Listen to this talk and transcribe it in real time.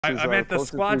I meant the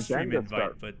squad stream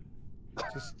invite, but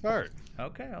just start.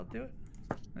 Okay, I'll do it.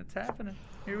 It's happening.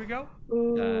 Here we go.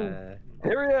 Here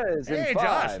he is. Hey,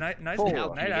 Josh. Nice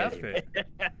outfit.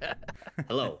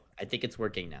 Hello. I think it's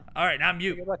working now. All right, now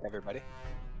mute. Good luck, everybody.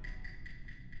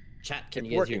 Chat, can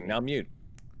you guys hear me? Now mute.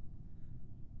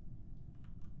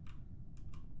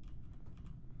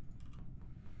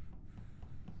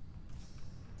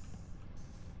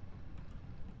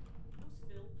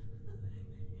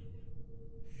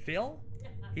 Phil?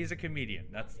 He's a comedian.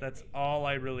 That's all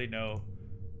I really know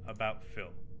about Phil.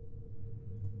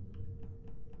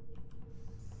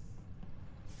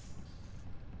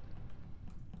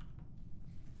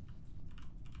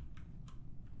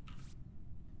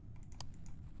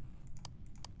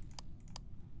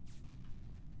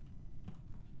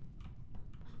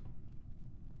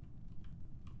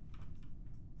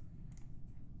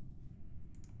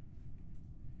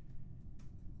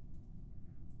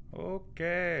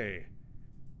 Okay.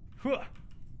 Huh.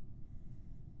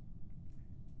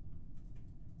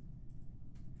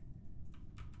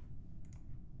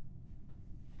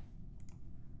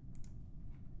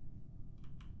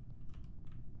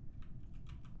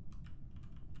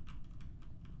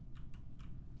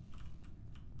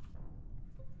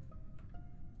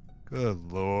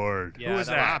 Good Lord. Yeah, who was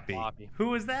that? Sloppy. Who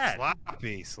was that?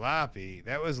 Sloppy.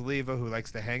 That was Leva, who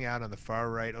likes to hang out on the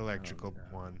far right electrical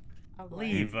one.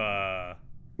 Leva.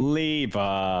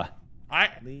 I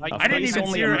didn't even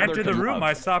see her enter the room.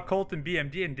 I saw Colt and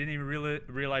BMD and didn't even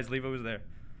realize Leva was there.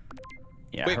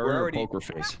 Yeah, wait, we're already poker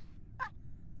face.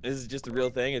 This is just a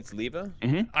real thing. It's Leva.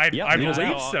 I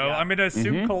believe so. I'm gonna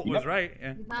assume Colt was right.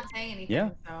 Yeah. She's not saying anything. Yeah.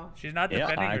 So. She's not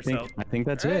defending herself. I think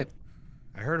that's it.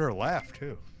 I heard her laugh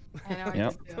too. I know.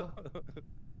 Yep.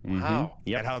 Wow.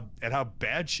 Yep. At how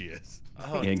bad she is.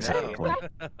 Oh, exactly.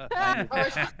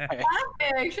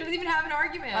 She doesn't even have an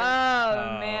argument.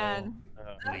 Oh man.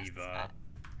 Leva.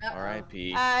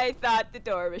 R.I.P. I thought the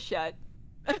door was shut.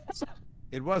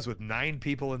 It was, with 9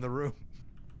 people in the room.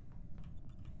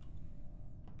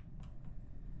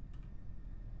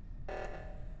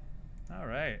 All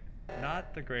right.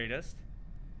 Not the greatest.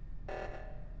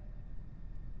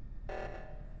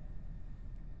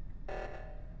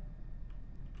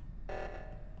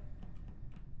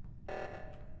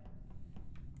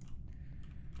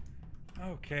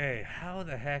 Okay, how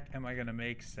the heck am I gonna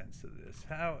make sense of this?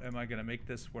 How am I gonna make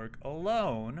this work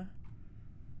alone?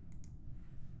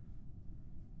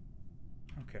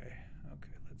 Okay,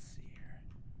 let's see here.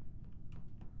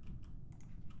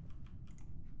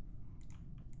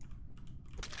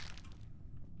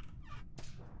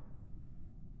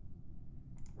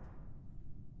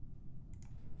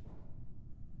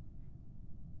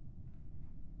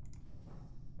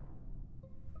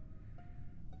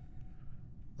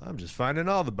 I'm just finding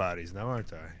all the bodies now,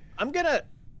 aren't I? I'm gonna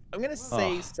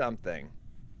say something.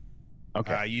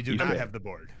 Okay. You do not have the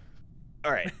board.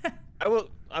 All right. I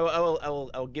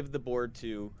will give the board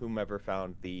to whomever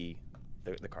found the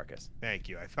carcass. Thank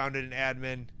you. I found it in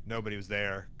admin. Nobody was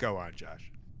there. Go on,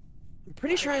 Josh. I'm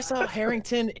pretty sure I saw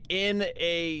Harrington in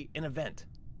an event.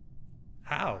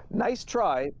 How? Nice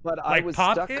try, but like I was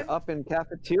stuck up in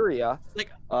cafeteria,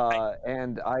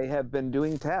 and I have been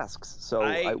doing tasks, so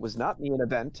it was not me an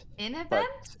event. In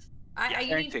event?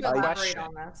 You need to elaborate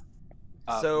on this.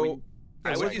 So,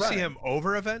 would you see him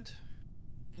over event?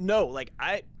 No, like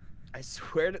I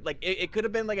swear to, like it could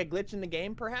have been like a glitch in the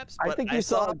game, perhaps. But I think you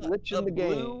saw a glitch in the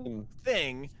game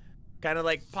thing, kind of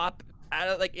like pop out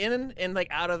of like in and like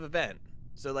out of event.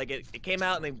 So like it came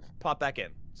out and they popped back in.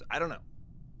 So I don't know.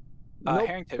 Nope,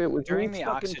 Harrington, it was during the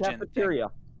stuck in oxygen cafeteria.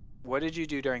 thing, what did you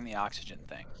do during the oxygen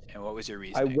thing, and what was your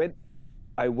reasoning?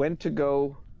 I went to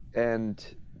go and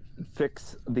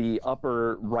fix the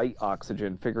upper right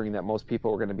oxygen, figuring that most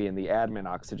people were going to be in the admin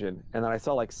oxygen, and then I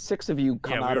saw like 6 of you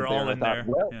come out of there. And I thought,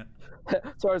 well,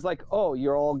 so I was like, oh,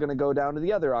 you're all going to go down to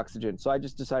the other oxygen. So I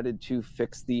just decided to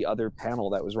fix the other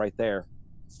panel that was right there.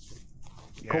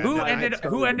 Yeah. Who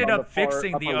ended up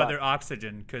fixing the other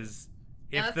oxygen? Because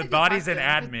if the body's an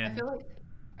admin,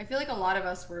 I feel like a lot of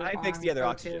us were. I fixed the other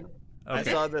oxygen. Okay. I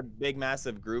saw the big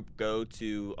massive group go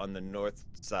to on the north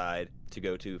side to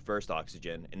go to first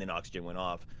oxygen, and then oxygen went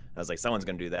off. I was like, someone's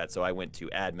gonna do that, so I went to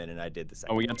admin and I did the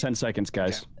second. Oh, we got 10 seconds,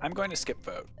 guys. Okay. I'm going to skip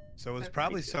vote. So it was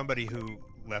probably somebody who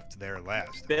left there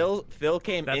last. Phil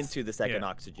came into the second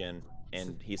oxygen,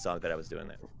 and he saw that I was doing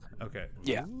that. Okay.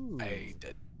 Yeah, I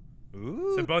did.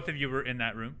 Ooh. So both of you were in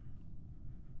that room?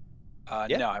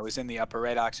 Yeah. No, I was in the upper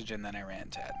right oxygen, then I ran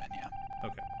to admin, yeah.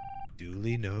 Okay.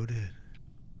 Duly noted.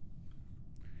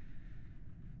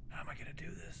 How am I gonna do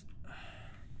this?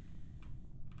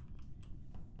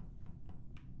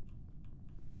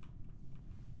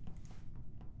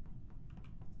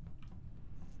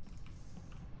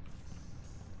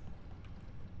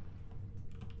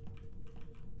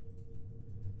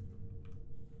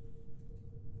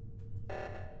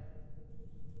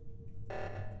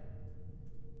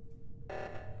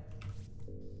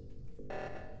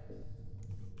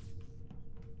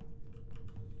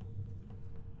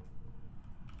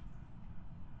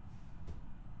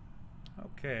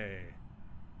 Okay.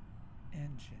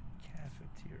 Engine,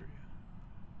 cafeteria.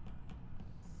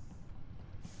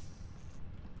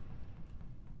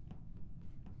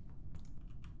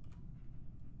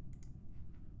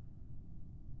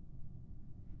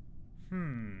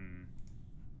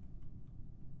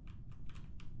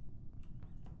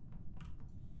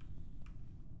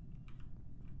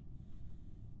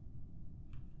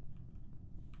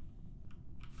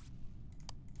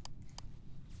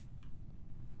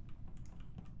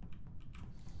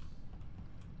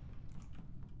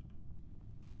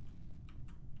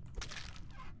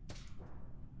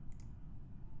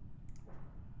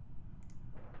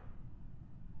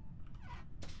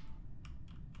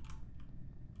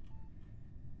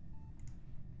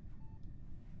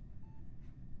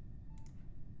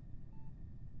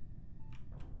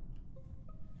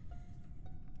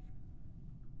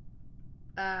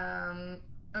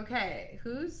 Okay,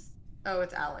 oh,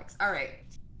 it's Alex. All right.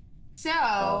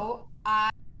 So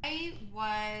I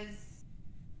was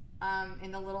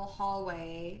in the little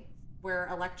hallway where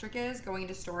electric is going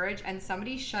to storage, and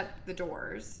somebody shut the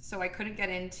doors, so I couldn't get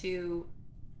into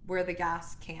where the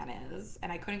gas can is,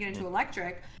 and I couldn't get into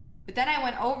electric. But then I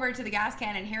went over to the gas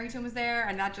can, and Harrington was there,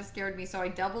 and that just scared me. So I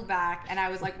doubled back, and I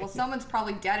was like, well, someone's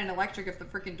probably dead in electric if the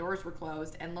freaking doors were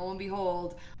closed. And lo and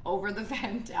behold, over the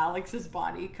vent, Alex's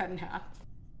body cut in half.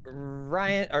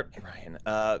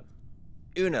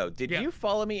 Uno, did you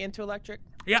follow me into electric?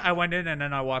 Yeah, I went in and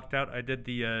then I walked out. I did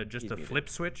the just a flip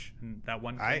switch and that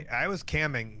one. I was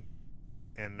camming,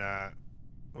 and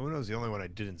Uno's the only one I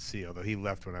didn't see, although he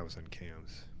left when I was on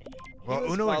cams.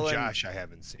 Well, Uno and Josh I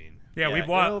haven't seen. Yeah, we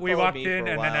walked in,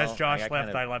 and then as Josh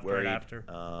left, I left right after.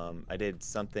 I did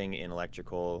something in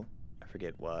electrical. I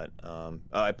forget what.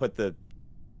 I put the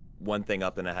one thing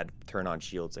up, and I had to turn on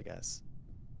shields, I guess.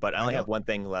 But I only have one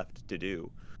thing left to do.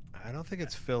 I don't think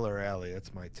it's Phil or Allie.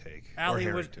 That's my take. Allie,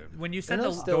 when you said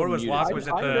the door was locked, was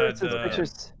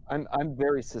it I'm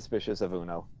very suspicious of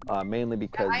Uno, mainly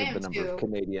because of the number of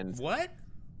Canadians. What?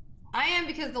 I am,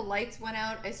 because the lights went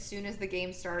out as soon as the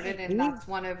game started, and that's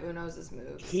one of Uno's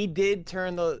moves. He did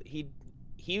turn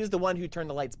he was the one who turned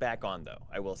the lights back on, though,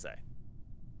 I will say.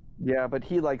 Yeah, but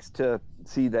he likes to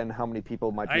see then how many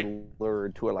people might be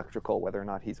lured to electrical, whether or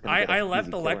not he's going to. I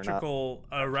left electrical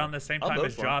around the same time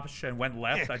as Josh and went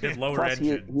left. I did lower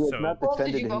engine. He has not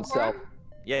defended himself.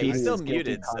 Yeah, he's still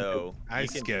muted, so I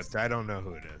skipped. I don't know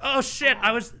who it is. Oh shit!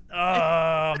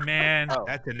 Oh man.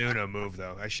 That's an Uno move,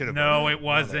 though. I should have. No, it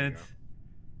wasn't.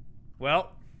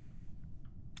 Well,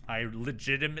 I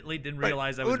legitimately didn't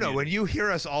realize I was Uno, muted. when you hear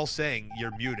us all saying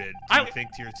you're muted, do you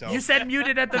think to yourself? You said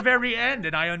muted at the very end,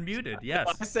 and I unmuted.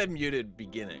 Yes. I said muted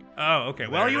beginning. Oh, okay.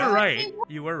 Well, you were right.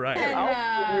 You were right.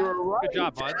 You were right. Good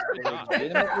job, bud.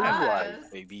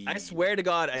 I swear to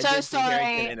God, I So did sorry.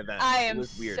 Harrington in event. I It am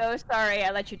was weird. so sorry.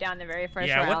 I let you down the very first round.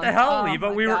 Yeah, what the hell, Oh Leva?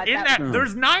 my We were God, in that.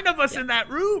 There's 9 of us in that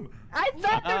room. I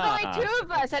thought there were only 2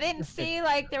 of us. I didn't see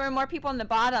like there were more people in the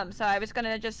bottom, so I was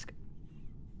gonna just,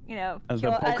 you know, As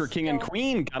the poker king and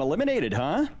queen got eliminated,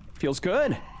 huh? Feels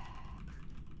good.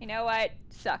 You know what?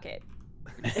 Suck it.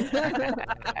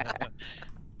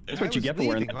 That's what you get for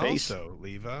wearing that face. Also,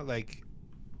 Leva, like,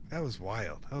 that was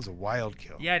wild. That was a wild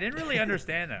kill. Yeah, I didn't really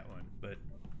understand that one, but.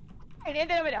 I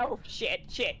didn't even. Oh shit!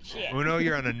 Uno,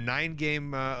 you're on a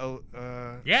 9-game.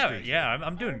 Yeah,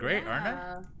 I'm doing great, aren't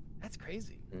I? That's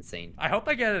crazy. Insane. I hope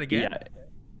I get it again.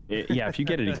 Yeah, if you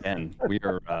get it again, we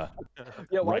are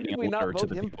writing a letter to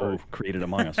the people who created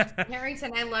Among Us.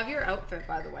 Harrington, I love your outfit,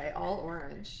 by the way. All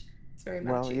orange. It's very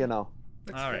matchy. Well, you know.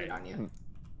 Looks All great right. on you.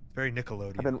 Very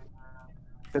Nickelodeon.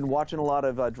 I've been watching a lot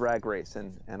of Drag Race,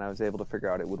 and I was able to figure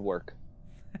out it would work.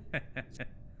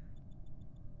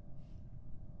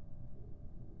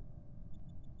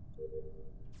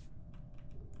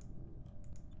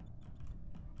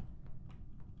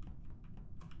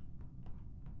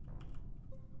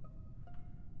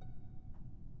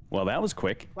 Well, that was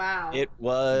quick. Wow. It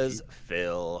was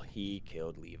Phil. He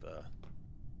killed Leva.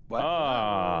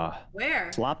 What? Where?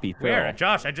 Sloppy Phil. Where?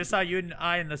 Josh, I just saw you and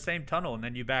I in the same tunnel, and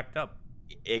then you backed up.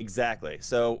 Exactly.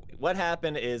 So what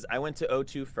happened is I went to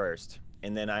O2 first,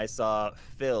 and then I saw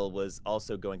Phil was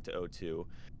also going to O2.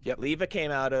 Yep. Leva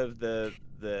came out of the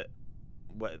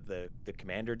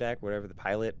commander deck, whatever the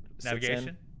pilot sits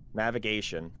in.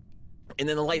 Navigation. And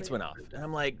then the lights went off. And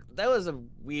I'm like, that was a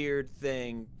weird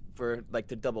thing for like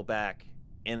to double back.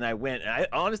 And I went, and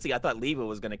I thought Leva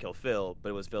was gonna kill Phil, but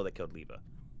it was Phil that killed Leva.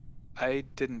 I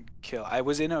didn't kill. I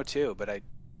was in O2, but I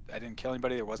didn't kill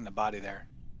anybody. There wasn't a body there.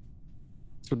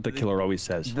 That's what the killer always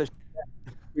says.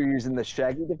 You're using the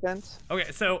Shaggy defense?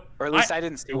 Okay, so or at least I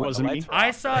didn't see. It wasn't me.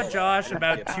 I saw Josh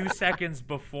about 2 seconds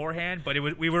beforehand, but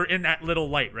we were in that little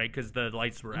light, right? Because the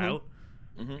lights were out.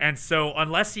 And so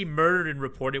unless he murdered and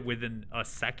reported within a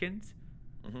second,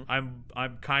 I'm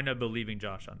kind of believing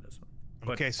Josh on this one.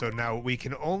 But, okay, so now we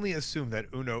can only assume that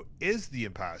Uno is the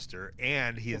imposter,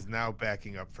 and he is now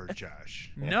backing up for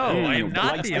Josh. No, I am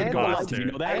not the imposter. You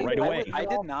know that right away. I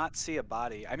did not see a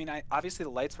body. I mean, obviously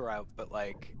the lights were out, but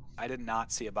like I did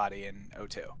not see a body in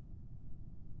O2.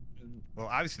 Well,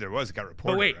 obviously there was. It got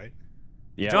reported, right?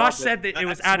 Yeah. Josh said that it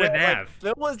was out of nav.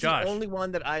 Phil was the only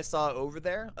one that I saw over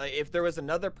there. If there was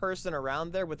another person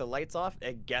around there with the lights off,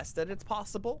 I guess that it's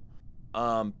possible.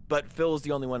 But Phil was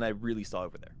the only one I really saw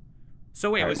over there. So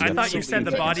wait, I thought you said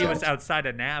the body was outside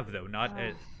of nav, though, not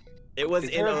at... It was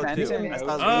in O2.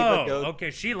 Oh,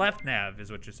 okay. She left nav,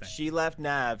 is what you're saying. She left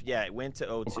nav. Yeah, it went to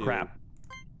O2. Oh, crap.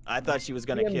 I thought she was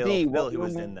going to kill Phil, who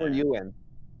was in there. What were you in?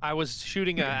 I was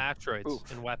shooting asteroids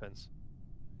and weapons.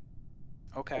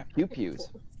 Okay.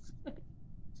 Pew-pews.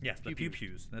 Yes, the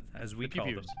pew-pews, as we call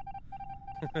them.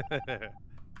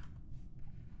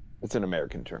 It's an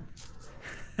American term.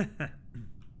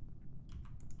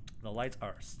 The lights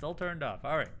are still turned off.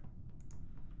 All right.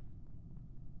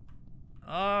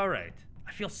 All right.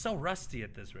 I feel so rusty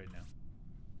at this right now.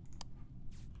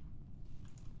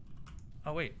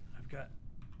 Oh, wait. I've got...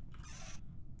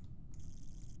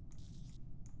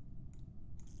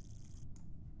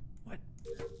 What?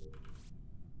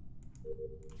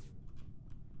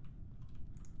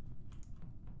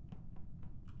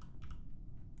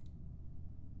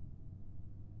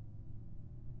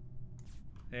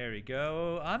 There we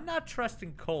go. I'm not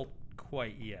trusting Colt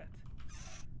quite yet.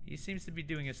 He seems to be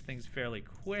doing his things fairly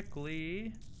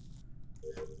quickly.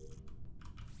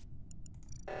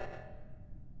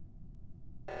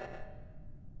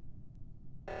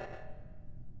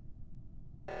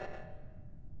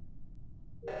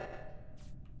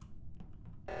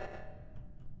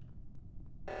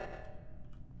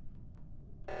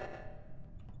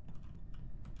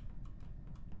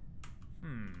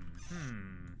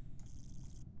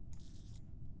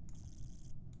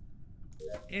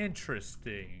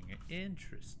 Interesting.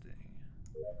 Interesting.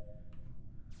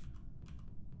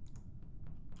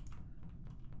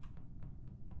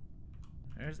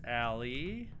 There's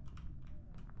Allie.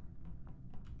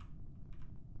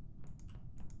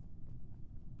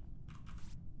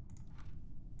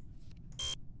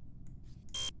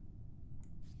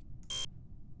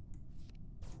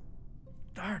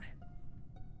 Darn it.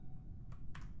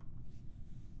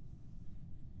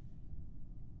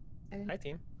 Hi,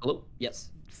 team. Hello?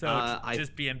 Yes. So it's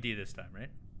just BMD this time, right?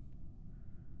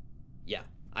 Yeah.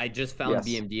 I just found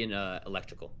BMD in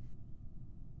electrical.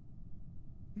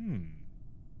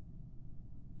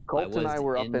 Colt and I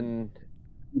were up in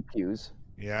pews.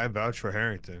 Yeah, I vouch for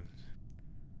Harrington.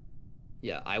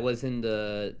 Yeah, I was in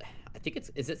the... I think it's...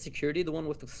 Is it security, the one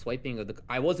with the swiping of the...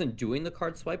 I wasn't doing the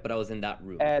card swipe, but I was in that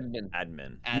room.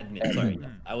 Admin, sorry.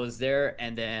 I was there,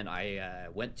 and then I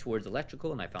went towards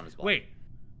electrical, and I found his body. Wait.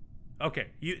 Okay,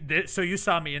 so you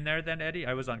saw me in there then, Eddie?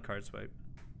 I was on card swipe.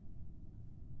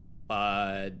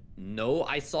 No,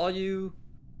 I saw you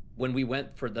when we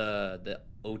went for the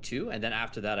O2, and then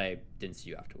after that, I didn't see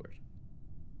you afterward.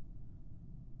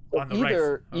 On the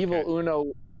either right.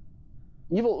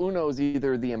 Evil Uno's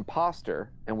either the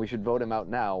imposter, and we should vote him out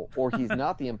now, or he's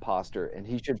not the imposter, and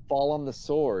he should fall on the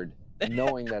sword,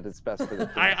 knowing that it's best for the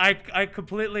team. I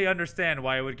completely understand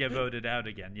why I would get voted out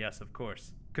again. Yes, of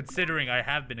course. Considering I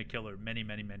have been a killer many,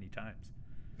 many, many times.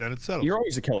 Then it's settled. You're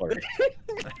always a killer.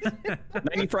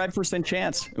 95%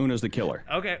 chance Uno's the killer.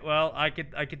 Okay, well, I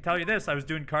could tell you this. I was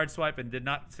doing card swipe and did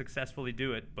not successfully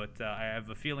do it, but I have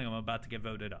a feeling I'm about to get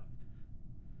voted up.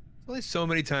 There's only so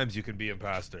many times you can be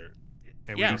imposter,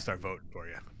 and we can start voting for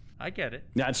you. I get it.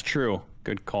 That's true.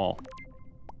 Good call.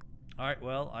 All right,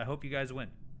 well, I hope you guys win.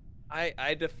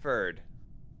 I deferred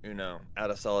Uno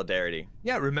out of solidarity.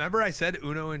 Yeah, remember I said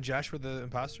Uno and Josh were the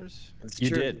imposters?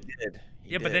 You did.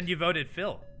 But then you voted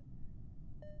Phil.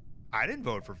 I didn't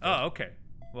vote for Phil. Oh, okay.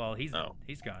 Well, he's gone.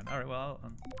 All right, well...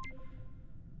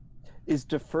 Is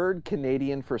deferred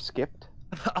Canadian for skipped?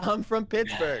 I'm from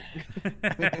Pittsburgh.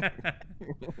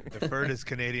 Deferred is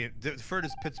Canadian. Deferred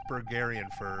is Pittsburgharian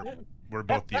for we're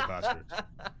both the imposters.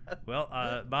 Well,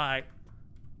 bye.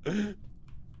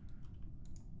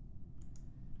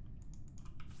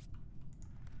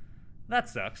 That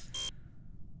sucks.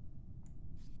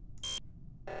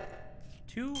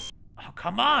 Oh,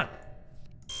 come on!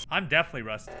 I'm definitely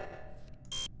rusty.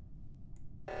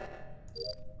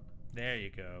 There you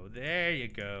go. There you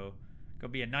go.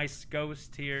 Gonna be a nice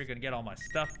ghost here. Gonna get all my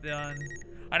stuff done.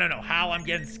 I don't know how I'm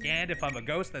getting scanned if I'm a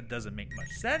ghost. That doesn't make much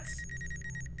sense.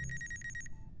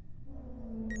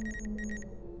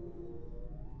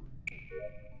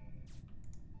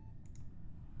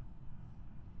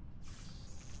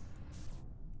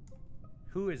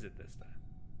 Who is it this time?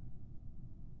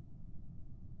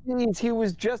 Jeez, he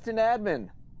was just an admin.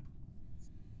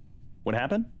 What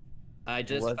happened? I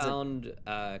just found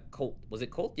Colt. Was it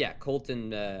Colt? Yeah, Colt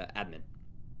and admin.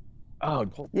 Oh,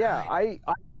 yeah. I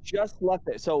just left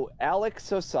it. So Alex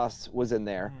Sus was in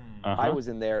there. I was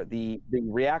in there. The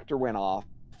reactor went off.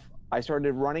 I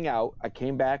started running out. I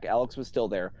came back. Alex was still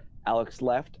there. Alex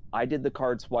left. I did the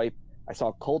card swipe. I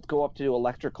saw Colt go up to do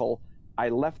electrical. I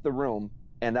left the room,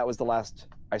 and that was the last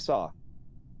I saw.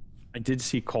 I did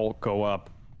see Colt go up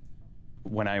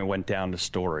when I went down to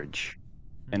storage,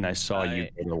 and I saw you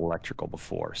go to electrical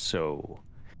before. So,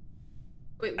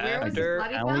 wait, where was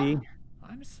Allie?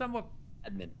 I'm somewhat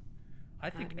admin. I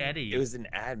think Eddie. It was an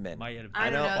admin. Might have I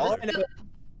don't know.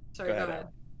 Sorry, go ahead.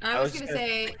 I was gonna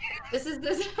say this is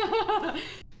this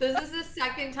is the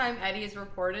second time Eddie is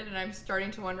reported, and I'm starting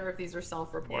to wonder if these are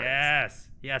self-reports. Yes,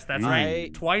 that's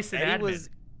right. Twice an admin.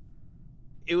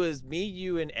 It was me,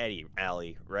 you, and Eddie,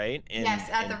 Allie, right? And, yes,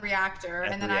 at the reactor,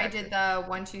 and then I did the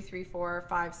 1, 2, 3, 4,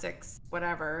 5, 6,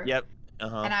 whatever. Yep.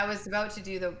 And I was about to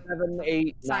do the 7,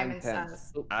 8, 9, Simon 10.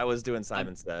 Says. I was doing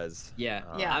Simon Says. Yeah.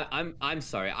 Yeah. I'm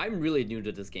sorry. I'm really new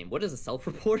to this game. What is a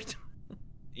self-report?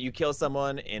 You kill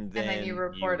someone and then you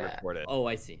report it. Oh,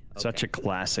 I see. Okay. Such a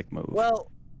classic move. Well,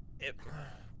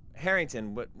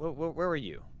 Harrington, where were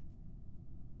you?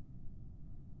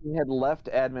 He had left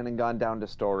admin and gone down to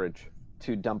storage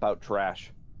to dump out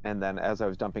trash, and then as I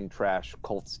was dumping trash,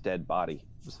 Colt's dead body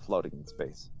was floating in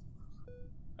space.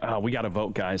 We got to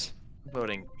vote, guys.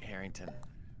 Voting Harrington.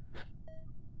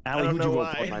 Allie, who'd you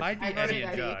vote for? It might be Eddie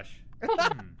and Josh.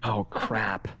 Oh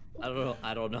crap!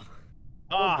 I don't know.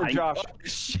 Oh,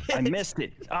 Josh. I missed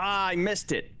it. I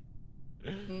missed it.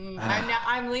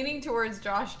 I'm leaning towards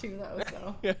Josh too, though.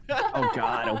 So. Oh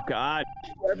God!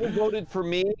 Whoever voted for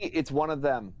me, it's one of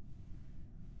them.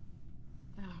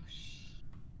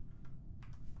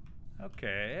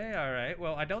 Okay, all right.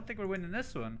 Well, I don't think we're winning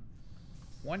this one.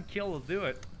 One kill will do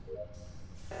it.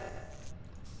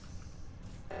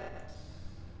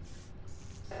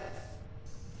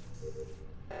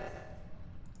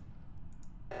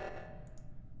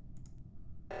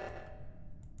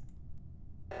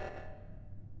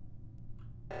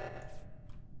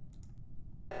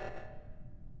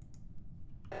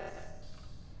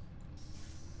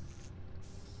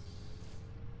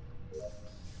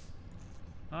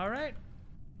 All right,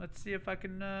 let's see if I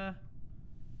can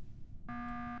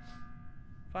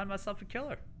find myself a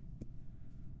killer.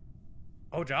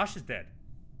 Oh, Josh is dead.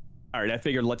 All right, I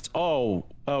figured let's. Oh,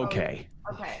 okay.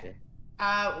 Okay.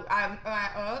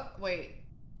 Wait.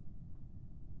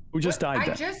 Who just died?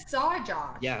 I just saw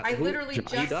Josh. Yeah. I literally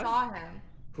just saw him.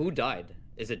 Who died?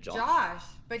 Is it Josh? Josh,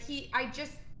 but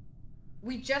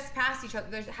we just passed each other.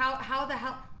 There's how the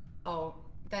hell? Oh,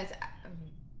 that's.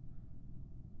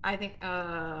 I think.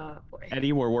 Boy.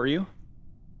 Eddie, where were you?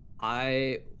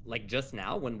 Just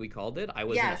now when we called it, I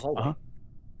was in the hallway.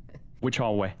 Which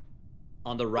hallway?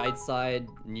 On the right side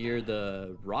near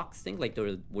the rocks thing,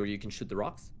 where you can shoot the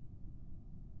rocks.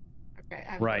 Okay.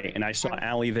 Right, and I saw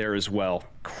Allie there as well.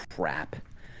 Crap.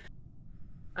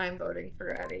 I'm voting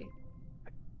for Eddie.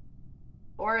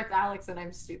 Or it's Alex and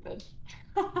I'm stupid.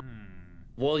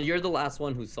 Well, you're the last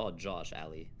one who saw Josh,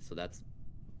 Allie, so that's.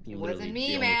 It wasn't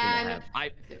me, man.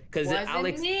 Because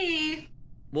Alex. Me.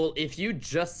 Well, if you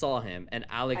just saw him and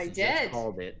Alex just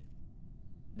called it,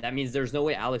 that means there's no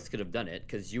way Alex could have done it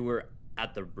because you were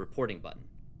at the reporting button,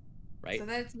 right? So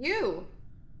that's you.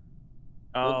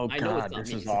 Oh God, this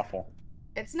is awful.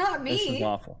 It's not me. This is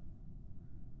awful.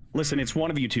 Listen, it's one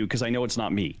of you two because I know it's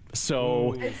not me.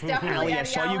 So it's definitely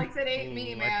Eddie. Alex, it ain't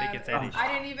me, man. I think it's Eddie.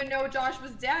 I didn't even know Josh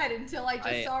was dead until I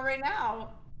just saw right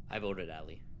now. I voted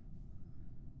Allie.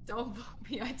 Don't vote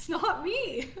me. It's not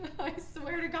me. I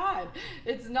swear to God,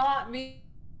 it's not me.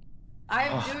 I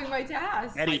am doing my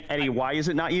task. Eddie, why is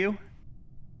it not you?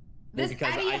 This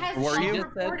Eddie has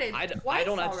self-reported I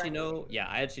don't actually know. Yeah,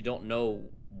 I actually don't know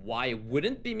why it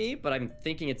wouldn't be me, but I'm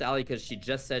thinking it's Allie because she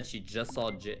just said she just saw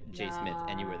J Smith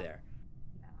and you were there.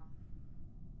 No.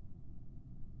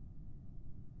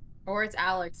 Or it's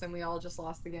Alex and we all just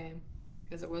lost the game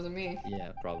because it wasn't me.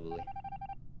 Yeah, probably.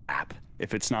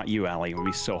 If it's not you, Allie, it would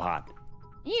be so hot.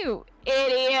 You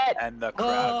idiot! And the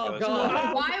crowd goes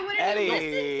wild. Why wouldn't you listen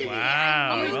to me?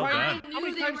 Wow, well done. How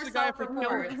many times the guy for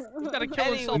killing? He's got to kill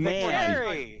himself.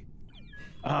 Man.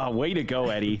 Way to go,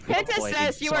 Eddie. Penta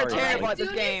says you are terrible at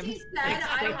this game. He said,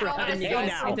 I don't know what a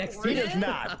self-report He is. does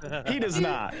not. He does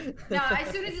not. No, as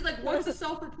soon as he's like, what's a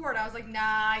self-report? I was like,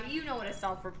 nah, you know what a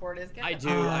self-report is. I do.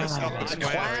 It's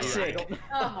classic.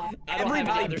 Come on.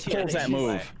 Everybody pulls that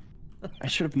move. I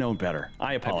should have known better.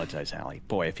 I apologize, Allie.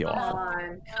 Boy, I feel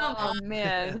awful. Come on,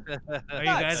 man. Are you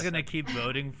guys gonna keep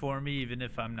voting for me even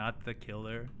if I'm not the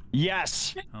killer?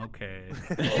 Yes. Okay.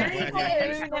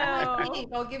 There you go.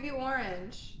 I'll give you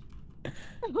orange.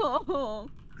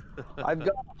 I've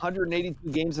got 182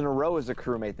 games in a row as a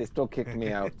crewmate. They still kicked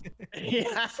me out.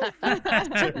 Yeah.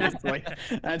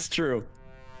 That's true.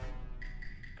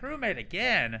 Crewmate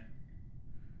again.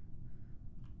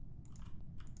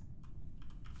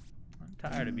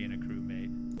 I'm tired of being a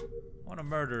crewmate. I want to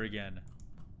murder again.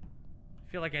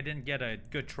 I feel like I didn't get a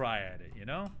good try at it, you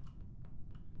know?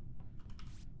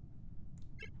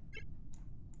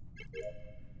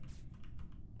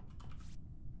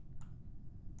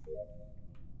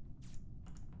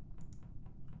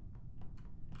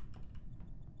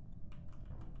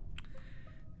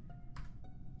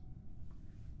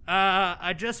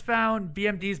 I just found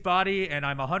BMD's body, and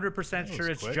I'm 100% sure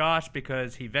it's Josh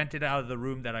because he vented out of the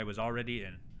room that I was already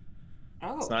in.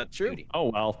 Oh, it's not true.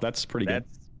 Oh, well, that's pretty good.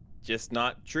 That's just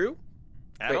not true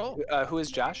at all. Who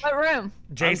is Josh? What room?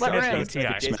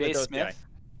 JSmithOTI. JSmith.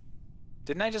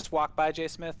 Didn't I just walk by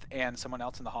JSmith and someone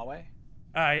else in the hallway?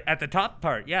 At the top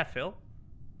part, yeah, Phil.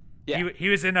 Yeah. He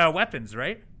was in weapons,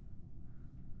 right?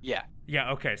 Yeah.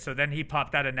 Yeah, okay. So then he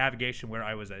popped out of navigation where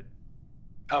I was at.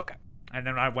 Okay. And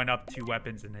then I went up to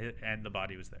weapons and the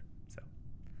body was there. So.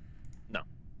 No.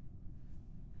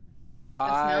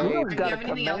 Do you have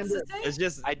anything else to say? It's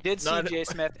just I did see J.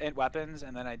 Smith in weapons,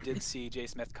 and then I did see J.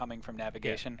 Smith coming from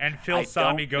navigation. Yeah. And Phil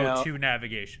saw me go to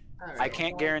navigation. I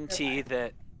can't guarantee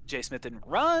that J. Smith didn't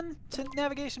run to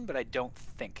navigation, but I don't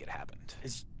think it happened.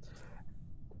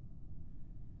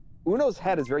 Uno's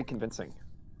head is very convincing.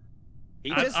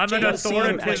 I'm an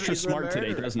authoritative. Extra smart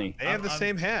today, doesn't he? They have the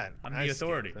same hat. I'm the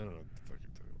authority.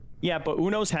 Yeah, but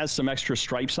Uno's has some extra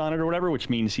stripes on it or whatever, which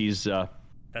means he's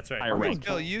that's right. higher rank.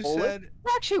 Bill, you said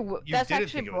That's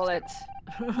actually bullets.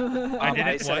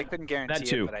 I said I couldn't guarantee that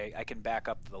too. it, but I can back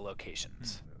up the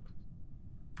locations.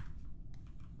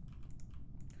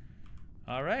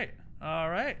 All right. All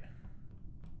right.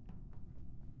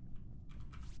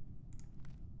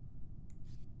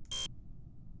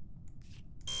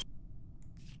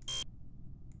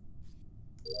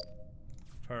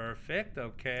 Perfect.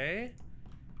 Okay.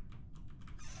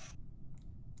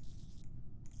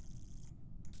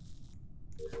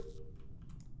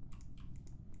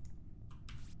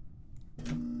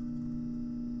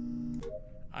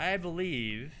 I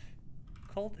believe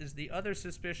Colt is the other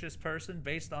suspicious person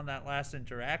based on that last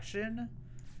interaction,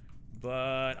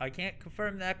 but I can't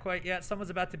confirm that quite yet.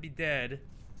 Someone's about to be dead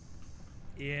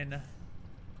in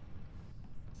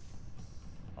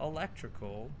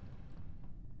electrical.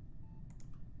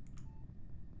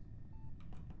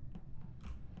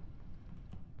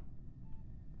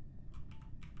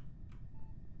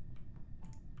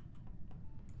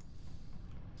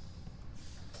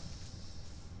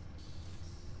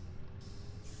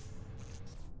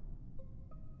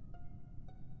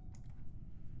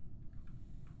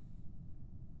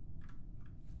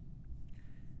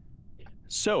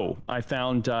 So I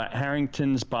found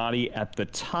Harrington's body at the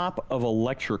top of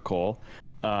electrical.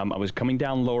 I was coming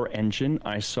down lower engine.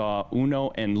 I saw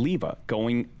Uno and Leva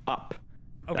going up.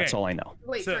 Okay. That's all I know.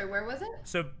 Wait, sorry, where was it?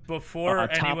 So before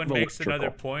anyone makes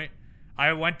another point,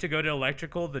 I went to go to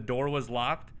electrical. The door was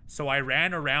locked. So I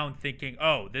ran around thinking,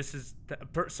 oh, this is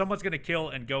someone's going to kill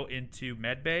and go into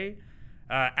medbay.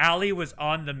 Allie was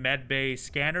on the medbay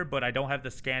scanner, but I don't have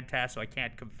the scan task, so I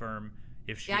can't confirm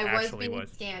if she actually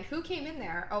was. Scanned. Who came in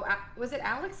there? Oh, was it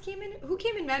Alex came in? Who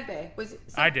came in medbay? Was it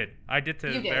I did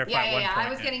to verify one point. I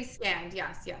was getting scanned.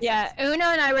 Yes. Yeah, Uno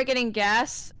and I were getting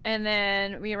gas, and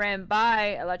then we ran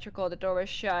by electrical. The door was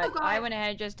shut. I went ahead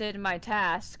and just did my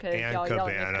task because y'all yelled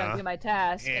at me to do my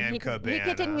task, and he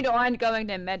continued on going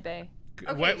to medbay.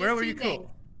 Okay, where were you,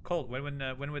 Colt?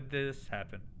 When would this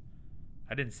happen?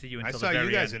 I didn't see you until the very end. I saw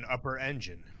you guys in upper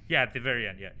engine. Yeah, at the very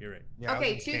end. Yeah, you're right. Yeah,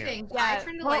 okay, two things. Yeah,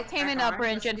 Colt came in upper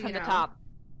engine from the top.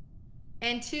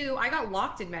 And two, I got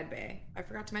locked in medbay. I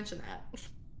forgot to mention that.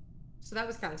 So that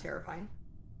was kind of terrifying.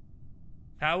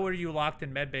 How were you locked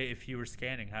in medbay if you were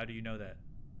scanning? How do you know that?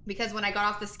 Because when I got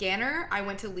off the scanner, I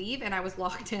went to leave and I was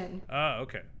locked in. Oh,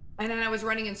 okay. And then I was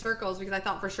running in circles because I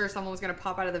thought for sure someone was going to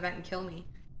pop out of the vent and kill me.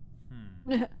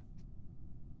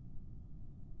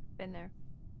 Been there.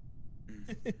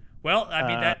 Well, I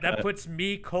mean, that puts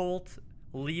me, Colt,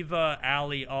 Leva,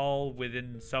 Allie all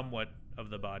within somewhat of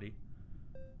the body.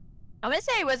 I'm gonna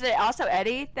say, was it also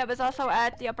Eddie that was also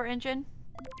at the upper engine?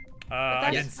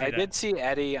 I didn't see that. I did see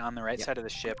Eddie on the right side of the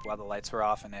ship while the lights were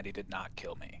off, and Eddie did not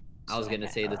kill me. I was gonna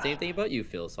say the same thing about you,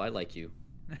 Phil. So I like you.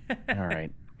 All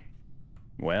right.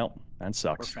 Well, that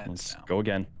sucks. Let's go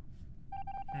again.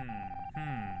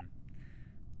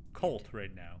 Colt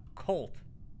right now. Colt.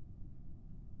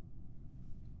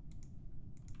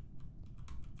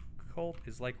 Colt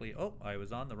is likely. Oh, I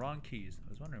was on the wrong keys. I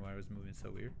was wondering why I was moving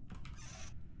so weird.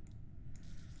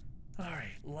 All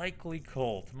right, likely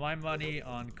Colt. My money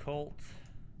on Colt.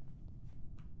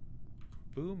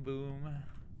 Boom, boom.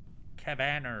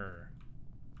 Cabana.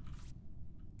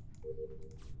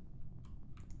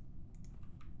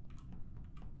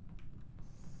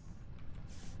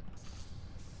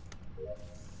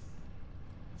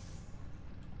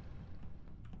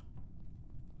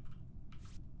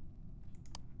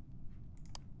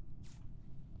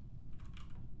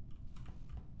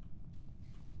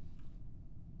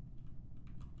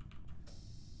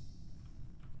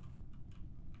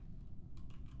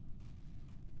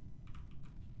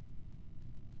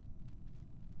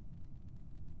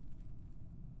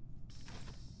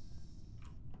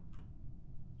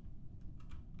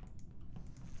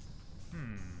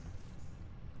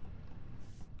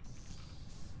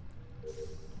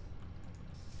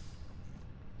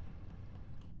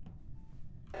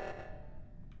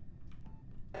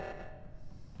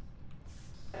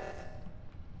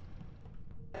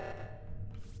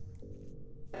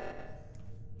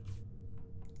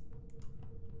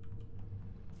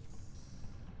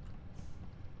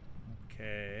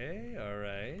 Okay, all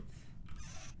right.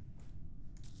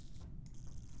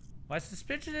 My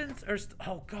suspicions are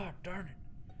oh god darn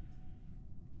it.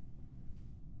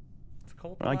 It's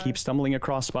Colt. I keep stumbling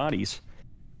across bodies.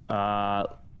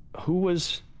 Who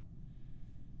was?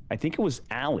 I think it was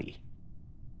Allie,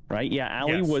 right? Yeah,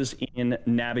 Allie was in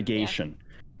navigation.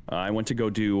 I went to go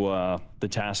do the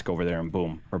task over there, and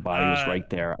boom, her body was right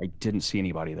there. I didn't see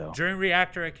anybody though. During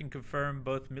reactor, I can confirm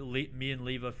both me and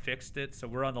Leva fixed it, so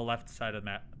we're on the left side of the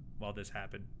map while this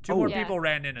happened. Two more people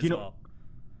ran in as well.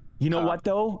 You know what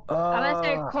though? I'm gonna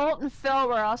say Colt and Phil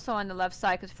were also on the left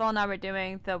side because Phil and I were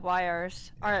doing the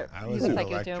wires. Or he looked like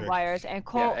he was doing wires, and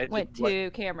Colt went to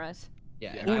cameras.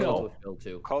 Yeah, and I went with Phil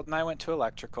too. Colt and I went to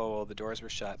electrical. The doors were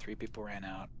shut. 3 people ran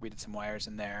out. We did some wires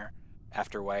in there.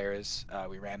 After wires,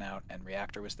 we ran out, and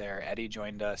reactor was there. Eddie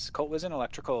joined us. Colt was in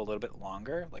electrical a little bit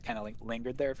longer, like kind of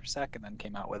lingered there for a sec, and then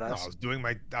came out with us. No,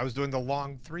 I was doing the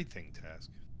long 3-thing task.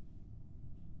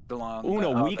 The long.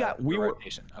 Okay.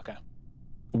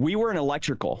 We were in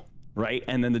electrical, right?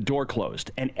 And then the door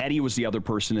closed, and Eddie was the other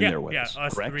person in there with us. Yeah,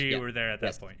 us correct? 3 were there at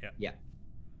that point.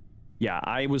 Yeah,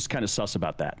 I was kind of sus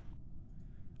about that.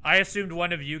 I assumed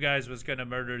one of you guys was gonna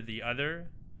murder the other.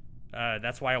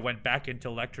 That's why I went back into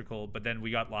electrical, but then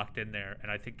we got locked in there,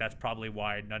 and I think that's probably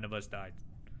why none of us died.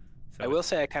 So I will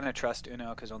say I kind of trust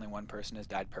Uno because only one person has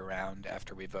died per round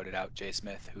after we voted out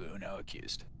JSmith, who Uno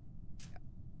accused.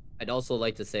 I'd also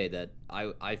like to say that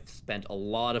I've spent a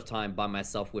lot of time by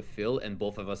myself with Phil, and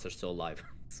both of us are still alive.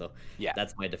 So yeah,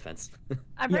 that's my defense.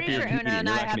 I'm pretty sure Uno and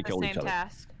I have the same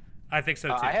task. I think so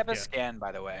too. I have a scan,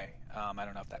 by the way. I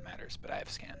don't know if that matters, but I have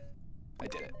a scan. I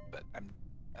did it, but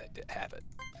I did have it.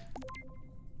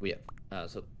 We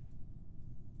have. So.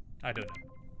 I don't know.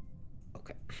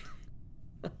 Okay.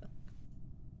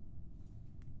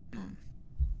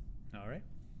 All right.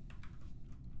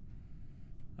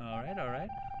 All right.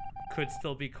 Could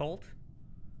still be Colt.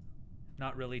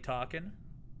 Not really talking.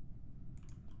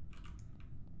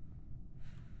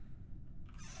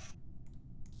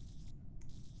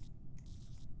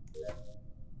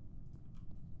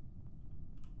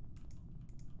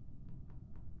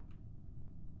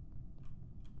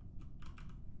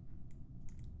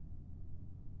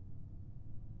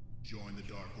 Join the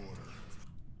Dark Order.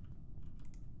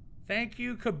 Thank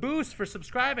you, Caboose, for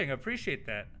subscribing. I appreciate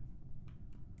that.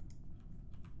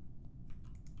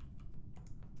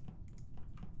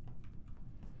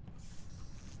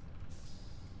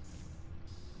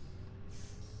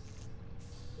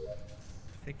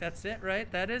 I think that's it,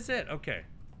 right? That is it. Okay.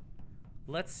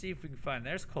 Let's see if we can find.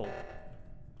 There's Colt.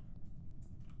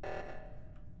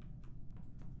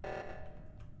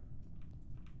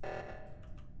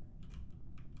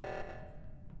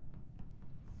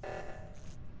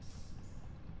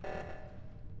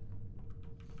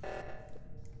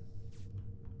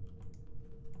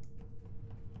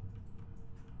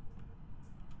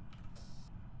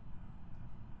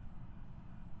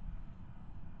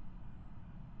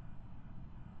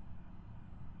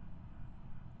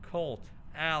 Colt,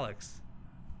 Alex.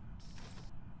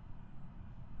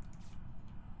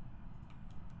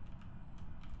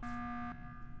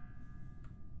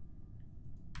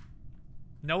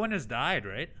 No one has died,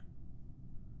 right?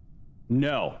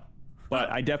 No, but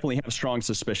I definitely have strong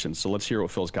suspicions. So let's hear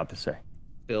what Phil's got to say.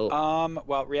 Phil.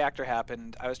 Well, reactor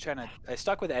happened. I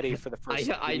stuck with Eddie for the first.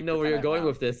 I know where you're going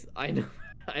with this. I know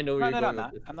where you're going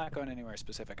with this. I'm not going anywhere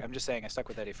specific. I'm just saying I stuck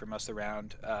with Eddie for most of the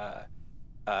round.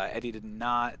 Eddie did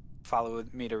not follow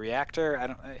me to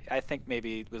reactor. I think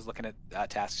maybe he was looking at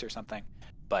tasks or something,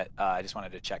 but I just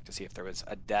wanted to check to see if there was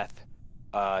a death.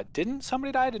 Didn't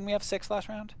somebody die? Didn't we have 6 last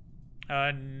round?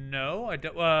 No, I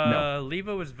don't. No.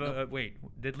 Leva was. Wait,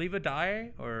 did Leva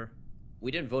die or?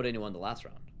 We didn't vote anyone the last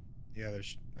round. Yeah,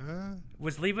 there's.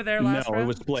 Was Leva there last round? No, it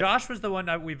was split. Josh was the one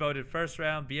that we voted first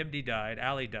round. BMD died.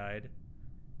 Allie died.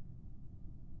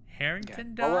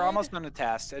 Harrington died. Well, we're almost done with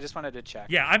tasks. I just wanted to check.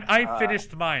 Yeah, I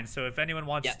finished mine. So if anyone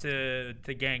wants to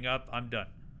gang up, I'm done.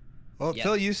 Well,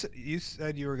 Phil, you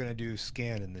said you were gonna do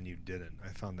scan and then you didn't. I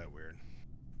found that weird.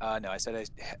 No, I said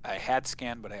I had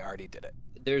scanned, but I already did it.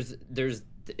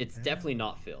 It's definitely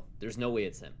not Phil. There's no way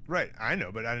it's him. Right, I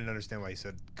know, but I didn't understand why you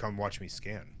said, "Come watch me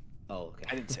scan." Oh, okay.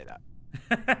 I didn't say that.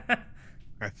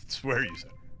 I swear you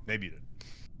said. Maybe you did.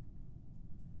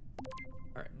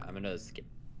 All right, I'm gonna skip.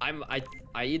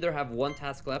 I either have 1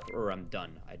 task left or I'm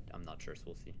done. I'm not sure, so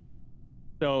we'll see.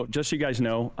 So just so you guys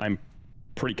know, I'm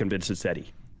pretty convinced it's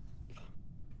Eddie.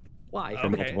 Why? For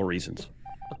multiple reasons.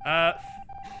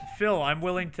 Phil, I'm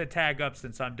willing to tag up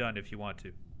since I'm done if you want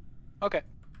to. Okay.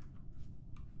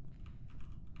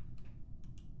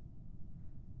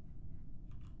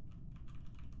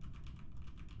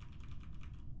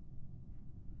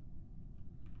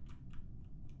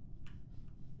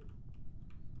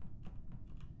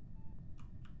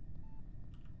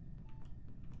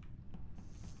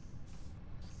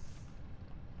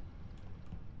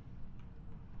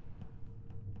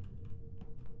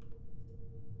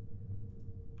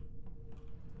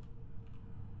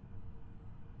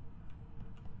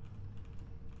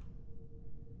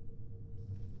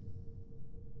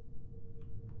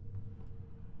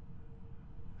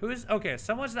 Okay,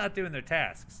 someone's not doing their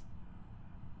tasks.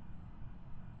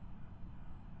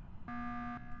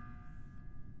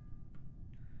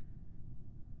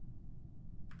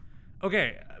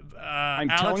 Okay, I'm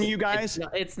Alex, telling you guys,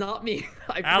 it's not me.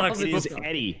 Alex, it is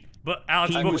Eddie. But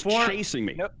Alex, he was chasing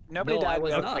me. Nobody died. I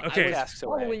was not. Okay,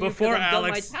 before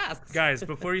Alex, guys,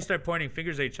 before you start pointing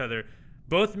fingers at each other,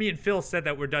 both me and Phil said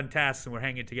that we're done tasks and we're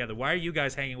hanging together. Why are you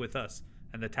guys hanging with us?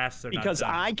 And the tasks are because not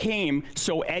done. I came,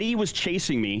 so Eddie was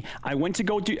chasing me. I went to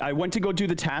go do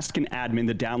the task in admin,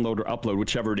 the download or upload,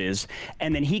 whichever it is,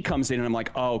 and then he comes in and I'm like,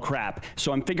 oh crap.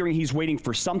 So I'm figuring he's waiting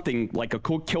for something like a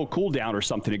kill cooldown or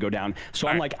something to go down. So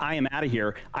I'm like, I am out of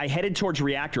here. I headed towards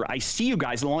reactor. I see you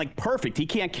guys and I'm like, perfect. He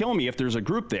can't kill me if there's a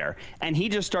group there, and he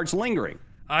just starts lingering.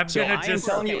 I'm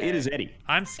telling you, it is Eddie.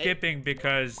 I'm skipping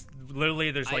because literally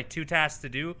there's like 2 tasks to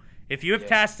do. If you have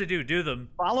tasks to do them.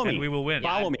 Follow me. We will win.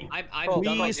 Follow me.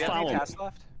 Please follow me.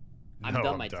 I'm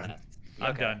done my tasks.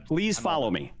 I'm done. Please follow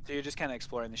me. So you're just kind of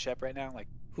exploring the ship right now, like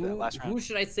who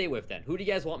should I stay with then? Who do you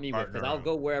guys want me with? Because I'll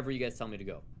go wherever you guys tell me to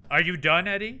go. Are you done,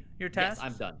 Eddie? Your tasks? Yes,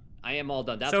 I'm done. I am all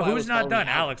done. That's so why who's not done?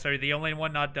 Alex, are you the only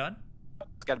one not done?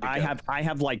 It's gotta be I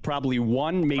have like probably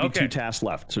 1, maybe 2 tasks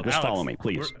left. So just Alex, follow me,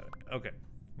 please. Okay.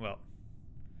 Well,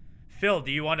 Phil,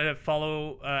 do you want to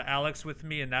follow Alex with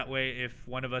me, and that way, if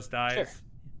one of us dies. Sure.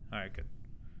 All right, good.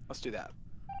 Let's do that.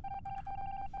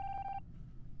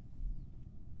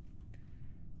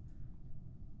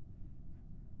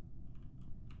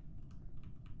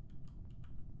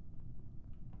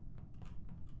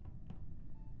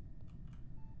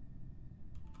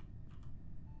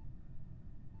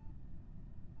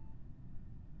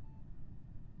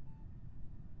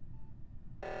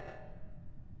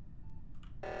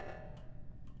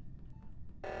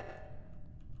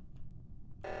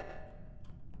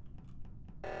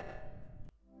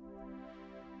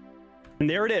 And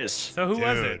there it is. So who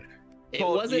was it? It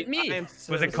wasn't me.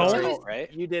 Was it Colt?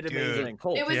 Right? You did amazing.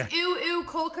 Colt. It was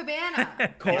Colt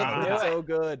Cabana. Colt was so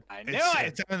good. I knew it.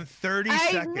 It's on 30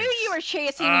 seconds. I knew you were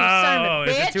chasing me, son of a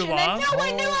bitch. Is it too long? And then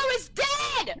I knew I was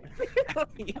dead.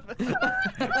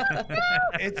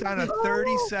 It's on a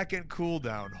 30-second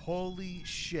cooldown. Holy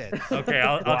shit. Okay,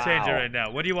 I'll change it right now.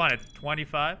 What do you want?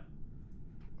 25?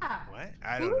 What?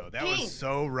 I don't know. That was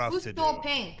so rough to do. Who stole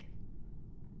pink?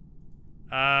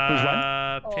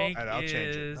 Pink I'll change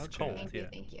it. is Colt.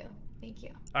 Thank you.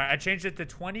 All right, I changed it to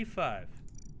 25.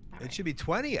 It should be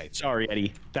 20, I think. Sorry,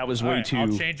 Eddie. That was way too I'll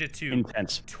change it to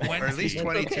intense. 20. Or at least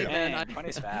 22. Okay, man.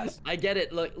 20's fast. I get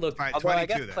it. Look. All right, Although 22 I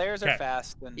guess then. players are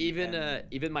fast.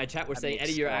 Even my chat were saying,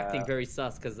 Eddie, you're acting very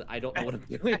sus because I don't know what I'm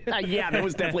doing. Yeah, there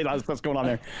was definitely lots of stuff going on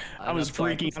there. I was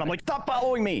freaking out. I'm like, stop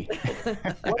following me.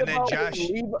 And then Josh.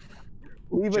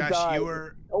 Leva Josh, died. you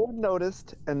were. No one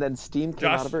noticed, and then steam came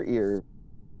out of her ears.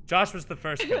 Josh was the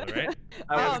first killer, right? Man,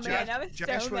 I was Josh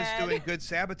so was mad. doing good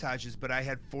sabotages, but I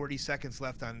had 40 seconds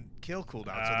left on kill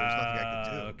cooldown, so there's nothing I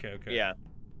could do. Okay. Yeah.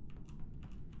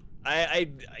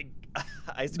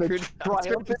 I screwed up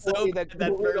so that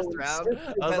first round.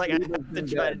 I was like, I have to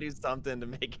try to do something to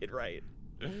make it right.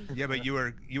 Yeah, but you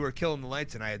were killing the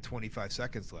lights, and I had 25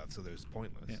 seconds left, so there's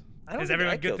pointless. Yeah. Is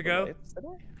everyone good to go?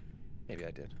 Maybe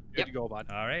I did. Good to go, bud.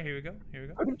 All right, here we go.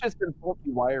 Could have just been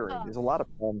faulty wiring. There's a lot of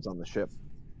problems on the ship.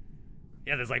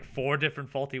 Yeah, there's like 4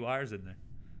 different faulty wires in there.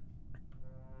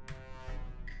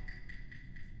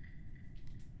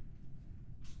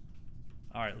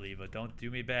 All right, Leva, don't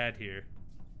do me bad here.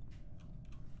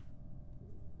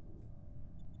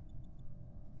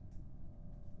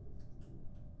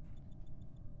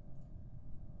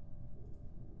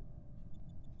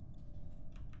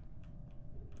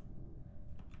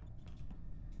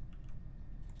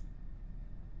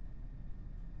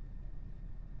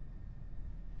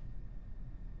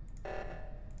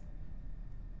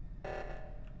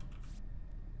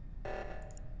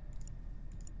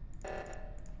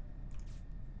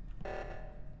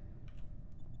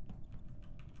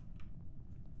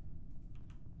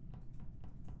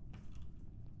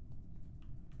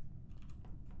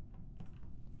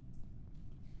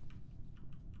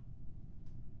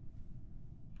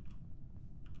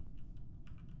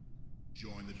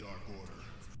 Join the Dark Order.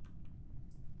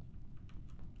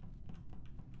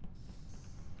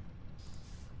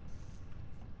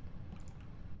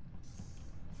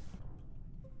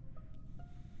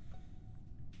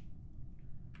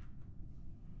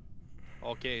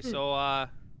 Okay, so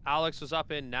Alex was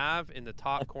up in Nav in the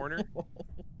top corner.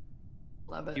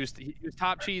 Love it. He was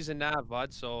top cheese in Nav,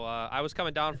 bud. So I was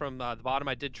coming down from the bottom.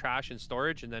 I did trash and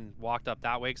storage, and then walked up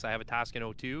that way because I have a task in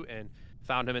O2, and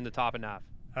found him in the top of Nav.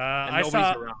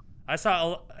 I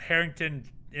saw Harrington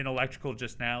in electrical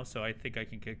just now, so I think I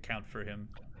can count for him.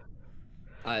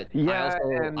 I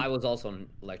was also in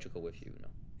electrical with you. No.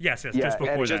 Yes, just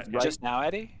before that. Just now,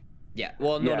 Eddie? Yeah.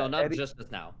 Well, no, not Eddie, just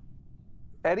now.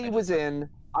 Eddie was in.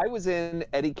 I was in.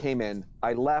 Eddie came in.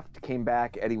 I left, came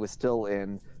back. Eddie was still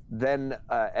in. Then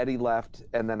Eddie left,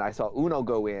 and then I saw Uno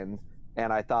go in,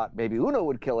 and I thought maybe Uno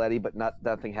would kill Eddie, but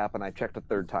nothing happened. I checked a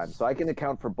third time, so I can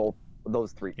account for both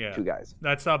those two guys.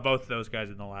 I saw both those guys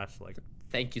in the last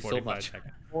Thank you so much.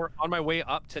 On my way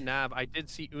up to Nav, I did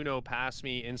see Uno pass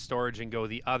me in storage and go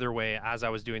the other way as I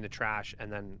was doing the trash,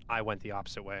 and then I went the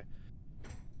opposite way.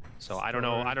 So I don't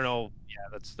know.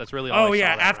 Yeah, that's really all. Oh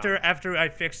yeah, after I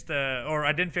fixed or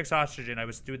I didn't fix oxygen. I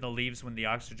was doing the leaves when the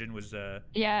oxygen was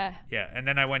Yeah, and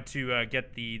then I went to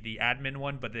get the admin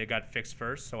one, but they got fixed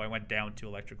first, so I went down to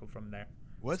electrical from there.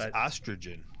 What's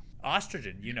oestrogen?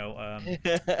 Oestrogen,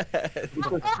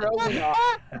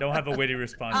 I don't have a witty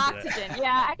response to that. Oxygen.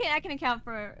 Yeah, I can account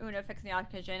for Uno fixing the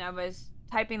oxygen. I was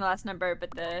typing the last number,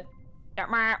 but the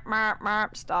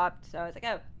stopped, so I was like,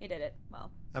 oh, he did it.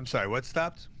 Well. I'm sorry, what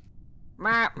stopped?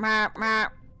 One of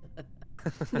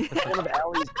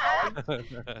Allie's dogs?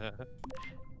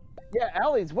 Yeah,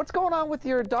 Allie's. What's going on with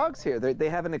your dogs here? They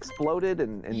haven't exploded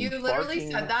and you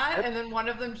literally said that, and then one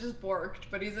of them just borked,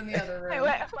 but he's in the other room.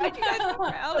 Why'd you guys vote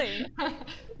for Allie?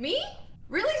 Me?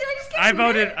 Really? Did I just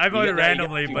get I voted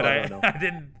randomly, but I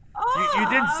didn't. You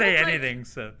didn't say anything,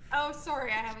 so. Oh,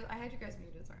 sorry. I had you guys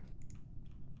muted. Sorry.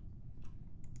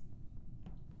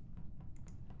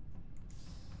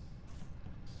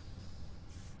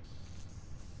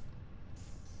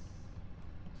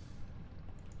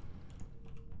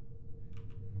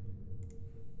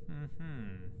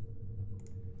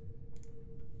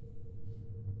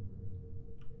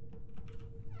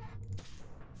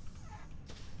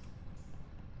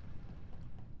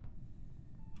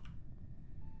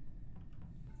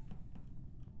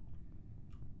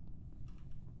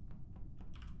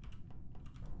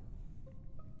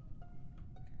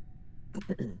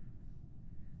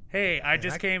 Hey, I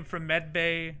just came from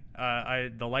medbay.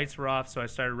 The lights were off, so I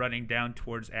started running down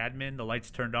towards admin. The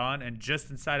lights turned on, and just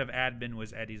inside of admin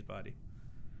was Eddie's body.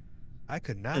 I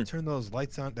could not turn those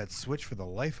lights on, that switch, for the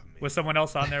life of me. Was someone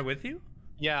else on there with you?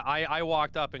 Yeah, I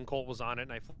walked up and Colt was on it,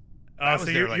 and so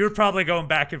you're probably going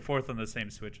back and forth on the same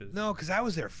switches. No, because I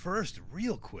was there first,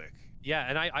 real quick. Yeah,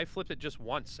 and I flipped it just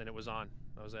once, and it was on.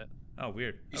 That was it. Oh,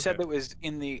 weird. You said it was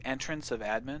in the entrance of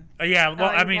admin? Yeah, well,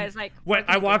 I mean, when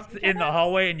I walked in the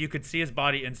hallway and you could see his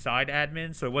body inside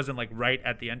admin, so it wasn't like right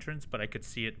at the entrance, but I could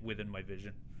see it within my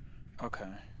vision. Okay.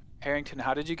 Harrington,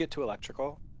 how did you get to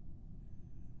electrical?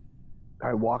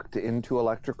 I walked into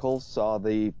electrical, saw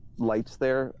the lights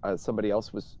there. Somebody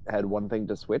else had one thing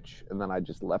to switch, and then I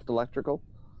just left electrical.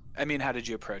 I mean, how did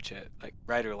you approach it? Like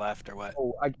right or left or what?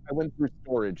 Oh, I went through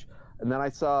storage, and then I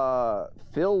saw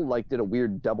Phil like did a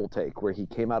weird double take where he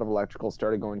came out of electrical,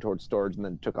 started going towards storage, and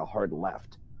then took a hard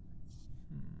left.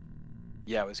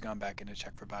 Yeah, I was going back in to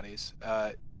check for bodies.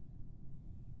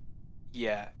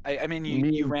 Yeah, I mean,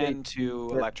 you ran to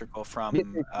electrical from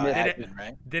admin,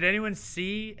 right? Did anyone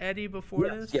see Eddie before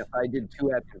this? Yes, I did 2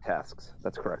 admin tasks.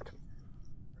 That's correct.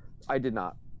 I did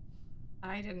not.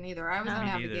 I didn't either. I was in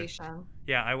navigation.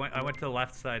 Yeah, I went to the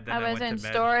left side. Then I was went in to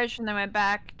med. storage, and then went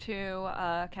back to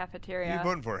cafeteria. Who are you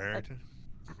voting for, Harrington?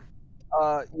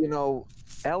 You know,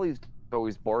 Allie's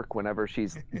always bork whenever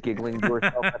she's giggling to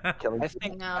herself at killing. I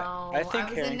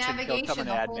think Harrington killed someone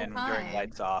in admin during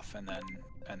lights off, and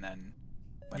then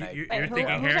when you're thinking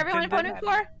Harrington? Who's everyone voting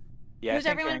for? Yeah, who's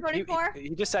everyone voting for?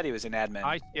 He just said he was in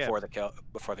admin before the kill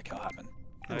happened.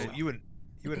 Oh, you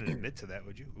wouldn't admit to that,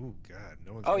 would you? Ooh, God,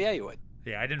 no one's. Oh yeah, you would.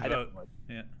 Yeah, I didn't vote.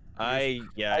 Yeah. I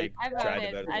tried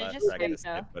to voted. vote last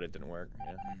second, but it didn't work.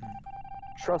 Yeah.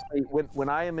 Trust me, when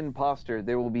I am imposter,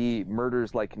 there will be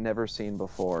murders like never seen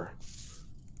before,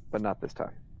 but not this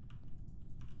time.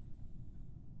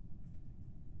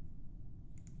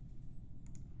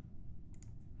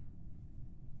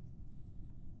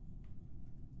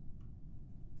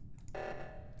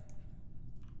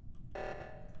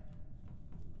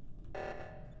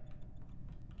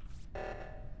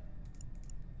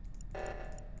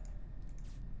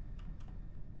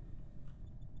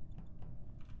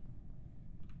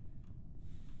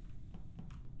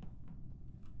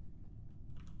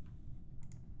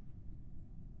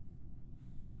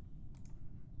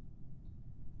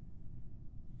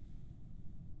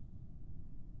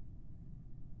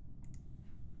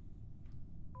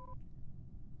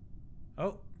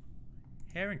 Oh,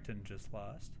 Harrington just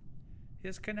lost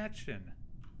his connection.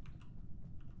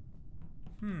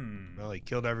 Well, he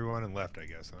killed everyone and left, I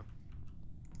guess, huh?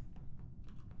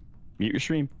 Mute your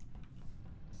stream.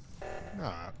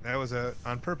 No, that was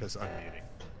on purpose unmuting.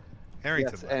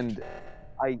 Harrington yes, left. and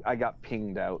I got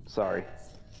pinged out. Sorry.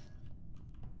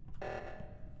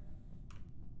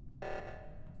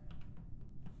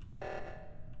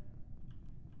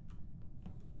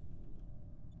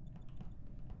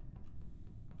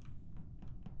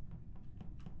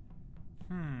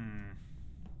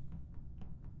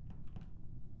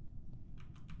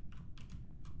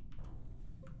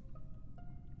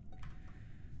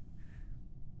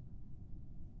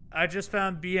 I just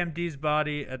found BMD's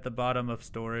body at the bottom of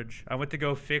storage. I went to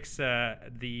go fix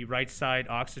the right side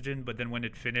oxygen, but then when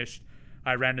it finished,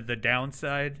 I ran to the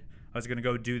downside. I was gonna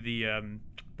go do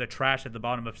the trash at the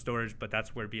bottom of storage, but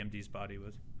that's where BMD's body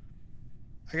was.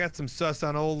 I got some sus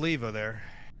on old Leva there.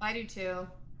 I do too.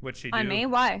 What'd she do? On me?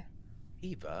 Why?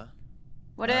 Leva?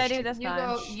 What did I do this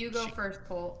time? You go first,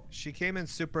 Colt. She came in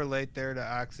super late there to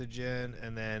oxygen,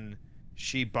 and then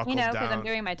she buckled down. because I'm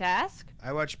doing my task.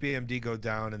 I watched BMD go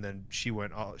down, and then she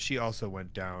also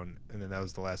went down, and then that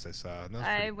was the last I saw.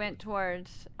 I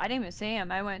didn't even see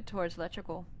him. I went towards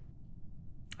electrical.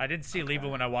 I didn't see Leva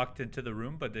when I walked into the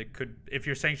room, but it could. If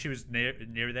you're saying she was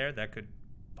near there, that could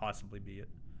possibly be it.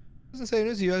 I wasn't saying it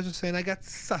was you. I was just saying I got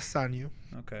sus on you.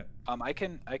 Okay. I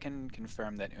can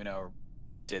confirm that Uno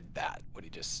did that, what he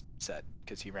just said,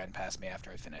 because he ran past me after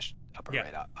I finished upper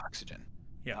right oxygen.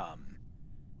 Yeah.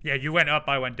 Yeah, you went up,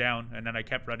 I went down, and then I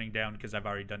kept running down because I've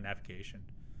already done navigation.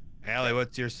 Allie,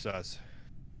 what's your sus?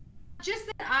 Just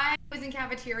that I was in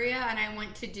cafeteria and I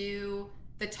went to do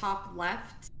the top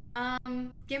left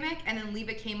gimmick, and then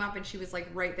Leva came up and she was like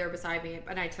right there beside me,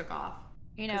 and I took off.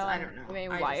 You know, I don't know.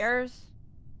 Doing wires.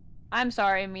 I'm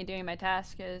sorry, me doing my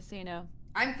task is,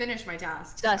 I'm finished my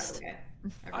task. Dust.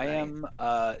 I am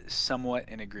somewhat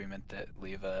in agreement that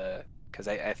Leva, because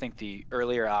I think the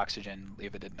earlier oxygen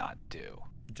Leva did not do.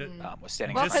 Was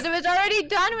standing. Well, because it was already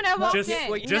done when I walked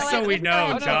in. Just so we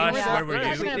know, Josh, where were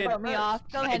you? Gonna vote me off.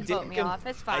 Go ahead and vote me off.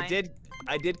 It's fine.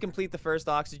 I did complete the first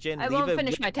oxygen. I won't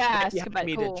finish my task, but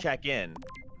me cool. to check in.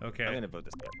 Okay. I'm gonna vote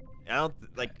this guy.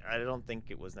 I don't think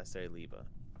it was necessarily Leva.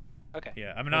 Okay.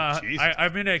 Yeah,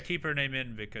 I'm gonna keep her name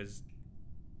in because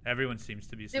everyone seems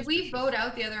to be suspicious. Did we vote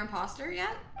out the other imposter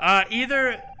yet?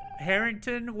 Either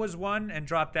Harrington was one and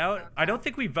dropped out. I don't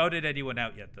think we voted anyone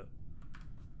out yet, though.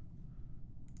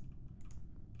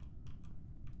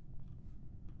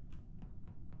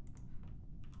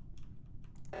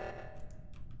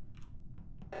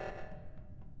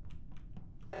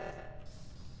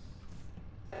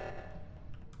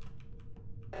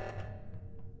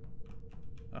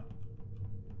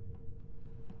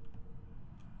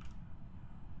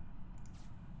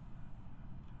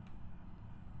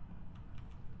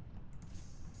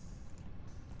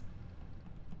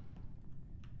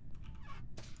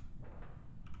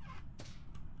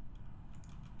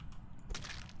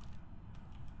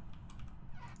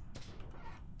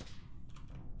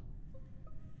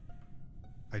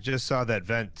 I just saw that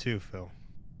vent too, Phil.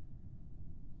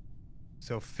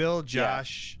 So Phil,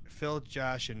 Josh,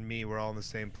 and me were all in the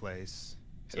same place.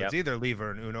 So it's either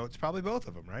Leva and Uno. It's probably both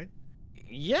of them, right?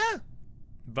 Yeah.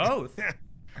 Both.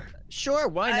 Sure,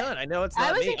 why not? I know it's not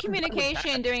I was me. in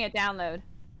communication doing a download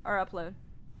or upload.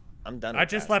 I'm done. I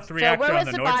just left the reactor on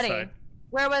the north side.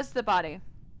 Where was the body?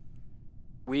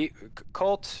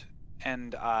 Colt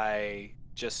and I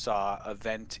just saw a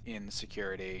vent in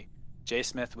security.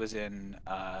 JSmith was in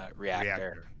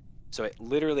reactor. So it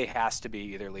literally has to be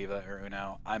either Leva or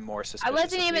Uno. I'm more suspicious. I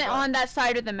wasn't even Leva. on that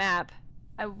side of the map.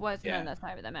 I wasn't on that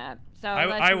side of the map. So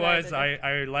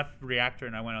I left reactor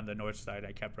and I went on the north side.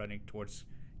 I kept running towards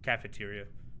cafeteria.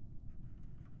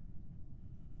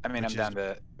 I mean, I'm down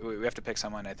to. We have to pick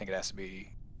someone. I think it has to be.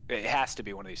 It has to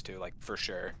be one of these two, like for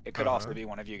sure. It could also be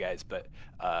one of you guys, but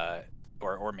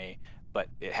or me. But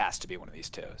it has to be one of these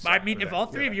two. So. I mean, if all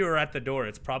three of you are at the door,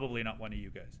 it's probably not one of you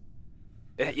guys.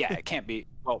 Yeah, it can't be.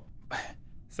 Well.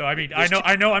 So I mean,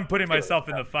 I know I'm putting myself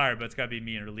in the fire, but it's got to be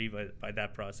me or Leva by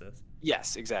that process.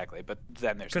 Yes, exactly. But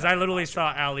then there's. Because I literally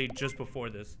saw Allie just before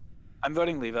this. I'm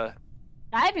voting Leva.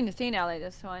 I haven't seen Allie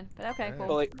this one, but okay,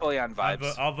 cool. Fully on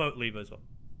vibes. I'll vote Leva as well.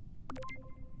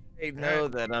 I know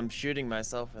that I'm shooting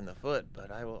myself in the foot,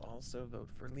 but I will also vote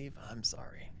for Leva. I'm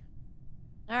sorry.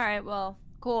 All right, well,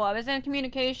 cool. I was in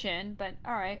communication, but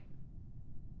all right.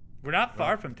 We're not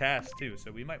far from tasks too,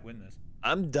 so we might win this.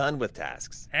 I'm done with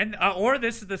tasks. And or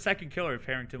this is the second killer if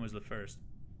Harrington was the first.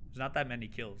 There's not that many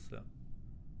kills, so.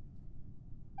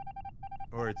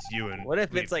 Or it's you and. What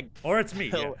if it's like? Or it's me.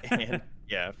 Phil and,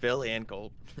 Phil and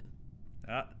Colt.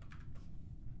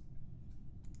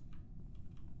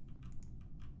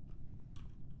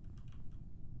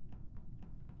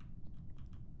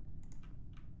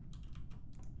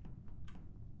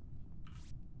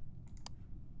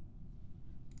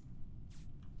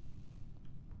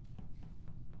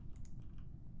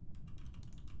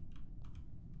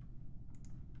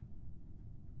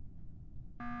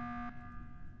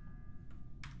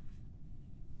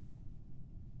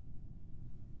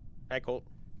 Hi, Colt.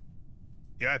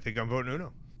 Yeah, I think I'm voting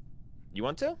Uno. You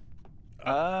want to?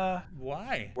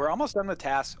 Why? We're almost done with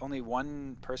tasks. Only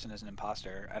one person is an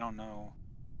imposter. I don't know.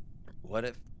 What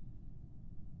if?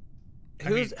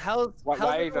 Why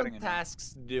are you voting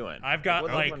tasks doing? I've got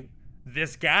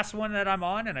this gas one that I'm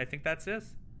on, and I think that's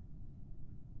this.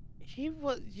 You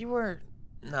were.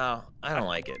 No, I don't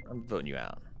like it. I'm voting you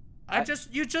out.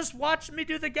 You just watched me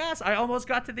do the gas. I almost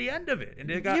got to the end of it, and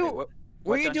it got.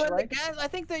 Were you doing the gas? I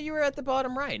think that you were at the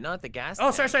bottom right, not the gas.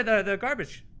 Oh, sorry, the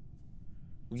garbage.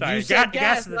 Sorry, you said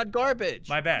gas, not garbage.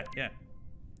 My bad. Yeah.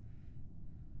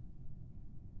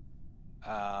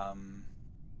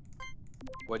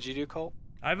 What'd you do, Colt?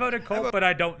 I voted Colt, but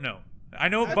I don't know. I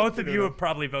know both of you are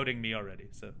probably voting me already.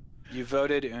 So. You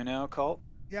voted Uno, Colt?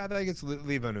 Yeah, I think it's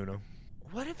Leva and Uno.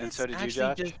 What if and so did you,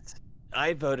 Josh?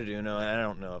 I voted Uno, and I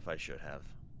don't know if I should have.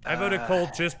 I voted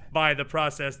Colt just by the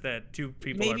process that two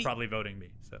people are probably voting me.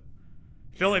 So,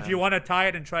 Phil, if you want to tie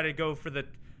it and try to go for the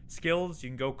skills, you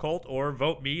can go Colt or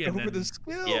vote me. And go for the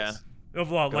skills. Yeah.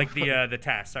 Well, like the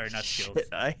task. Sorry, not skills. Shit,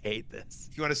 I hate this.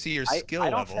 If you want to see your skill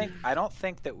level. I don't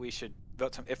think that we should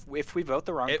vote. If we vote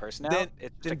the wrong person out,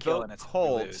 it's just a kill and it's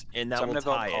Colt, and that so will I'm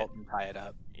gonna tie vote Colt and tie it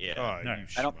up. Yeah. Oh, no, you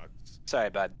Sorry,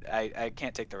 bud. I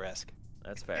can't take the risk.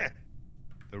 That's fair.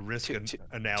 The risk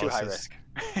analysis. Too high risk.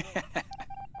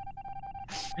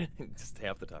 Just stay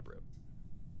off the top rope.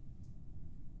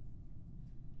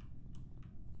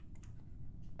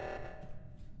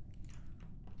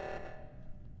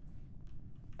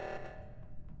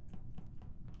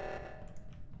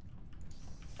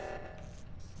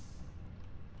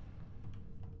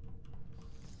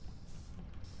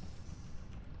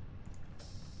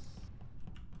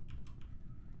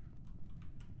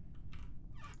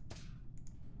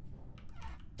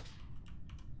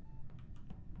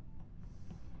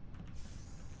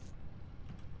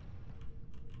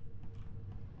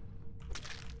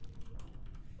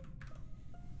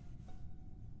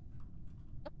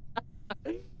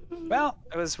 Well,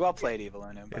 it was well played, Evil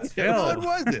Uno. It's Phil. What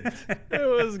was it? It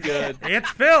was good. It's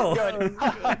Phil.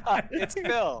 It's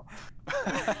Phil.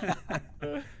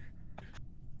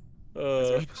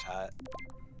 Shot.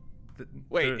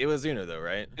 Wait, it was Uno though,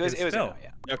 right? It was Phil. Uno,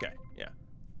 yeah. Okay, yeah.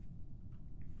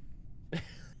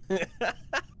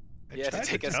 You had to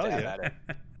take a stab at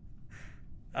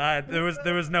it.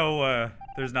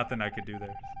 There's nothing I could do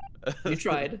there. You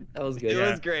tried. That was good. It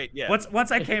was great. Yeah.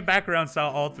 Once I came back around,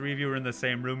 saw all three of you were in the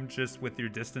same room, just with your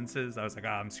distances. I was like,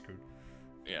 I'm screwed.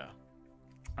 Yeah.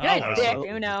 Good dick,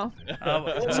 Uno.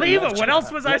 Leva, what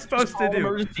else was I supposed to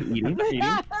do?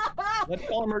 Let's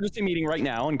call emergency meeting right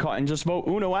now and just vote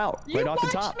Uno out right off the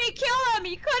top. You watched me kill him.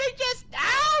 You could have just.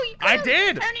 Ow! You I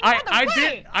did. I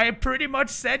did. I pretty much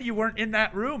said you weren't in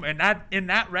that room, and in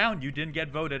that round you didn't get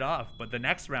voted off. But the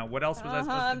next round, what else was I supposed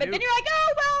to do? But then you're like,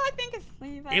 oh well, I think it's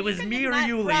Leva. It was me or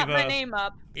you, Leva. My name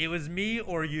up. It was me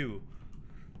or you.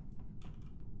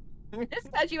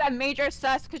 Just because you have major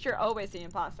sus, because you're always the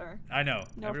imposter. I know.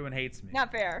 No, everyone hates me.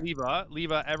 Not fair.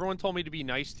 Leva, everyone told me to be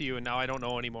nice to you, and now I don't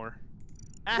know anymore.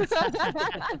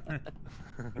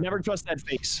 Never trust that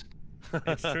face.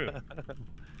 It's true.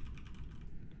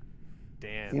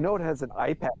 Damn. You know it has an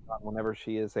iPad on whenever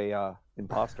she is a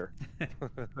imposter.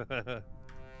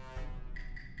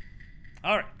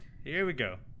 All right, here we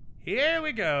go. Here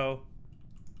we go.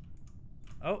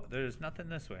 Oh, there's nothing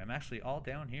this way. I'm actually all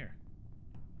down here.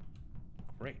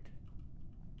 Great.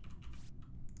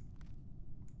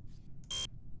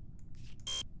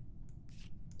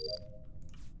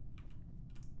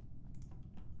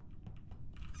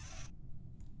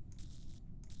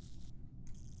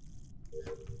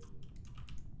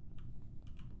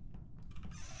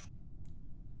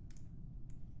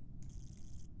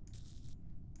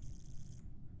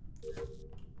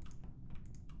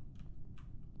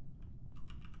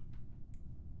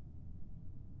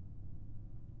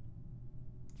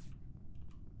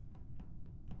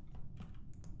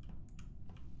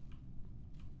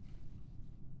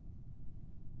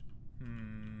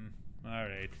 All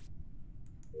right.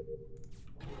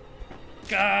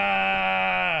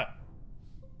 Gah!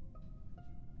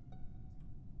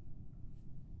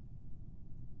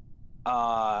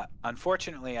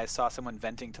 Unfortunately, I saw someone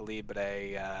venting to leave, but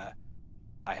I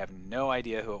have no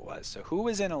idea who it was. So who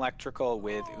was in electrical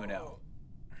with Uno?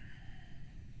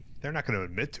 They're not going to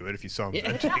admit to it if you saw them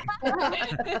venting.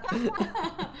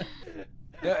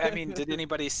 No, I mean, did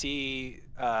anybody see?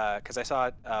 Because I saw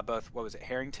both. What was it,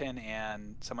 Harrington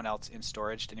and someone else in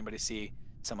storage? Did anybody see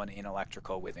someone in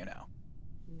electrical with Uno?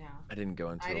 No. I didn't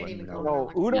go into I didn't even go. No, No,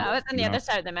 it was on the other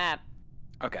side of the map.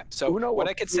 Okay, so Uno what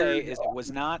I could say appeared, is it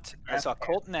was not. I saw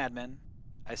Colt in admin.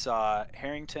 I saw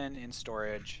Harrington in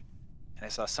storage, and I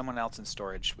saw someone else in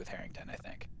storage with Harrington, I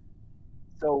think.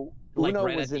 So Like Uno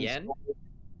right was at the in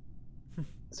end?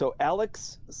 So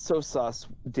Alex Sosus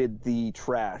did the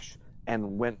trash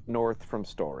and went north from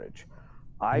storage.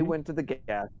 I went to the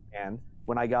gas can.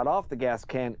 When I got off the gas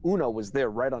can, Uno was there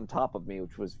right on top of me,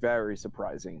 which was very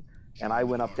surprising. And I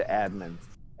went up to admin,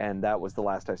 and that was the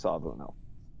last I saw of Uno.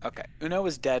 Okay, Uno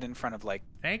was dead in front of like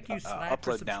Thank you, Slack,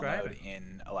 for upload download subscribing.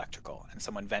 in electrical, and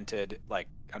someone vented. Like,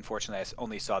 unfortunately, I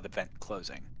only saw the vent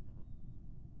closing.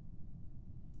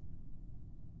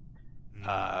 So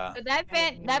that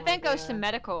vent goes to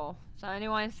medical. So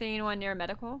anyone see anyone near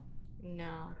medical?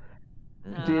 No.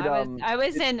 No, I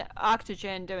was in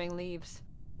oxygen doing leaves.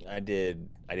 I did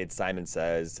Simon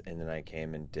Says, and then I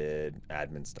came and did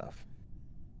admin stuff.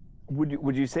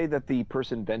 Would you say that the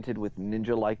person vented with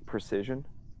ninja-like precision?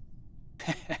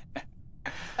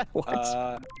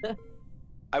 What?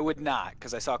 I would not,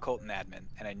 because I saw Colt in admin,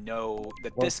 and I know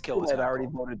that this kill was I not already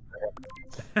Colt. voted.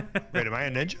 Wait, am I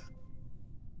a ninja?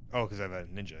 Oh, because I have a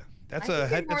ninja. That's I a think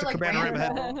head. it's That's a more like Cabana Ram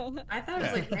head. Rambo. I thought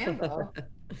it was like Rambo.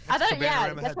 I thought, Cabana yeah,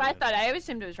 Ram that's what I headband. thought. I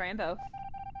assumed it was Rambo.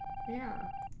 Yeah.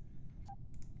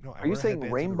 No, I Are you wear saying headbands in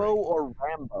the rainbow rain. or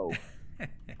Rambo?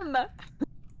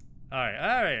 All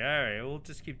right. We'll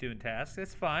just keep doing tasks.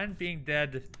 It's fine. Being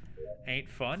dead ain't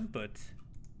fun, but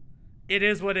it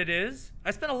is what it is.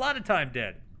 I spent a lot of time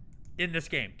dead in this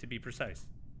game, to be precise.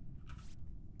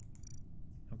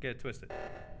 Don't get it twisted.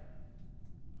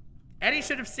 Eddie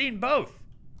should have seen both.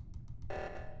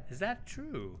 Is that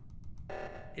true?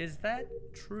 Is that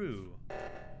true?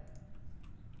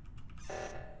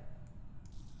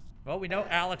 Well, we know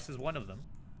Alex is one of them.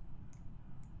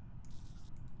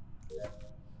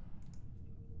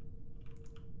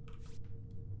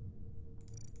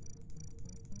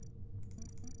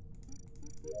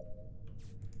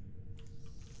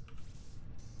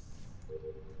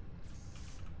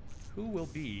 Who will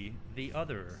be the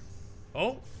other?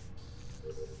 Oh!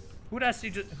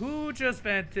 Who just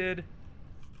vented?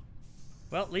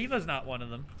 Well, Leva's not one of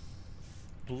them.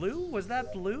 Blue? Was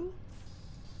that Blue?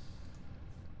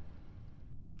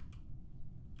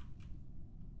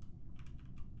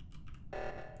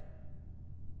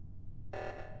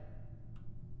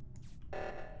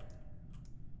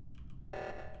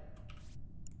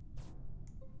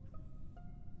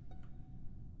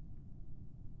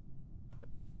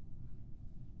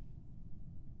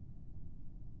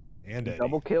 And Eddie.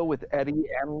 Double kill with Eddie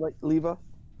and Leva?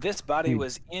 This body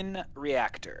was in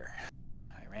reactor.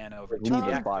 I ran over to Leva's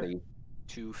reactor body.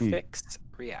 to fix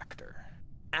reactor.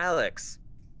 Alex.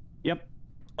 Yep.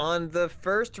 On the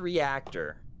first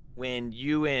reactor, when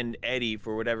you and Eddie,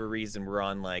 for whatever reason, were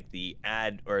on like the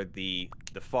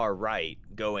far right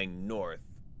going north,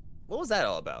 what was that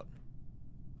all about?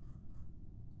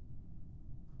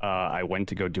 I went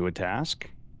to go do a task.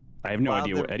 I have no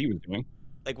idea what Eddie was doing.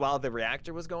 Like while the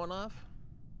reactor was going off?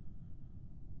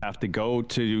 I have to go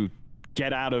to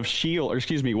get out of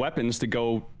weapons to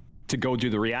go do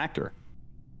the reactor.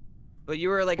 But you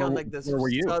were like on like the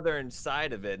southern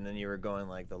side of it, and then you were going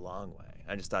like the long way.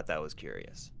 I just thought that was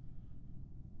curious.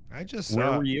 I just Where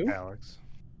saw were you, Alex?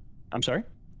 I'm sorry.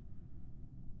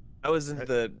 I was in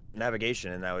the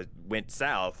navigation, and went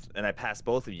south, and I passed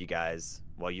both of you guys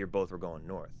while you both were going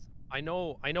north. I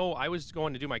know. I was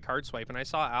going to do my card swipe, and I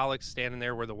saw Alex standing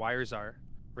there where the wires are,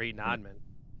 right in admin,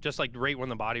 just like right when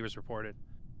the body was reported.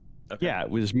 Okay. Yeah, it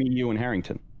was me, you, and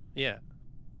Harrington. Yeah.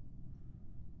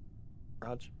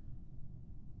 Raj.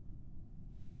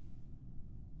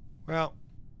 Well,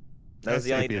 that was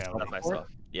the only stuff I saw.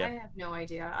 Yeah. I have no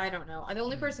idea. I don't know. The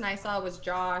only person I saw was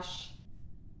Josh.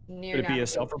 Would it be a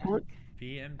self-report?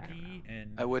 BMD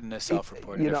and I wouldn't have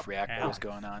self-reported if reactor was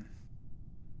going on.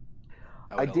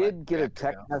 I did get a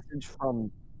text message from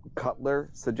Cutler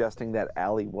suggesting that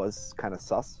Allie was kind of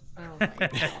sus. Oh my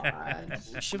god.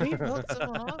 Should we vote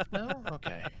someone off? No?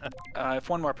 Okay. If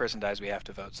one more person dies, we have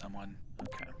to vote someone.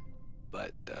 Okay.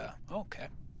 But, okay.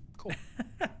 Cool.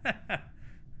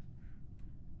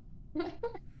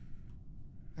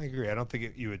 I agree. I don't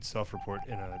think you would self-report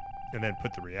and then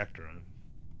put the reactor on.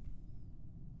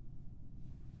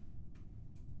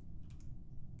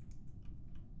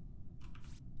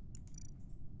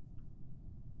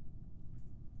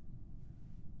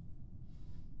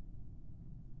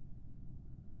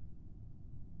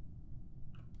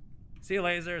 See you,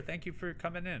 Laser. Thank you for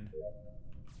coming in.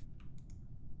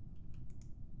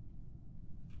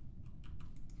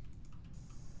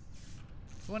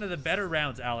 It's one of the better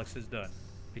rounds Alex has done,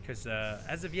 because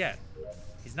as of yet,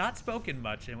 he's not spoken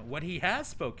much, and what he has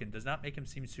spoken does not make him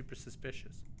seem super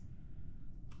suspicious.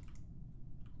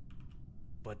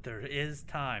 But there is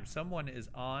time. Someone is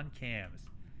on cams.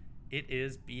 It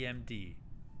is BMD.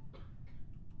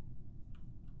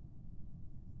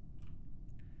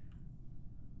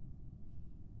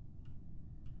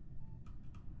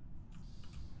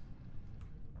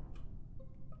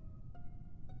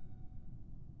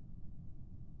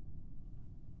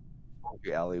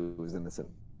 Allie was innocent.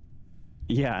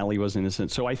 Yeah, Allie was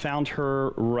innocent. So I found her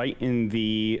right in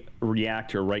the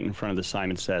reactor, right in front of the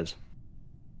Simon Says.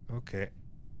 Okay.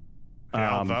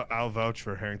 Yeah, I'll vouch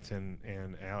for Harrington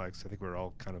and Alex. I think we're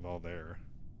all kind of all there.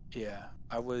 Yeah,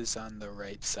 I was on the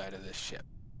right side of this ship.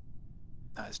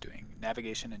 I was doing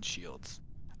navigation and shields.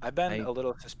 I've been a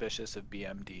little suspicious of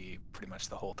BMD pretty much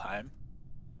the whole time.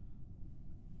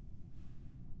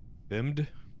 BMD?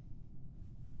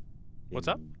 What's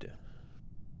up?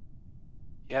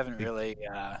 You haven't really.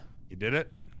 You did it?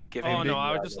 Oh no,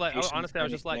 I was just honestly, I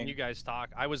was just letting you guys talk.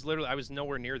 I was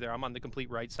nowhere near there. I'm on the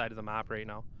complete right side of the map right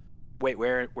now. Wait,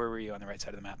 where were you on the right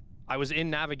side of the map? I was in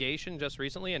navigation just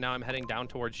recently, and now I'm heading down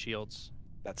towards shields.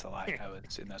 That's a lie. I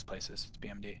was in those places. It's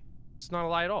BMD. It's not a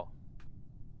lie at all.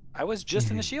 I was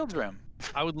just in the shields room.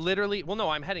 I would literally. Well, no,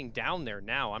 I'm heading down there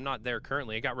now. I'm not there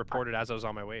currently. It got reported as I was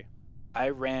on my way. I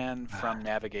ran from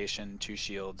navigation to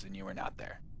shields, and you were not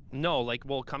there. No, like,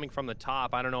 well, coming from the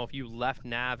top, I don't know if you left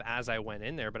nav as I went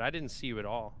in there, but I didn't see you at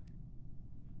all.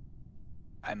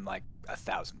 I'm like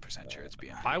 1,000% sure it's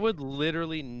BMD. I would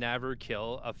literally never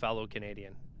kill a fellow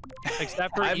Canadian.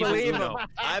 Except for I Evil believe Uno. him.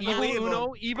 I believe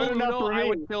him. Evil Uno I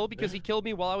would kill because he killed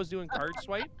me while I was doing card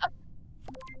swipe.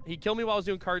 He killed me while I was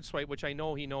doing card swipe, which I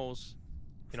know he knows,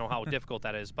 you know, how difficult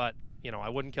that is, but, you know, I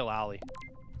wouldn't kill Allie.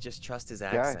 Just trust his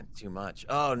accent too much.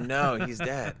 Oh no, he's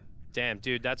dead. Damn,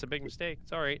 dude, that's a big mistake.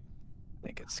 It's all right. I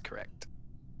think it's correct.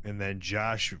 And then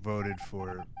Josh voted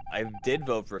for... I did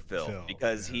vote for Phil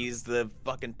because he's the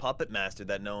fucking puppet master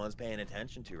that no one's paying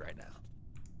attention to right now.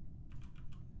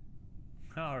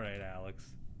 All right, Alex.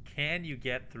 Can you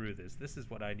get through this? This is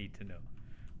what I need to know.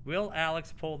 Will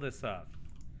Alex pull this off?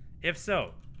 If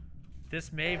so,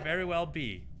 this may very well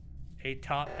be a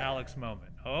top Alex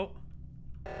moment. Oh.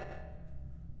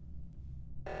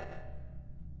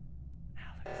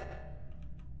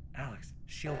 Alex,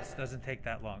 shields doesn't take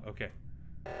that long. Okay.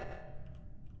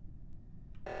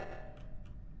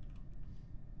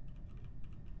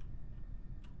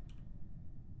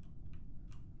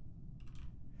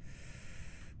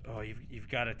 Oh, you've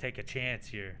got to take a chance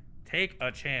here. Take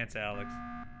a chance, Alex.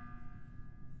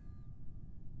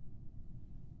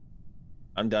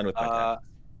 I'm done with my task.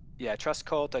 Yeah, I trust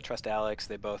Colt. I trust Alex.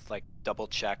 They both like double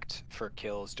checked for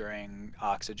kills during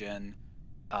oxygen.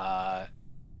 I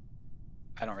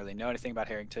I don't really know anything about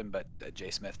Harrington, but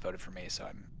J Smith voted for me, so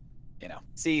I'm, you know.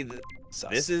 See,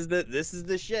 this is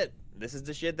the shit. This is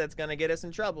the shit that's gonna get us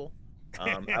in trouble.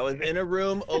 I was in a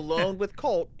room alone with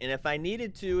Colt, and if I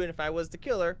needed to, and if I was the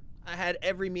killer, I had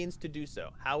every means to do so.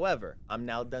 However, I'm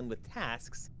now done with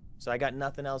tasks, so I got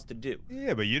nothing else to do.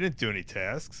 Yeah, but you didn't do any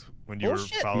tasks when you were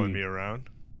following me around.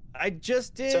 I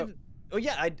just did. Oh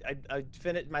yeah, I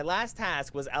finished. My last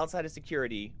task was outside of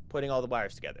security, putting all the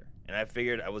wires together. And I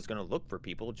figured I was gonna look for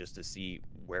people just to see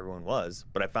where everyone was.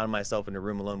 But I found myself in a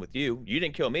room alone with you. You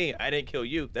didn't kill me. I didn't kill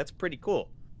you. That's pretty cool.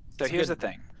 So here's the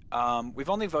thing. We've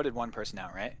only voted one person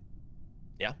out, right?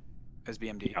 Yeah. It was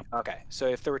BMD. Yeah. Okay. So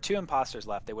if there were 2 imposters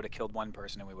left, they would have killed one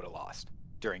person and we would have lost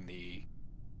during the.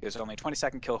 There's only a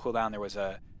 20-second kill cooldown. There was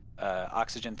a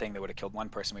oxygen thing that would have killed one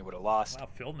person. We would have lost. Wow,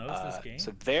 Phil knows this game.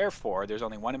 So therefore, there's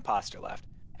only one imposter left,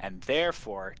 and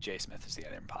therefore, J Smith is the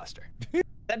other imposter.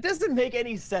 That doesn't make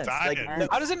any sense. Like,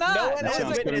 how does it not? No one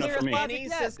sounds good enough for me.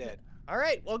 All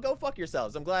right, well, go fuck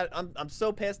yourselves. I'm glad. I'm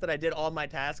so pissed that I did all my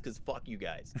tasks because fuck you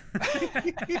guys.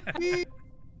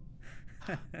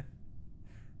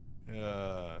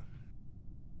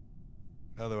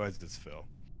 Otherwise, it's Phil.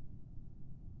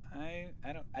 I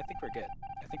think we're good.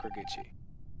 I think we're Gucci.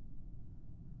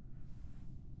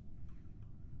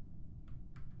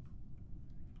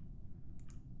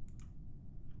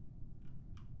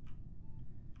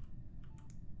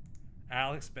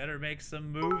 Alex better make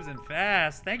some moves and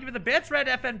fast. Thank you for the bits, Red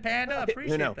FN Panda.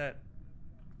 Appreciate that.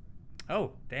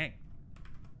 Oh, dang.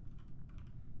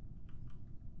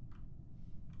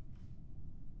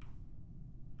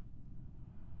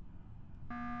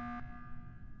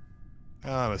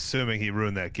 I'm assuming he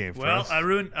ruined that game for us.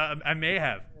 Well, I may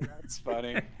have. That's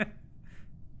funny.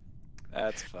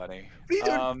 That's funny. What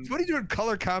are you doing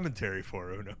color commentary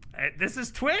for, Uno? This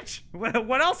is Twitch.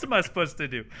 What else am I supposed to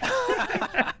do?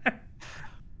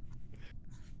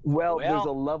 Well, there's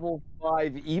a level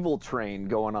 5 evil train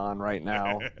going on right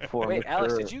now. Wait,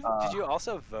 Alex, did you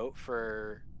also vote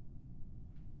for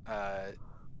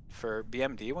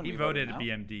BMD when he we voted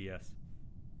BMD? Yes.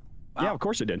 Wow. Yeah, of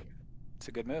course I did. It's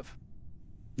a good move.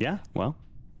 Yeah, well,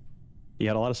 he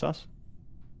had a lot of sauce.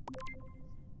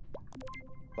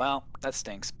 Well, that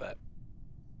stinks, but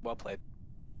well played.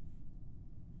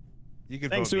 You could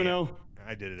Thanks, vote Uno. me.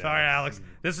 I did it. Sorry, Alex.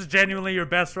 This is genuinely your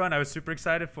best run. I was super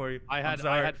excited for you. I had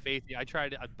faith. I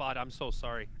tried, but I'm so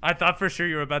sorry. I thought for sure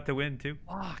you were about to win too.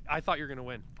 Fuck, I thought you were gonna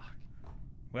win. Fuck.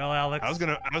 Well, Alex. I was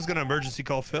gonna emergency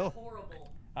call Phil.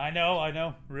 I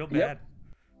know, real bad. Yep.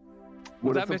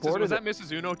 Was that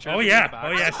Mrs. Uno? Oh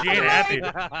yeah, she ain't happy.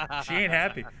 She ain't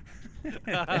happy.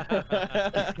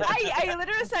 I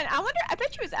literally said, I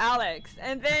bet you was Alex,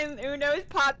 and then Uno's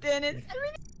popped in and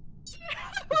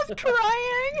I was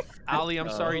crying. Allie, I'm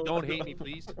sorry. Don't hate me,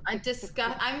 please. I'm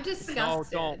disgusted. No,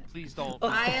 don't. Please don't.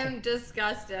 I am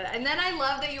disgusted. And then I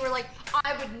love that you were like,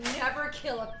 I would never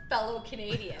kill a fellow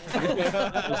Canadian.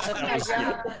 Oh my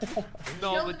God.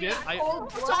 No, legit. I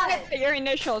saw your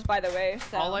initials, by the way.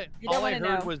 So all I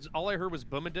heard was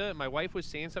BMDbud, and my wife was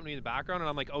saying something in the background, and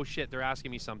I'm like, oh shit, they're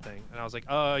asking me something, and I was like,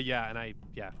 yeah, and I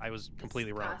was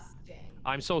completely wrong.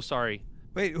 I'm so sorry.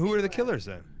 Wait, who were the killers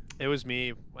then? It was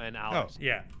me and Alex. Oh,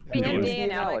 yeah. BMD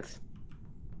and Alex.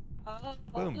 Oh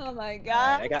my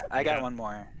God. I got one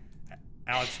more.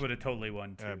 Alex would have totally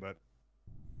won too. Yeah, but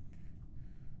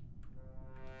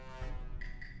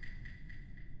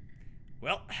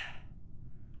well,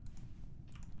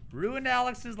 ruined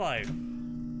Alex's life.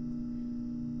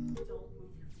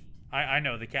 I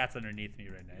know the cat's underneath me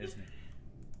right now, isn't it?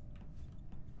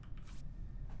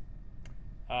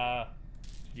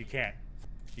 You can't.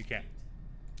 You can't.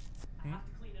 I have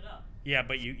to clean it up. Yeah,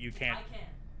 but you can't. I can.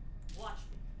 Watch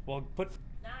me. Well, put.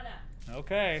 Nada.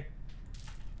 Okay.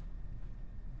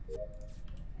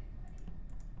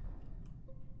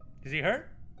 Is he hurt?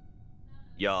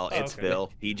 Y'all, it's okay.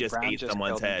 Phil. He just Brown ate just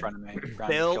someone's head.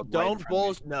 Phil, don't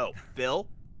bullshit. No, Phil.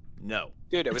 No.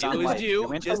 Dude, it was on light.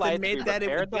 You. Just admit that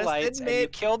it was you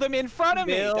killed him in front of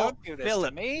me. Don't do this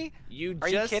Philip, to me. Are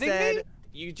you kidding me?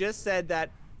 You just said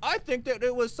that. I think that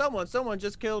it was someone. Someone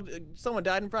just killed. Someone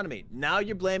died in front of me. Now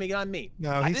you're blaming it on me.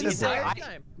 No, he said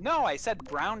Brown. No, I said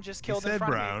Brown just killed in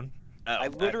front of me. Oh, I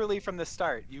literally from the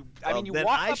start. You walked up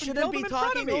I shouldn't be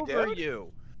talking over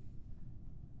you.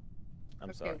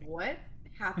 I'm sorry. Okay, what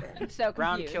happened? I'm so confused.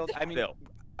 Brown killed. I mean, Phil.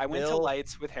 I went to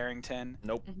lights with Harrington.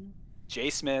 Nope.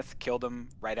 J Smith killed him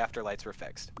right after lights were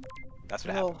fixed. That's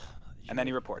what happened. And then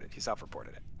he reported. He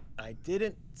self-reported it. I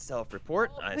didn't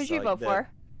self-report. Who'd you vote for?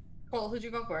 Cole, who'd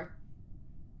you vote for?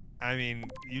 I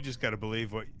mean, you just got to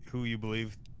believe who you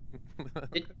believe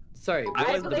Sorry,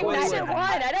 I was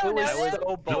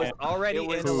already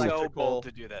in electrical. So bold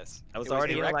to do this. I was it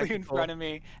already directly in front of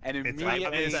me, and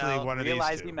immediately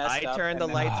realized he messed up. I turned the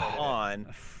lights on.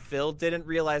 Phil didn't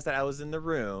realize that I was in the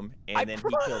room, and then he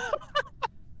killed me.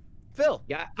 Phil,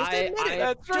 yeah, just admit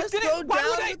it. Just go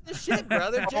down with the shit,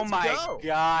 brother. Oh my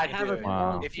god, dude.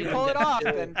 Wow. If you pull it off,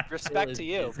 then respect to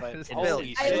you. But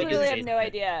holy I shit. really have no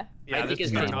idea. Yeah, this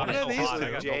is not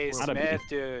Jay Smith,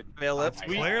 dude. Philip,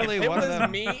 clearly one of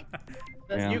them. Me.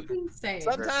 Yeah.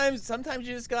 Sometimes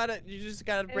you just gotta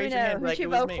raise your hand like who'd you it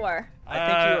was vote me. for? I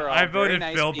think you were all I voted very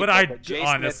nice Phil, people, but I Jay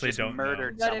honestly Smith just don't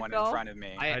murdered know. someone in front of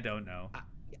me. I don't know.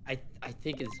 I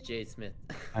think it's Jay Smith.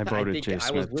 I voted Jay I was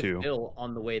Smith with too. Phil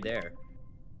on the way there.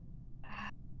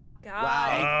 God.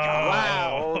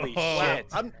 Wow! Holy shit!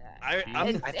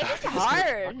 It's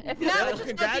hard. If not, we'll just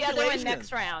put the other one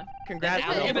next round.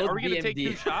 Congratulations! Are we gonna take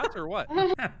 2 shots or what?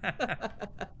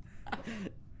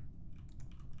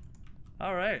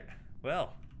 All right.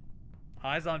 Well,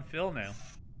 eyes on Phil now.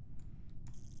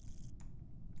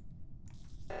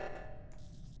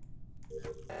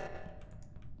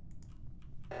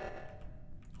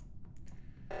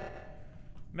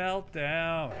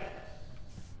 Meltdown.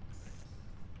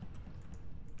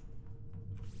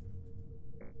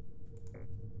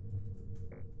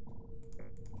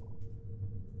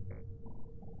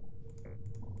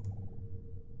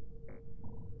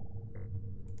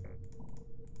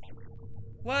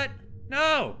 What?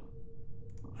 No!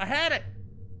 I had it!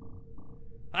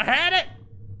 I had it!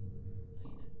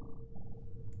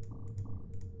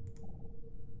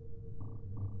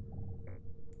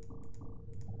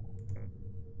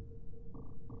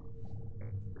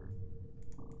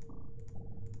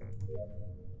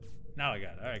 Now I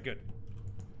got it. All right, good.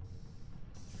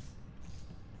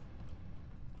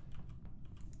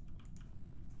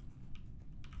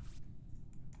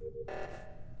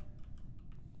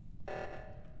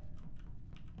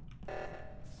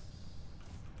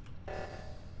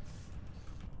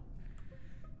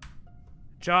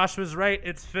 Josh was right.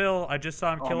 It's Phil. I just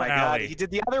saw him kill Oh my Allie. god, he did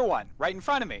the other one right in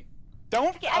front of me.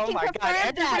 Don't. Oh my god,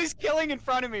 everybody's killing in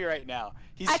front of me right now.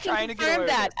 He's trying to get away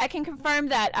with it. I can confirm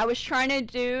that. I was trying to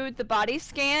do the body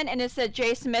scan, and it said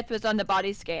Jay Smith was on the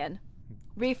body scan.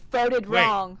 We voted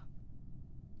wrong.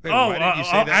 Wait, why did you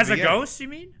say that as in a the end? ghost, you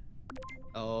mean?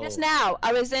 Oh. Just now,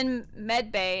 I was in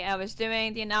med bay, and I was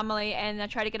doing the anomaly, and I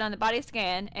tried to get on the body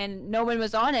scan, and no one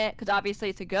was on it, because obviously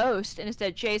it's a ghost, and it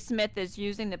said Jay Smith is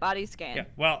using the body scan. Yeah,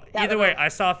 well, either way, I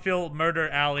saw Phil murder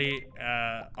Allie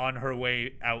on her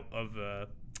way out of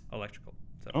electrical.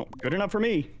 So. Oh, good enough for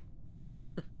me.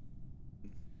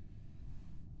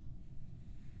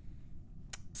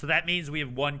 So that means we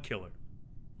have 1 killer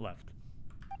left.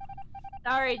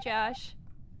 Sorry, Josh.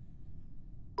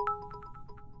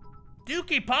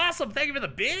 Dookie Possum, thank you for the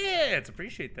bits.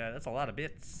 Appreciate that. That's a lot of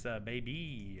bits,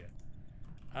 baby.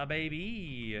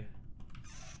 Baby.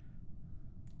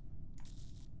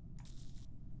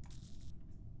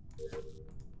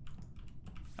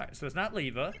 Alright, so it's not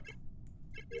Leva.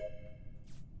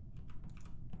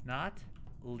 Not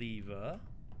Leva.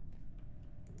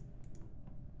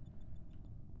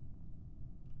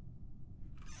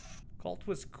 Colt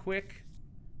was quick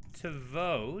to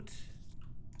vote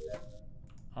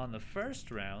on the first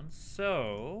round,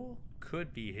 so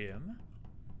could be him.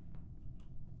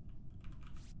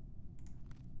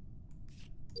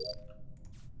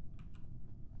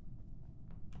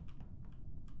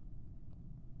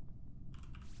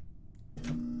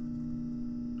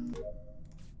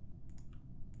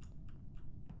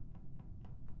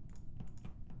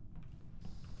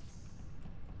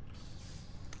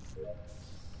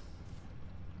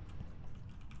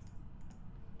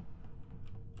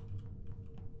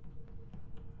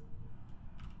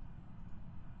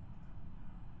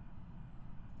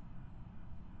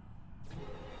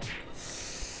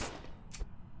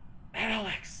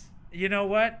 Alex, you know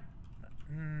what?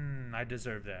 I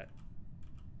deserve that.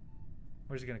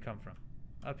 Where's it gonna come from?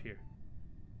 Up here.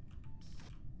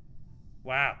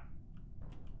 Wow.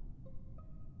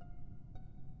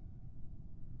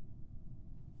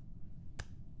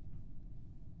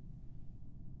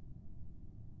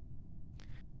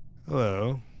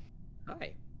 Hello.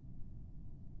 Hi.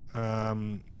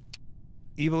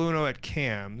 Evil Uno at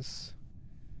Cam's.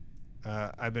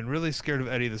 I've been really scared of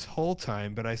Eddie this whole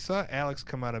time, but I saw Alex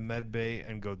come out of medbay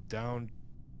and go down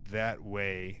that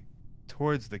way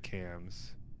towards the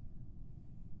Cams.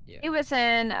 Yeah. He was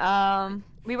in,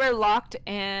 we were locked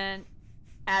in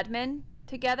admin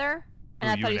together, and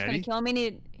I thought he was going to kill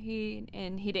me,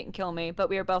 and he didn't kill me, but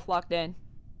we were both locked in.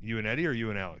 You and Eddie, or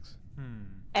you and Alex?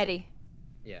 Eddie.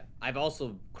 Yeah, I've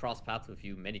also crossed paths with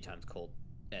you many times, Colt.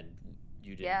 and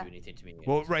you didn't do anything to me.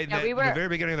 Well, right. In the very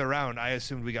beginning of the round, I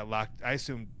assumed we got locked. I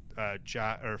assumed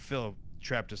Phil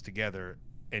trapped us together,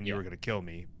 and you were gonna kill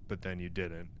me, but then you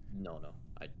didn't. No.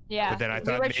 But then I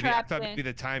thought maybe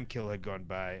the time kill had gone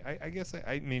by. I guess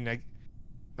I mean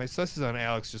my sus is on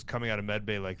Alex just coming out of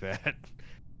medbay like that.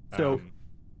 So.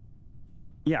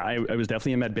 Yeah, I was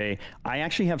definitely in med bay. I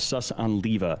actually have sus on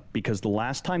Leva because the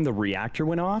last time the reactor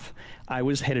went off, I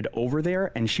was headed over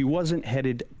there and she wasn't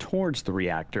headed towards the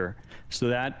reactor. So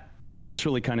that's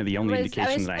really kind of the only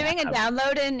indication that I have. I was doing a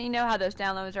download, and you know how those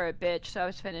downloads are a bitch, so I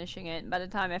was finishing it. And by the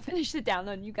time I finished the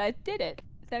download, you guys did it.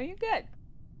 So you're good.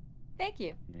 Thank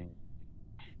you.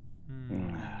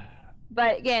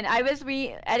 But again,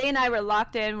 Eddie and I were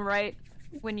locked in right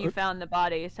when you found the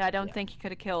body, so I don't think he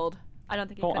could have killed. I don't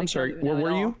think he could have I'm sorry. Where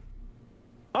were you?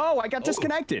 Oh, I got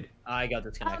disconnected. I got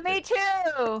disconnected. Oh, me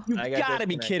too. You gotta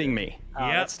be kidding me.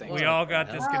 Yep, we all got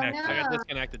disconnected. I got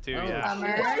disconnected too.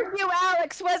 Yeah. It was you,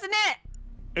 Alex, wasn't it?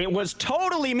 It was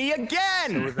totally me again.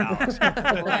 It was Alex.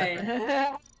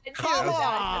 Come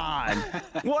on.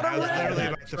 What I was literally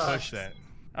about to push that.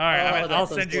 All right, I'll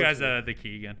send you guys the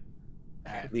key again.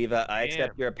 Leva, I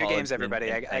accept your apology. Good games,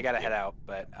 everybody. I gotta head out,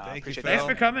 but Thanks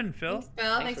for coming, Phil. Thanks,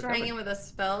 Phil. Thanks for hanging with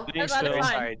us, Phil. Thanks, Phil.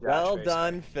 Sorry, Josh, well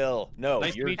done, Phil. No,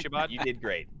 nice to meet you, bud. You did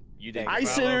great. You did. I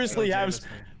seriously have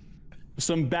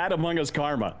some bad Among Us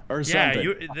karma or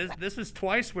something. Yeah, this is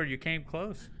twice where you came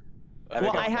close.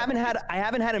 Well, I haven't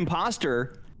had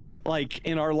imposter like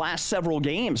in our last several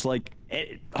games. Like,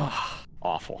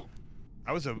 awful.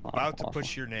 I was about to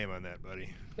push your name on that,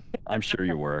 buddy. I'm sure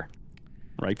you were.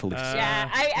 Rightfully so. Yeah,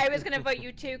 I was gonna vote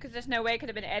you too because there's no way it could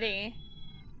have been Eddie.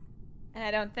 And I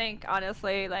don't think,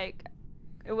 honestly, like,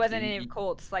 it wasn't any of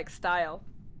Colt's like style.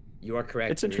 You are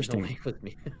correct. It's interesting. No way with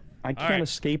me. I can't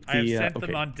escape the. I have sent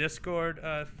them on Discord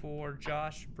for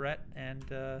Josh, Brett, and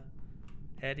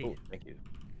Eddie. Oh, thank you.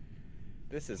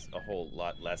 This is a whole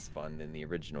lot less fun than the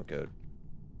original code.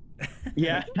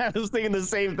 Yeah, I was thinking the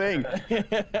same thing.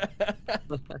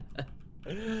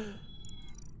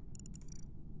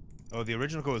 Oh, the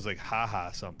original code was like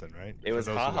haha something, right? It was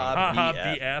haha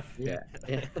BF. Yeah.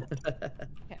 Okay.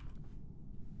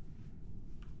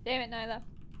 Damn it, Nyla.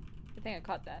 I think I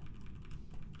caught that.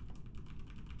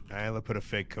 Nyla put a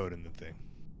fake code in the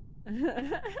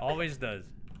thing. Always does.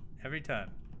 Every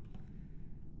time.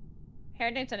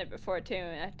 Harrington's done it before too,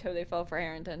 and I totally fell for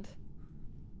Harrington's.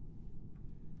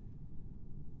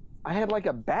 I had like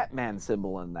a Batman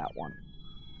symbol in that one.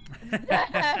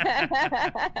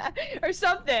 Or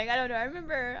something. I don't know. I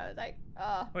remember I was like,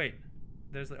 oh. Wait.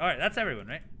 All right, that's everyone,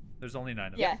 right? There's only 9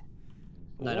 of us. Yeah.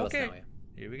 9 of us now, yeah.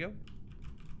 Here we go.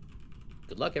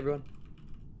 Good luck, everyone.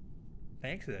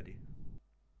 Thanks, Eddie.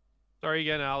 Sorry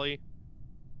again, Allie.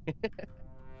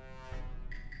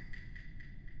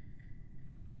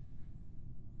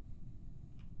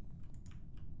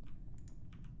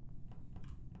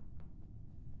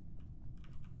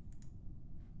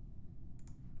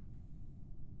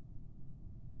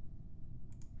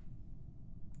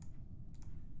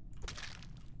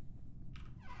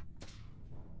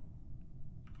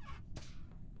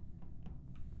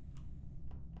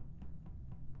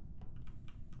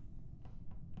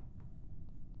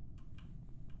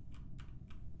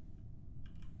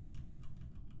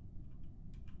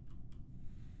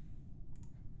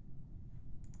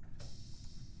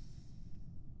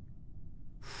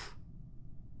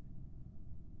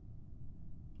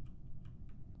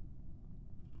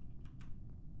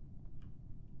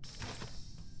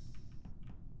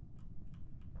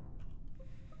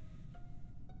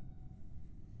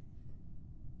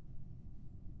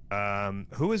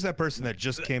 Who was that person that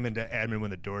just came into admin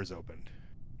when the doors opened?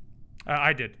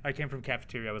 I did. I came from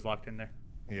cafeteria. I was locked in there.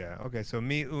 Yeah. Okay. So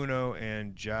me, Uno,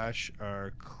 and Josh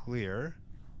are clear.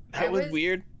 That was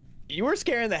weird. You were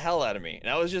scaring the hell out of me,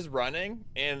 and I was just running,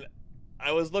 and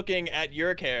I was looking at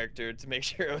your character to make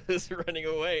sure I was running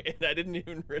away, and I didn't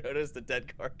even notice the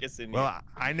dead carcass in you. Well,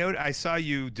 I saw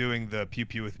you doing the pew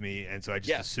pew with me, and so I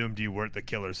just assumed you weren't the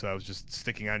killer, so I was just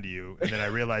sticking onto you, and then I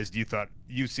realized you thought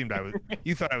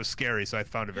I was scary, so I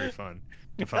found it very fun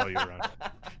to follow you around.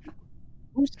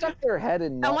 Who stuck their head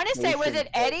in? I want to say, was it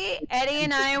Eddie? Eddie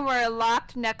and I were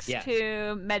locked next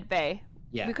to Med Bay.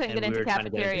 Yeah, we couldn't get into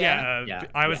cafeteria.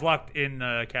 I was locked in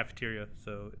cafeteria,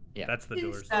 so that's the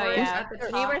doors. Oh yeah,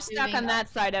 we were stuck on that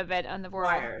side of it on the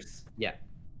wires. Yeah.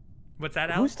 What's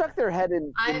that? Who stuck their head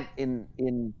in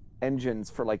engines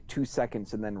for like 2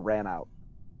 seconds and then ran out?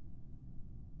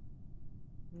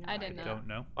 I didn't know. Don't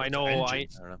know. I know. I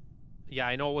don't know. Yeah,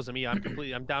 I know it wasn't me.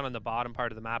 I'm down on the bottom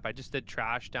part of the map. I just did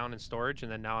trash down in storage,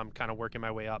 and then now I'm kind of working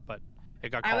my way up. But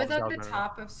it got. I was at the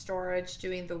top of storage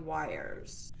doing the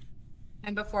wires.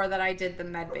 And before that, I did the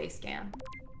med bay scan.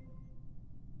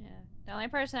 Yeah. The only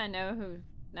person I know who's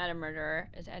not a murderer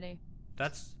is Eddie.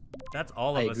 That's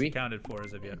all of us accounted for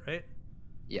as of yet, right?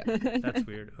 Yeah. That's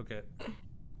weird. Okay.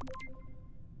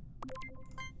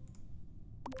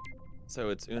 So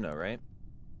it's Uno, right?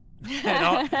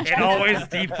 It always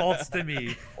defaults to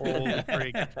me. Old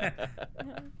freak.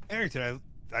 Harrington,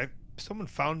 someone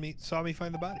saw me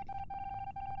find the body.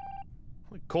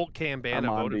 Colt Cabana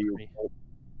voted for me.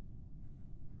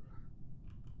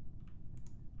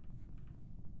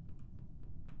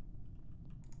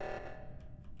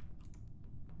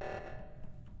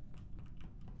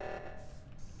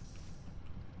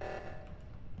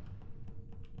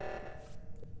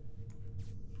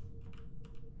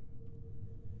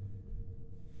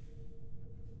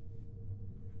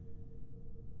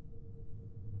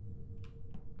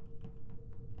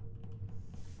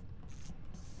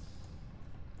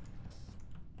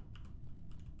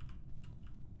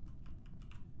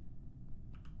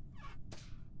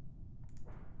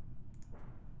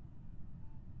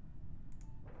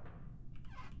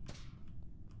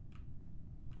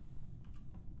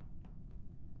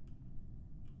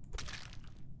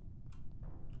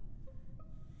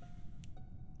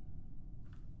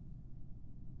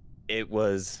 It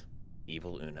was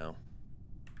evil Uno.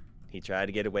 He tried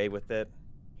to get away with it.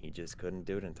 He just couldn't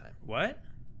do it in time. What?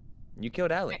 You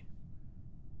killed Allie.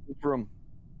 Which room?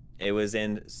 It was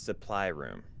in supply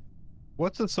room.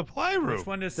 What's a supply room? Which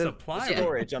one is supply room?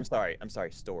 Storage. I'm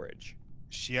sorry, storage.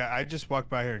 Yeah, I just walked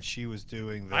by her and she was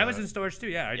doing the... I was in storage too.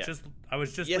 Yeah, I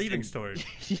was just leaving storage.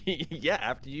 Yeah,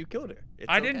 after you killed her.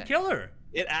 I didn't kill her.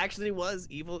 It actually was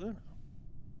evil Uno.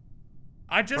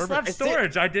 I just left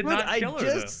storage. I did not kill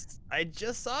her. I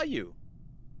just saw you.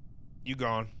 You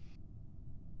gone.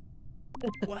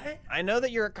 What? I know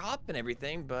that you're a cop and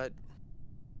everything, but...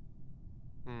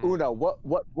 Uno,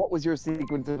 what was your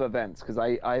sequence of events? Because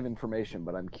I have information,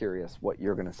 but I'm curious what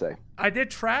you're gonna say. I did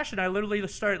trash, and I literally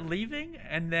started leaving,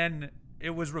 and then it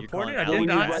was reported. I did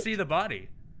not see the body.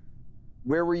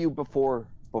 Where were you before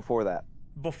that?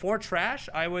 Before trash,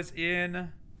 I was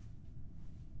in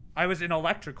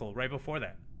electrical right before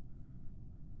that.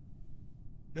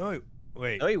 No,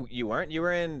 wait. No, you weren't. You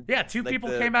were in... Yeah, two people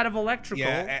came out of electrical.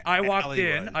 Yeah, I walked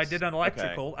in. I did an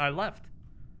electrical. I left.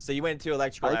 So you went to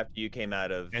electrical after you came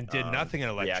out of... And did nothing in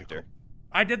electrical. Reactor.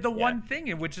 I did the one thing,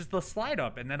 which is the slide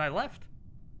up, and then I left.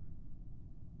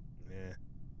 Yeah.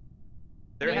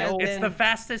 It's the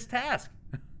fastest task.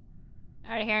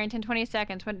 All right, Harrington, 20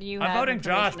 seconds. What do you have? I'm voting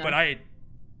Josh, but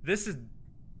this is...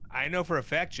 I know for a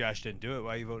fact Josh didn't do it.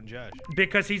 Why are you voting Josh?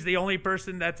 Because he's the only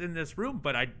person that's in this room,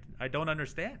 but I don't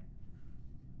understand.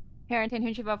 Harrington,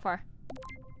 who'd you vote for?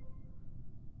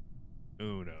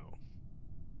 Uno.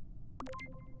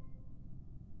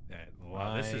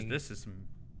 Wow, this is some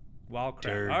wild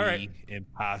crap. Dirty all right,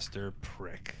 imposter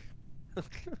prick. Damn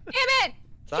it!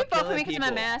 Stop you vote for me killing because of my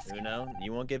people, mask. Uno.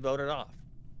 You won't get voted off.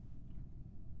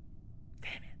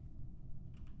 Damn it!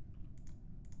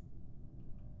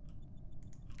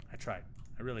 I tried.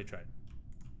 I really tried.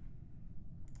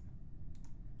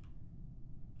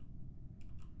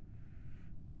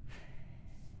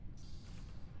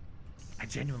 I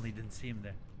genuinely didn't see him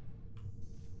there.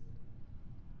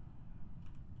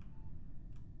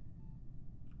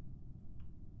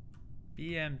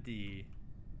 BMD.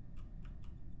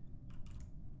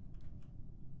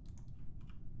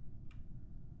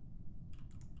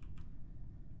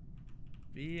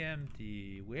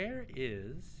 BMD. Where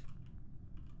is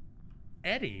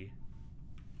Eddie?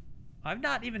 I've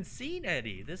not even seen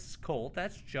Eddie. This is Colt.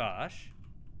 That's Josh.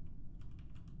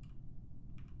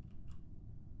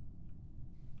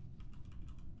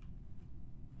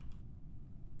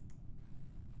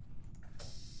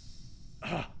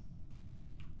 Ugh.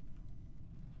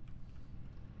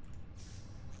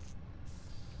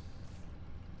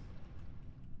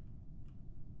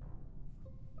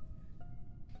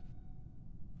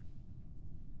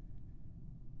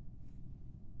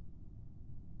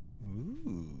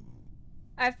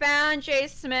 I found J.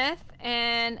 Smith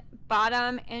and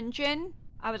bottom engine.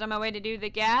 I was on my way to do the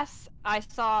gas. I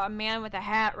saw a man with a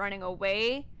hat running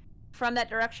away from that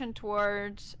direction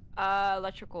towards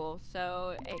electrical.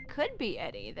 So it could be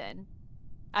Eddie then.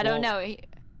 I don't know.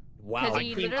 Wow. Because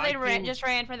he literally just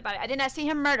ran for the body. I did not see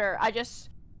him murder. I just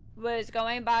was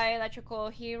going by electrical.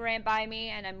 He ran by me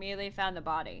and immediately found the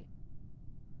body.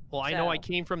 Well, I know I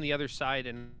came from the other side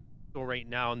and right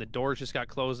now, and the doors just got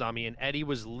closed on me, and Eddie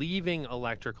was leaving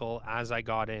electrical as I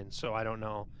got in, so I don't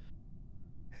know.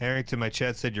 Harrington, my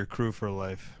chat said you're crew for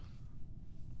life.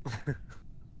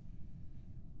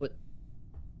 What?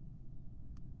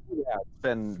 Yeah,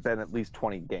 it's been at least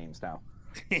 20 games now.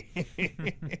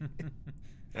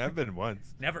 I've been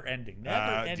once. Never ending.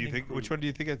 Never ending. Do you think? Crew. Which one do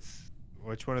you think it's?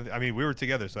 Which one of the? I mean, we were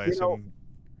together, so I assume.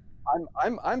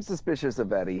 I'm suspicious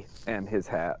of Eddie and his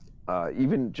hat.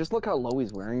 Even just look how low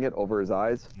he's wearing it over his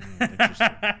eyes. Interesting.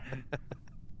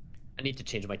 I need to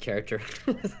change my character.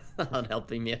 It's not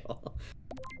helping me at all.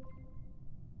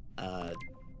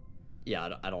 Yeah,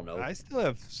 I don't know. I still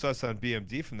have sus on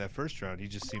BMD from that first round. He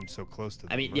just seemed so close to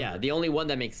the murder. Yeah, the only one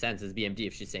that makes sense is BMD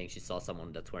if she's saying she saw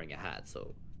someone that's wearing a hat.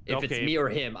 So if it's me or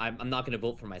him, I'm not going to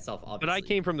vote for myself, obviously. But I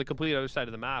came from the complete other side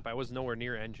of the map. I was nowhere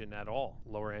near engine at all.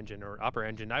 Lower engine or upper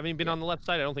engine. I haven't even been on the left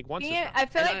side, I don't think, once. I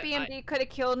feel like BMD could have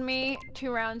killed me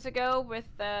 2 rounds ago with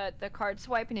the card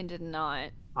swipe, and it did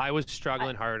not. I was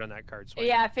struggling hard on that card swipe.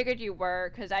 Yeah, I figured you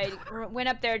were, because I went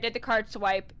up there, did the card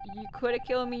swipe. You could have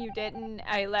killed me, you didn't.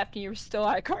 I left, and you were still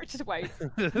at card swipe.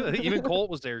 Even Colt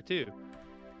was there, too.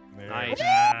 Nice. Good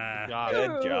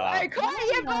job. I caught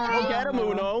you, buddy! Get him,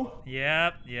 Uno.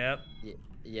 Yep.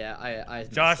 Yeah, I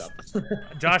Josh, messed up.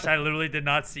 Josh, I literally did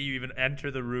not see you even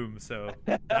enter the room, so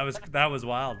that was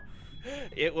wild.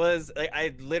 It was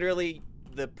I literally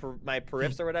my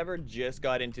periffs or whatever just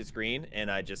got into screen,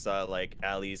 and I just saw like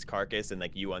Allie's carcass and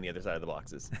like you on the other side of the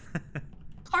boxes.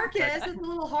 Carcass is a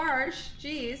little harsh.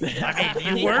 Jeez. I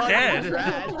mean, you were dead.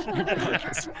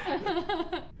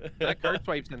 That card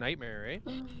swipe's a nightmare, right?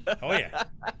 Oh yeah.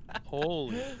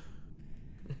 Holy.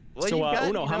 Well, So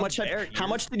Uno, how much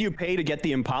did you pay to get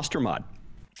the imposter mod?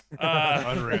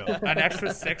 Unreal. An extra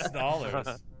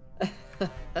 $6.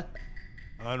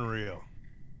 Unreal.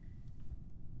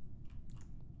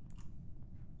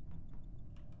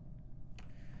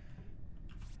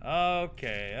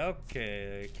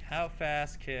 Okay. How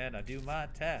fast can I do my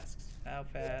tasks? How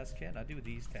fast can I do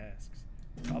these tasks?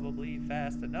 Probably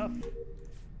fast enough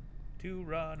to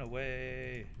run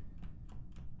away.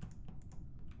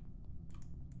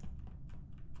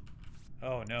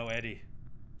 Oh no, Eddie.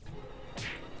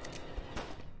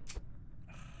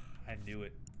 I knew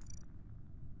it.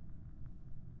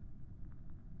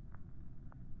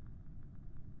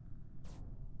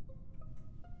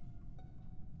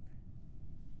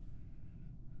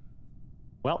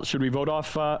 Well, should we vote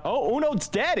off? Oh, Uno's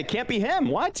dead. It can't be him.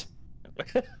 What?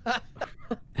 How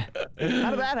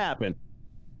did that happen?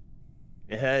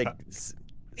 Yeah, BMD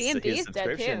his is dead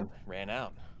subscription too. ran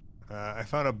out. I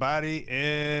found a body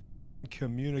in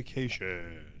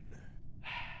communication.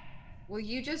 Well,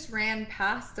 you just ran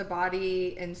past a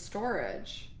body in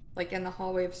storage, like in the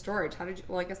hallway of storage. How did you?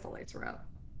 Well, I guess the lights were out.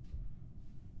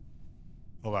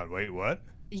 Hold on, wait, what?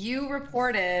 You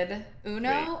reported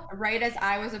Uno right as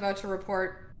I was about to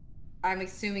report, I'm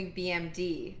assuming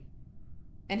BMD.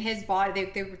 And his body,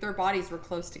 their bodies were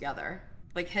close together.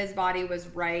 Like his body was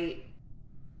right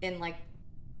in like,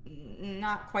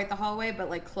 not quite the hallway, but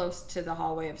like close to the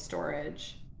hallway of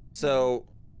storage. So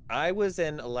I was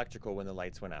in electrical when the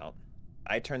lights went out.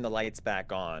 I turned the lights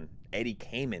back on. Eddie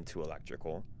came into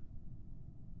electrical.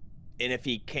 And if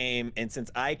he came, and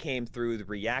since I came through the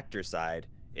reactor side,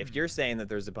 if you're saying that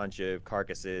there's a bunch of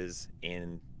carcasses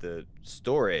in the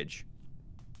storage,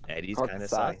 Eddie's kind of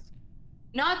sus.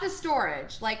 Not the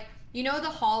storage. Like, you know the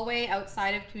hallway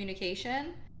outside of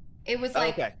communication? It was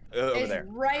like, over there.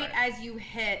 Right as you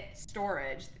hit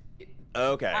storage.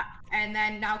 Okay. And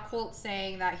then now Colt's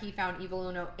saying that he found Evil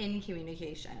Uno in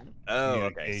communication. Oh,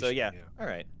 okay. So yeah. All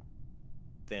right.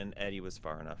 Then Eddie was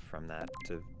far enough from that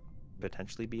to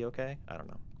potentially be okay. I don't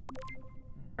know.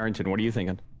 Harrington, what are you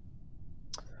thinking?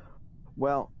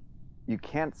 Well, you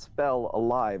can't spell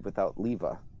alive without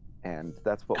Leva, and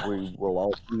that's what we will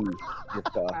all do with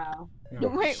Wow.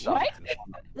 Wait, what?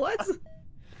 What?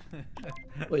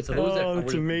 Wait, so who's that? Oh,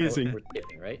 it's amazing. We're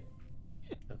skipping, right?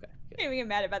 Okay. Can't get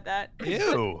mad about that.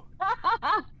 Ew.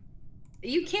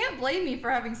 You can't blame me for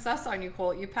having sus on you,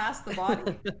 Colt. You passed the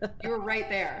body. You were right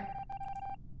there.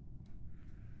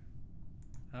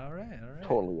 All right.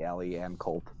 Totally Allie and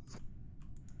Colt.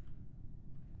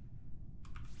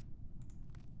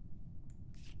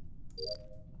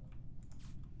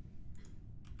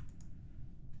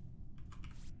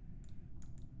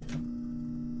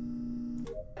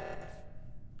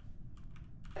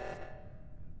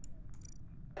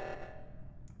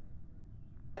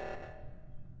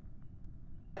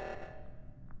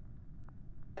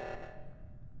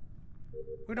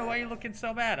 Uno, why are you looking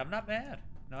so mad? I'm not mad.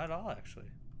 Not at all, actually.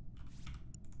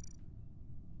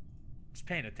 Just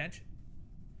paying attention.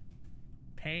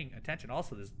 Paying attention.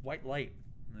 Also, this white light,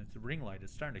 it's a ring light,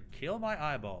 is starting to kill my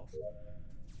eyeballs.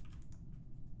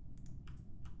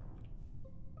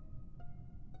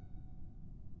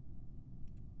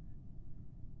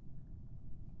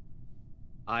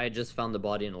 I just found the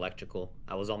body in electrical.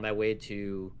 I was on my way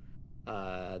to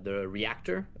the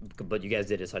reactor, but you guys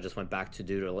did it, so I just went back to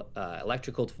do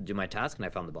electrical to do my task, and I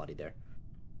found the body there.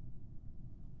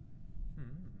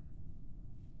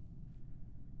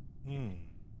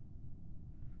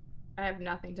 I have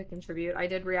nothing to contribute. I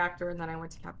did reactor and then I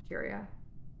went to cafeteria.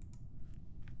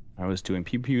 I was doing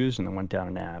pew-pews and then went down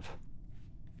to nav.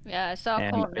 Yeah, I saw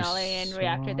Colt and Allie in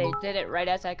reactor. They did it right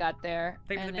as I got there.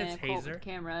 And then Colt with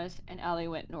cameras and Allie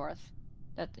went north.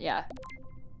 Yeah.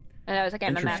 And I was like,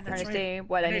 I'm a map trying to see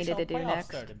what I needed to do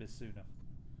next.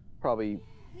 Probably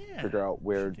figure out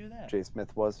where J.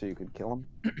 Smith was so you could kill him.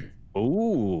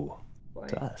 Ooh.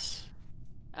 Us.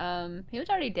 He was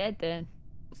already dead then.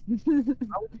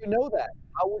 How would you know that?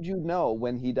 How would you know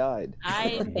when he died?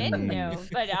 I didn't know,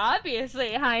 but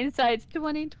obviously hindsight's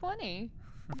 20/20.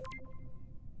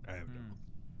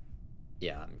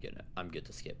 Yeah, I'm good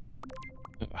to skip.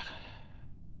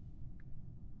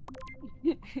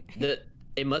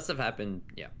 It must have happened.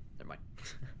 Yeah, never mind.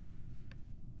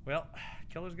 Well,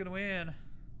 killer's gonna win.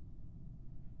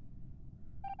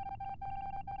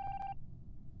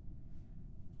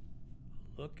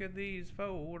 Look at these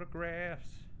photographs.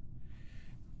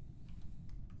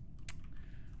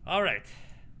 All right.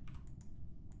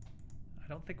 I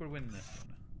don't think we're winning this one.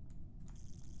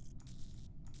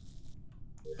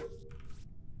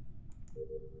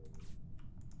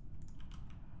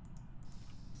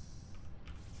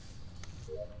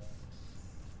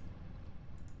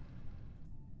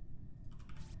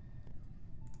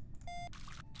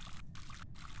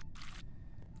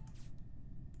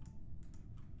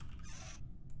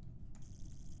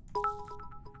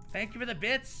 Thank you for the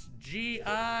bits,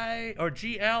 GL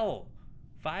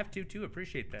 522.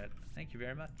 Appreciate that. Thank you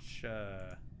very much.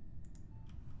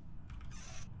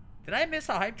 Did I miss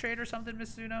a hype trade or something,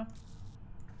 Miss Zuno?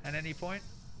 At any point?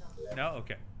 No?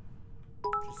 Okay.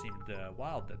 Just seemed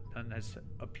wild that none has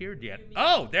appeared yet.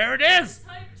 Oh, there it is!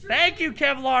 Thank you,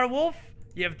 Kevlar Wolf.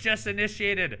 You have just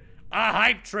initiated a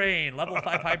hype train. Level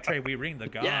 5 hype train. We ring the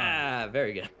gong. Yeah,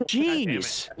 very good.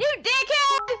 Jeez. You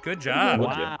dickhead! Good job.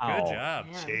 Wow. Good job.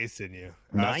 Chasing you.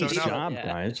 Nice so job,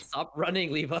 guys. Stop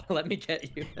running, Leva. Let me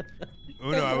get you.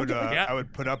 Uno, I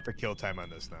would put up the kill time on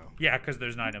this now. Yeah, because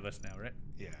there's 9 of us now, right?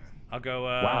 Yeah. I'll go.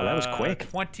 Wow, that was quick.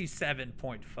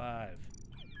 27.5.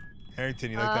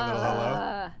 Harrington, you like that little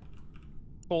hello?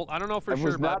 Colt, I don't know for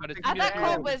sure, but it's I thought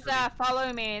Colt was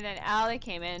following me, and then Allie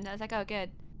came in. I was like, oh,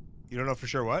 good. You don't know for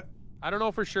sure what? I don't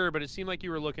know for sure, but it seemed like you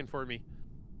were looking for me.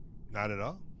 Not at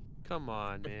all. Come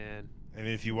on, man. I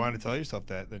mean, if you want to tell yourself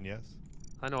that, then yes.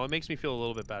 I know, it makes me feel a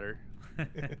little bit better. All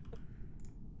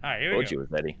right, here we go. You was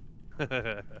Eddie.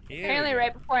 Apparently,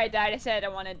 right before I died, I said I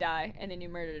want to die, and then you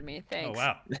murdered me. Thanks. Oh,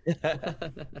 wow.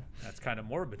 That's kind of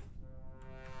morbid.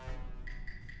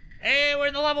 Hey, we're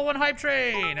in the level 1 hype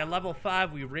train. At level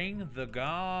 5, we ring the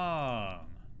gong.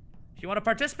 If you want to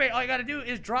participate, all you got to do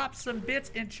is drop some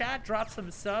bits in chat, drop some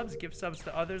subs, give subs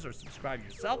to others, or subscribe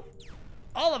yourself.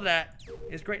 All of that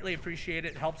is greatly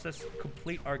appreciated. It helps us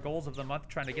complete our goals of the month,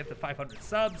 trying to get to 500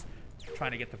 subs,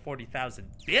 trying to get to 40,000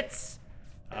 bits.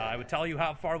 I would tell you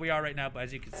how far we are right now, but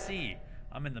as you can see,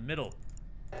 I'm in the middle.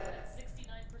 That's 69% of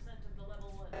the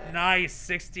level 1. Nice,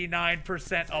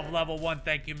 69% of level 1.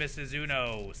 Thank you, Mrs.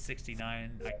 Uno.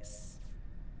 69, nice.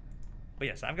 But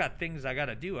yes, I've got things I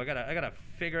gotta do. I gotta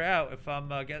figure out if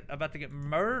I'm about to get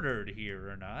murdered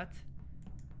here or not.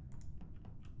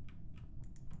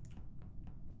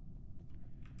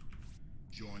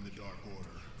 Join the Dark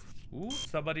Order. Ooh,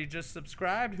 somebody just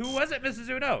subscribed. Who was it, Mrs.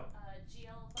 Uno?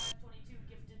 GL522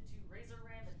 gifted to Razor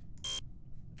Ramen.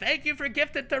 Thank you for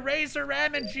gifted to Razor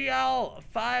Ramen,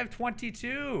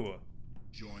 GL522.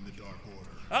 Join the Dark Order.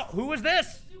 Oh, who was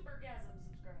this? Supergasm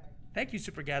subscribed. Thank you,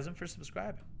 Supergasm, for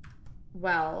subscribing.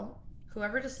 Well,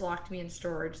 whoever just locked me in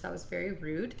storage, that was very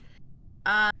rude.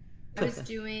 I was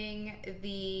doing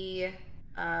the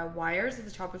wires at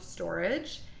the top of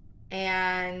storage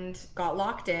and got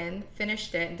locked in,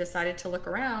 finished it, and decided to look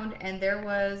around, and there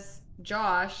was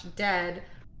Josh dead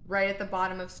right at the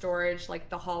bottom of storage, like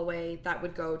the hallway that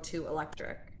would go to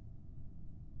electric.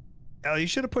 Al, you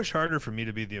should have pushed harder for me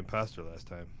to be the imposter last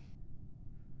time.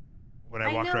 When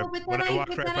I walked right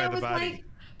by the body.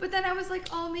 But then I was like,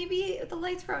 oh, maybe the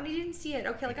lights were out and he didn't see it.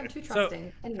 Okay, like I'm too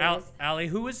trusting. So, Allie,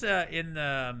 who was in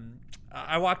the...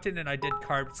 I walked in and I did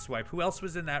carb swipe. Who else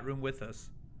was in that room with us?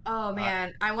 Oh,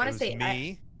 man. I want to say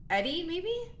me. Eddie,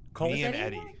 maybe? Colt and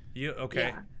Eddie. You okay?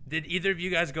 Yeah. Did either of you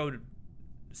guys go in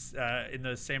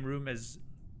the same room as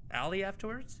Allie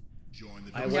afterwards? Join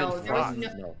the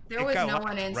there was no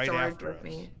one in storage with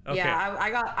me. Okay. Yeah,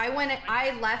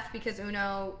 I left because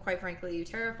Uno, quite frankly, you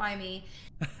terrify me.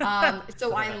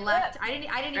 So I left. I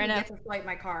didn't even get to swipe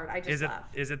my card. I just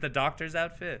left. Is it the doctor's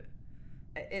outfit?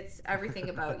 It's everything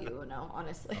about you, no,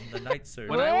 honestly. I'm the night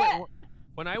surgeon.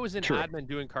 When I was in admin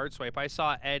doing card swipe, I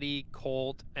saw Eddie,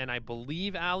 Colt, and I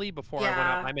believe Allie before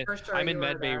I went up. I'm in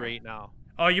med bay right now.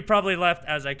 Oh, you probably left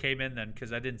as I came in then,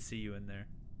 because I didn't see you in there.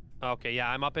 Okay, yeah,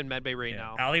 I'm up in med bay right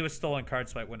now. Allie was still on card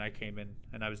swipe when I came in,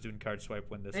 and I was doing card swipe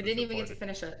when this. I didn't even get to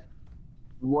finish it.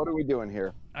 What are we doing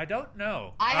here? I don't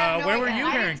know. Where were you,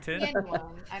 Harrington? I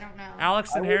don't know.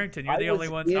 Alex and Harrington, you're the only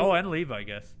ones. Oh, and Leva, I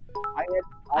guess.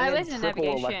 I was in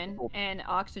navigation and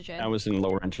oxygen. I was in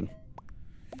lower engine.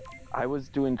 I was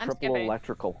doing triple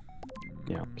electrical.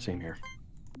 Yeah, same here.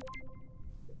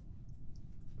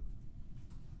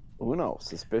 Uno,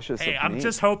 suspicious. Hey, I'm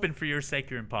just hoping for your sake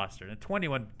you're imposter. And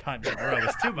 21 times in a row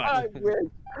is too much.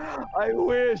 I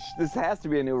wish. This has to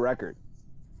be a new record.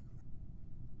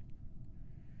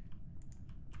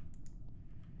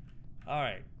 All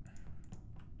right.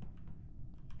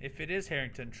 If it is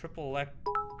Harrington, triple elect.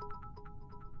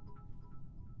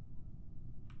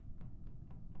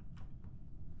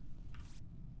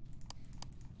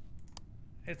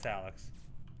 It's Alex.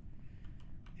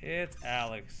 It's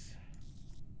Alex.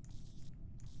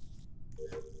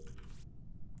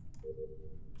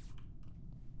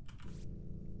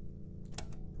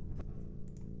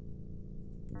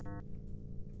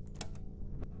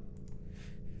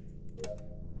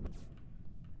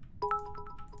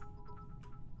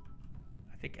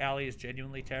 I think Allie is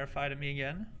genuinely terrified of me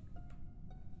again.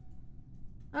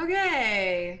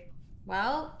 Okay.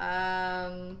 Well,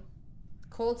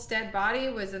 Colt's dead body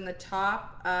was in the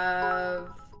top of...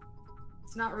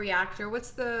 It's not reactor.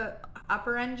 What's the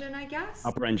upper engine, I guess?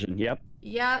 Upper engine, yep.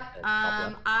 Yep.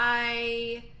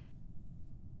 I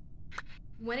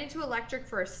went into electric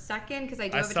for a second because I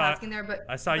do have a task in there, but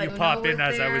I saw you pop in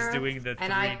as I was doing the 3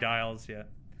 dials. Yeah.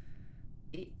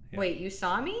 Wait, you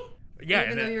saw me? Yeah.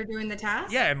 Even though you were doing the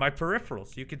task? Yeah, in my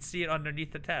peripherals. You could see it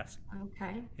underneath the task.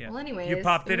 Okay. Yeah. Well, anyways. You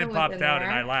popped in and popped out,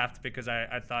 and I laughed because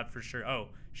I thought for sure, oh,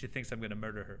 she thinks I'm going to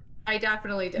murder her. I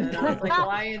definitely did. I was like, well,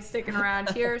 I ain't sticking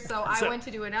around here. So I went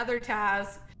to do another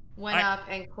task, went up,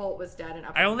 and Colt was dead. And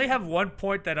up. I only have one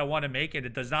point that I want to make, and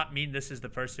it does not mean this is the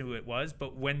person who it was,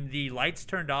 but when the lights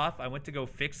turned off, I went to go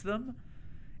fix them,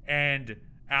 and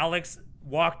Alex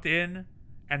walked in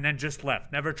and then just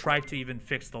left. Never tried to even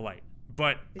fix the light.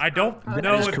 But I don't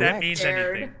know if that means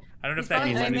anything. I don't know if that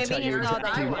means anything.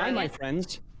 My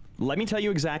friends, let me tell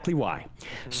you exactly why.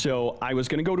 So I was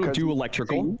going to go to do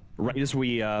electrical right as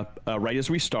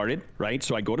we started, right?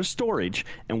 So I go to storage,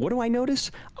 and what do I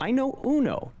notice? I know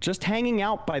Uno just hanging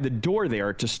out by the door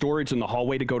there to storage in the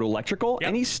hallway to go to electrical,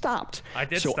 and he stopped.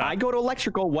 So I go to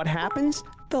electrical. What happens?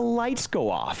 The lights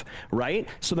go off, right?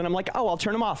 So then I'm like, oh, I'll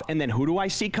turn them off. And then who do I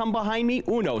see come behind me?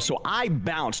 Uno. So I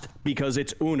bounced because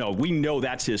it's Uno. We know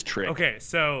that's his trick. Okay,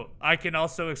 so I can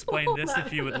also explain this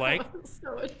if you would like.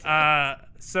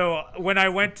 So when I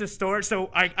went to storage,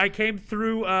 so I came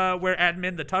through where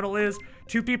admin, the tunnel is.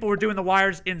 2 people were doing the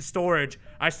wires in storage.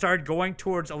 I started going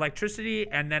towards electricity,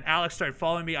 and then Alex started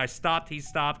following me. I stopped, he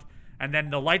stopped. And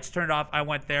then the lights turned off. I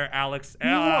went there. Alex, you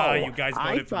guys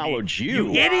voted for me. I followed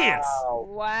you. You idiots.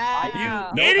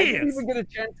 Wow. You idiots. I didn't even get a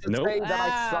chance to say that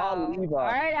I saw Leva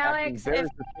Alex, very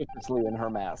suspiciously in her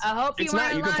mask. I hope you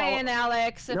weren't lying,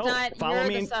 Alex. If not,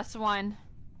 you're the sus one.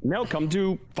 No,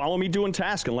 follow me doing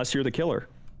task unless you're the killer.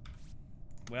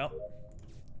 Well.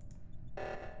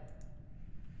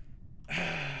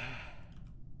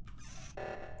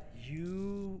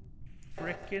 You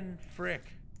frickin' frick.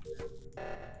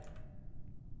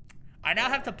 I now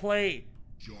have to play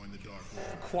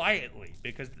quietly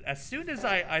because as soon as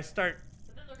I start,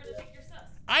 But then they're gonna think you're sus.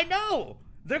 I know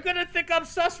they're gonna think I'm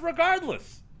sus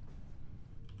regardless.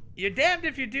 You're damned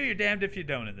if you do, you're damned if you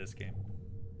don't in this game.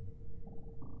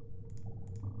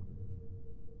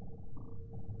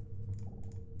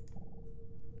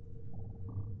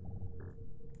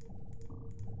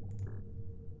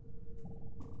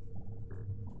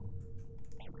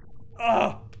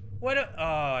 Oh, what a, oh,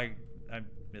 I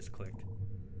misclicked.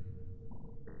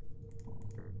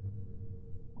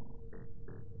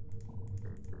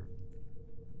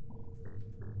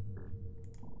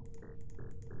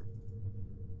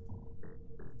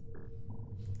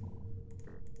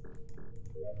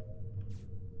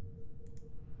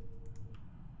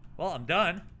 Well, I'm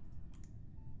done.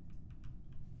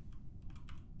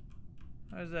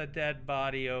 There's a dead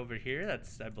body over here.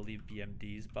 That's, I believe,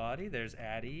 BMD's body. There's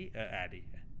Eddie.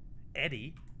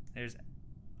 There's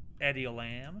Eddie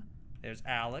Lamb. There's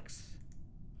Alex.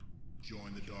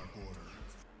 Join the Dark Order.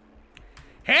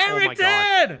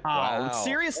 Harrington! Oh, wow.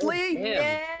 Seriously?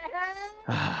 Yeah.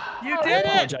 You I did it!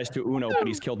 apologize to Uno, but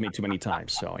he's killed me too many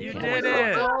times, so I You can't. did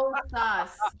it! So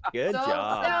sus. Good So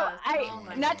job. sus.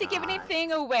 So not to give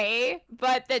anything away,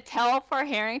 but the tell for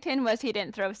Harrington was he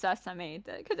didn't throw sus on me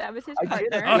because that was his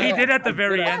partner. Oh, he did at the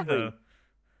very end though.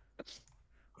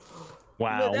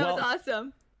 Wow. That was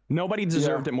awesome. Nobody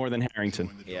deserved it more than Harrington.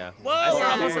 Yeah. Whoa!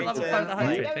 I almost at level 5 the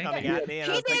hydrate. Thank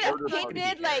you. He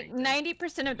did like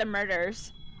 90% of the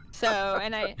murders. So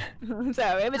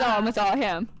so it was almost all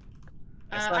him.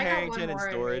 I saw Harrington in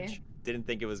storage. Didn't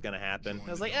think it was gonna happen. I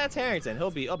was like, it's Harrington.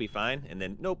 I'll be fine. And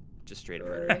then nope, just straight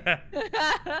murder.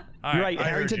 You're right.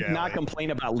 Harrington did not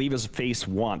complain about Leva's face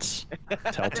once.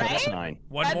 Telltale sign.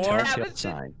 One more.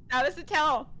 That was the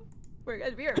tell.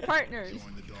 We are partners.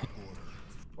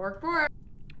 Bork, bork.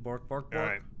 Bork, bork, bork. All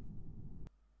right.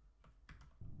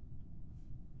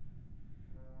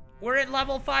 We're in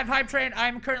level 5 hype train.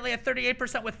 I'm currently at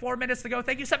 38% with 4 minutes to go.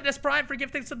 Thank you, Septimus Prime, for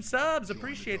gifting some subs.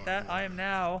 Appreciate that. I am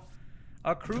now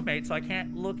a crewmate, so I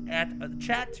can't look at the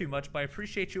chat too much, but I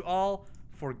appreciate you all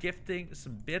for gifting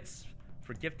some bits,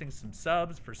 for gifting some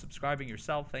subs, for subscribing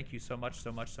yourself. Thank you so much,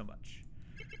 so much, so much.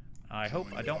 I hope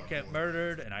I don't get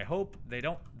murdered, and I hope they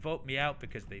don't vote me out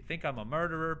because they think I'm a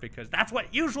murderer, because that's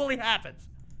what usually happens.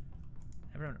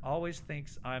 Everyone always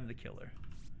thinks I'm the killer.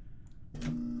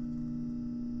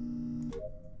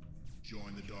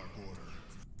 Join the Dark Order.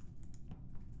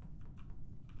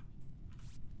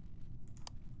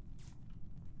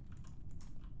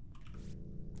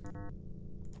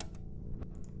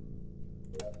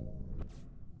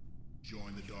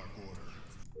 Join the Dark Order.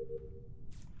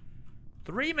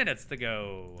 3 minutes to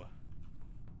go.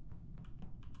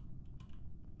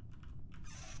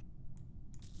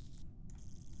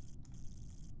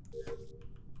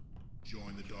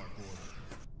 Join the Dark Order.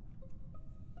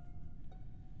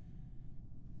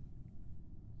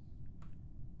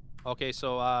 Okay,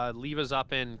 so Leva's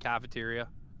up in cafeteria,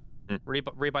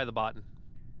 right by the button.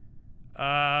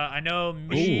 I know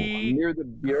me. Near the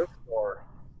beer store.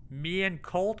 Me and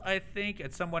Colt, I think,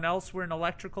 and someone else were in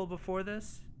electrical before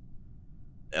this.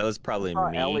 That was probably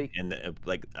me. Allie. And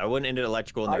like I went into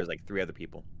electrical, and there was like 3 other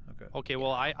people. Okay. Okay,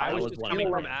 well I was just coming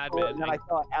from admin. And then I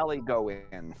saw Allie go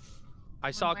in. I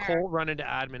saw Colt run into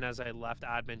admin as I left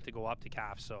admin to go up to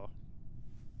CAF. So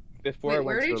before I went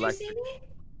where to did you electrical. see me?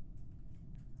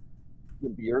 The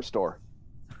beer store.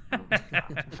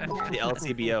 The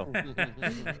LCBO.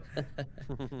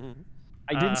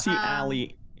 I did see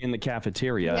Allie in the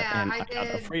cafeteria, yeah, and I I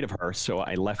got afraid of her, so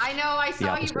I left. I know. I saw you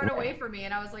opposite run way. away from me,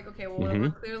 and I was like, okay,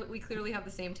 well, we clearly have the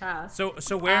same task.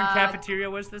 So where in cafeteria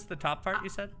was this? The top part you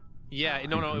said? yeah,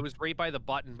 no, it was right by the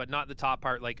button, but not the top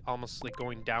part, like almost like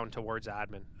going down towards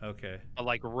admin. Okay. But,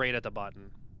 like right at the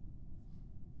button.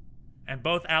 And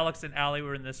both Alex and Allie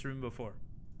were in this room before.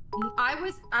 I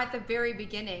was at the very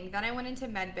beginning. Then I went into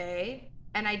medbay,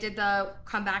 and I did the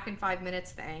come back in 5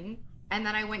 minutes thing. And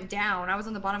then I went down. I was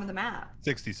on the bottom of the map.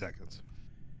 60 seconds.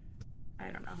 I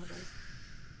don't know.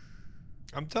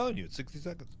 I'm telling you, it's 60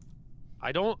 seconds.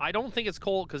 I don't think it's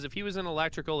Colt, because if he was in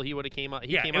electrical, he would have came up.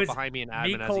 He came up behind me in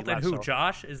admin. Me, Colt, as he left, and who? so.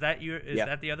 Josh? Is that you? Is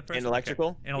that the other person? In electrical.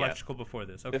 Okay. In electrical before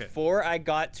this. Okay. Before I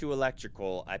got to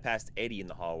electrical, I passed Eddie in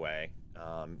the hallway.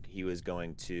 He was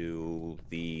going to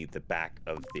the back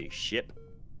of the ship,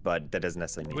 but that doesn't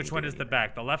necessarily mean. Which one is the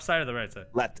back? The left side or the right side?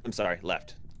 Left. I'm sorry,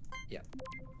 left. Yeah.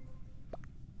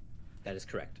 That is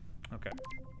correct. Okay.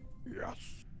 Yes.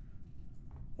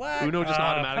 What? Uno just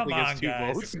automatically come gets on, 2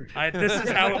 guys. votes. This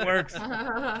is how it works.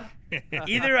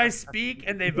 Either I speak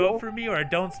and they vote for me, or I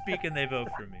don't speak and they vote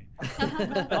for me.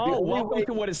 Oh, welcome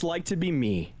to what it's like to be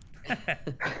me.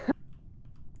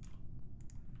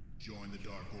 Join the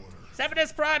Dark Order.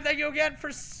 Septimus Prime, thank you again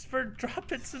for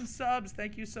dropping some subs.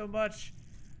 Thank you so much.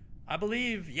 I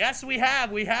believe, yes, we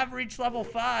have. We have reached level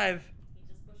 5.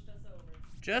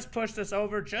 Just pushed us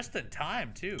over, just in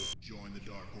time, too. Join the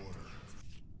Dark Order.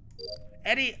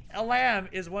 Eddie Alam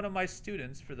is one of my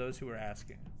students, for those who are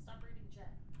asking. Stop reading chat.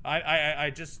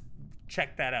 I just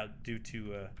checked that out due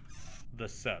to the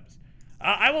subs.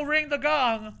 I will ring the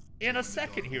gong in a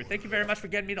second here. Thank you very much for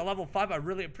getting me to level 5. I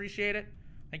really appreciate it.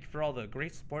 Thank you for all the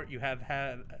great support you have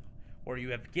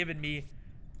given me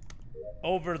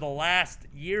over the last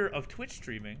year of Twitch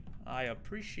streaming. I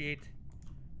appreciate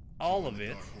all of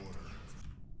it.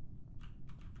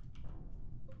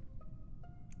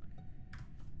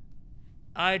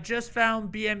 I just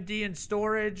found BMD in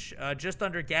storage, just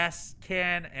under gas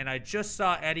can, and I just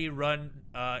saw Eddie run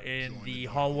in the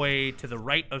hallway to the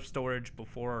right of storage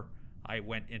before I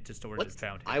went into storage and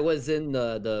found him. I was in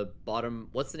the bottom.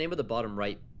 What's the name of the bottom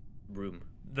right room?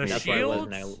 The That's shields?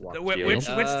 Which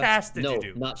task did you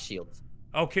do? No, not shields.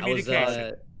 Oh,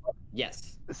 communication.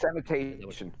 Yes.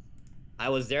 Sanitation. I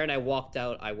was there and I walked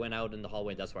out. I went out in the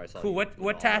hallway. That's where I saw you. Cool.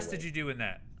 What task did you do in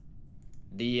that?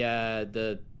 The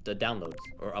downloads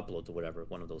or uploads or whatever.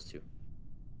 One of those two.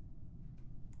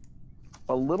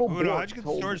 A little bit. How'd you get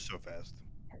to storage so fast?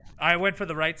 I went for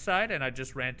the right side and I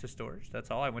just ran to storage. That's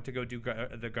all. I went to go do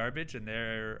the garbage, and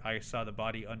there I saw the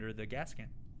body under the gas can.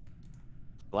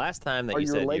 Last time that you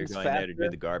said you were going there to do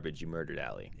the garbage, you murdered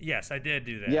Allie. Yes, I did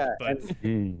do that. Yeah, but...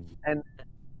 and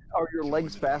are your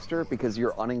legs faster because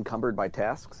you're unencumbered by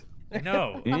tasks?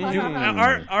 No.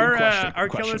 Are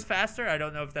killers faster? I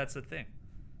don't know if that's a thing.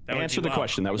 Answer the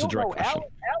question. That was a direct question.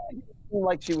 Allie didn't seem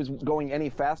like she was going any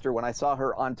faster when I saw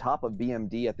her on top of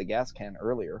BMD at the gas can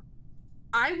earlier.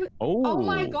 Oh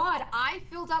my god, I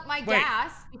filled up my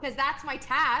gas because that's my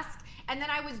task, and then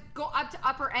I was up to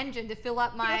upper engine to fill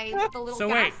up the little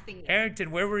gas thing. Harrington,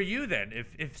 where were you then?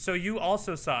 If so, you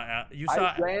also saw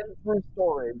I ran through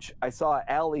storage. I saw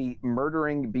Allie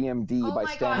murdering BMD by standing. Oh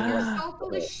my god, you're so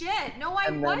full of shit. No,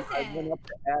 I wasn't. I went up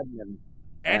to admin.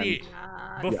 Eddie,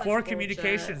 before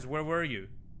communications, where were you?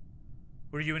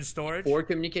 Were you in storage? Before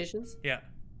communications? Yeah.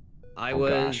 I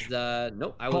was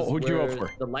no, I was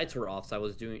where the lights were off, so I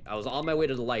was on my way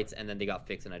to the lights, and then they got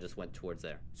fixed, and I just went towards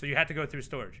there. So you had to go through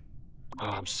storage. Oh,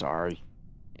 I'm sorry.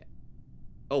 Yeah.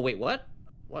 Oh wait, what?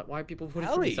 Why are people voting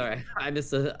for me? Sorry, I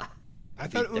missed the. I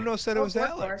thought Uno said it was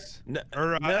Alex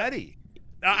or Eddie.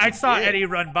 I saw Eddie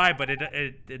run by, but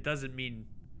it doesn't mean.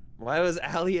 Why was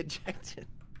Allie ejected?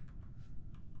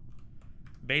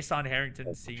 Based on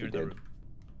Harrington seeing her in the room.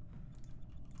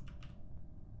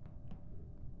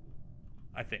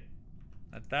 I think.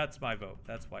 That's my vote.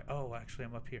 That's why. Oh, actually,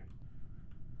 I'm up here.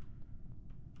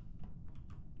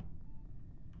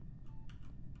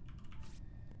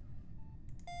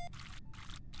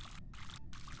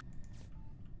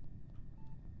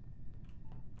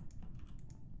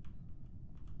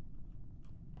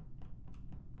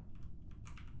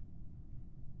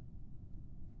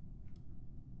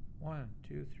 One,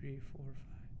 two, three, 4, 5.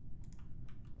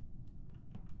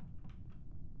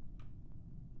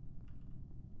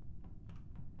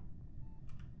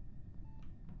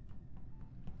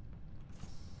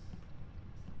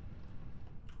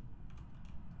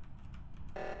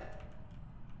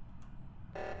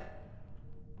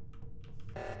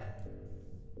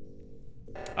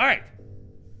 All right,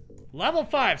 level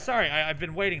 5. Sorry, I've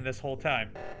been waiting this whole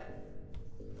time.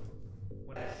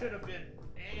 When I should have been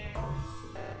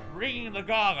ringing the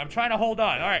gong. I'm trying to hold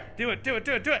on. All right, do it.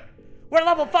 We're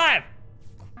level 5.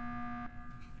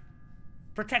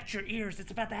 Protect your ears.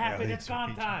 It's about to happen. It's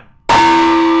gong time.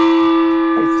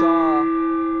 I saw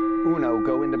Uno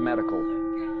go into medical.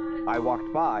 I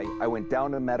walked by. I went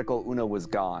down to medical. Uno was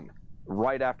gone.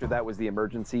 Right after that was the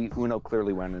emergency. Uno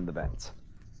clearly went in the vents.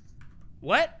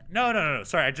 What? No.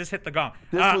 Sorry, I just hit the gong.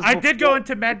 I did go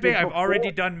into medbay. I've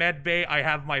already done medbay. I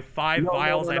have my 5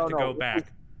 vials. I have to go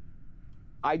back.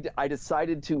 I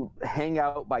decided to hang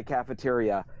out by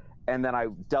cafeteria, and then I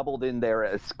doubled in there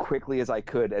as quickly as I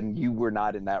could, and you were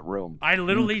not in that room. I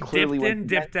literally dipped in,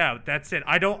 dipped out. That's it.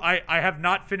 I have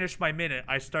not finished my minute.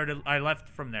 I left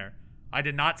from there. I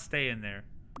did not stay in there.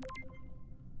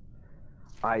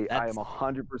 I am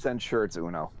 100% sure it's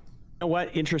Uno. You know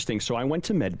what? Interesting. So I went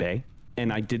to medbay.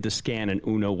 And I did the scan, and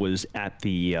Uno was at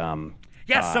the.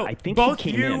 So I think both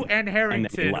you and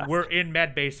Harrington were in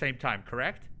medbay same time,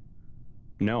 correct?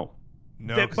 No.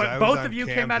 No, but both of you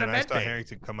came out of medbay. I saw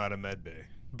Harrington come out of medbay.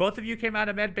 Both of you came out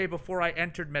of medbay before I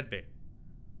entered medbay.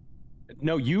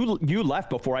 No, you left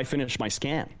before I finished my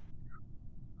scan.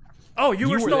 Oh, you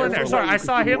were still in there. Sorry, I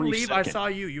saw him leave. I saw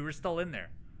you. You were still in there,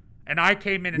 and I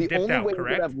came in and dipped out. Correct. The only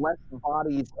way you have less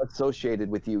bodies associated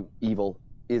with you, Evil,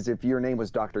 is if your name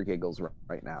was Dr. Giggles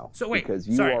right now. So wait, because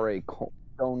you are a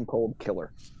stone cold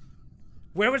killer.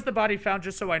 Where was the body found,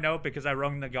 just so I know, because I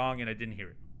rung the gong and I didn't hear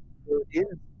it? There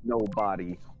is no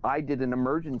body. I did an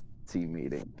emergency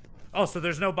meeting. Oh, so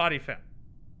there's no body found?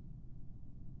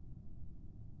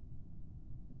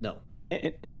 No.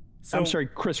 So, I'm sorry,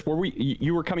 Chris,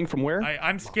 you were coming from where?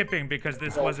 I'm skipping because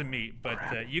this wasn't me, but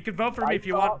you can vote for me if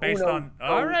you want based on...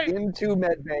 All right. Into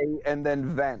medbay and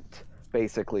then vent.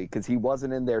 Basically, because he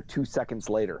wasn't in there 2 seconds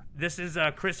later. This is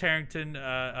Chris Harrington,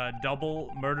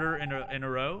 double murder in a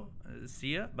row.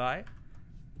 See ya. Bye.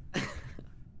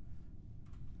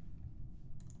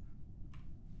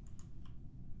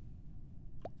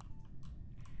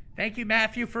 Thank you,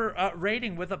 Matthew, for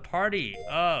rating with a party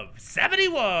of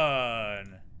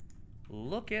 71.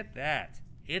 Look at that.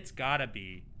 It's gotta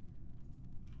be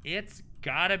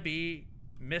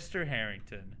Mr.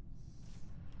 Harrington.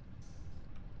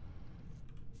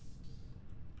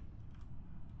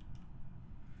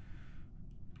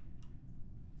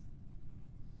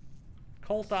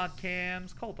 Colt on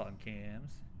cams. Colt on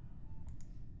cams.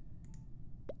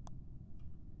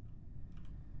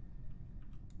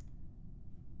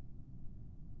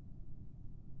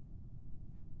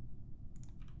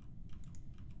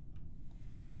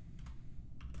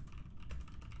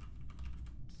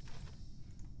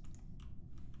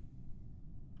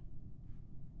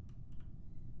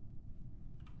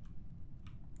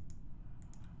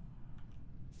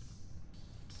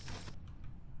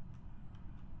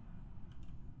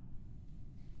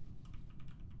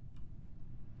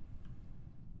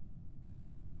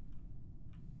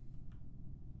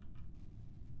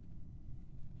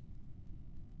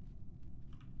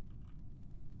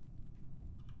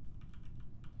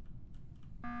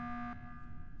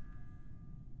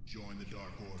 Join the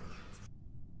Dark Order.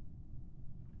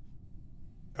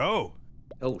 Oh.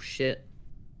 Oh shit.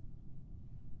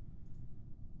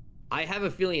 I have a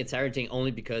feeling it's Harrington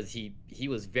only because he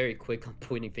was very quick on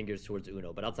pointing fingers towards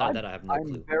Uno, but outside of that I have no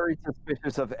clue. I'm very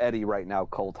suspicious of Eddie right now,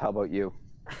 Colt. How about you?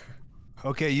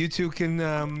 Okay, you two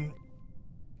can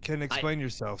explain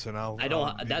yourselves, and I'll. I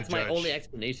don't. That's my only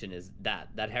explanation is that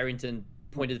Harrington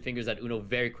pointed fingers at Uno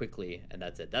very quickly, and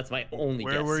that's it. That's my only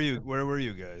guess. Where were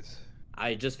you guys?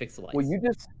 I just fixed the lights. Well,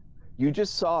 you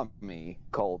just saw me,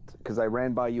 Colt, because I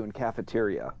ran by you in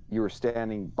cafeteria. You were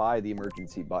standing by the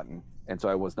emergency button, and so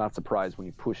I was not surprised when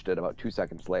you pushed it about 2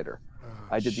 seconds later. Oh,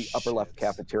 I did the upper left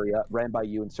cafeteria, ran by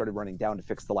you, and started running down to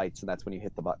fix the lights, and that's when you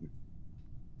hit the button.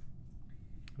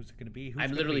 Who's it gonna be?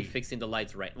 I'm literally fixing the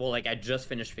lights right. Well, like I just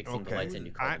finished fixing the lights, and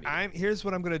you called me. Here's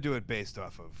what I'm gonna do it based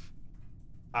off of.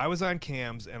 I was on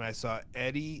cams, and I saw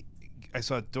Eddie. I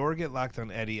saw a door get locked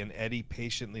on Eddie, and Eddie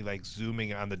patiently like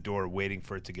zooming on the door, waiting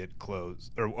for it to get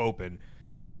closed or open.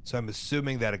 So I'm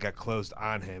assuming that it got closed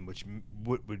on him, which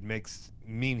would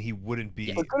mean he wouldn't be.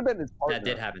 Yeah, it could have been his partner. That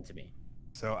did happen to me.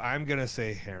 So I'm gonna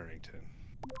say Harrington.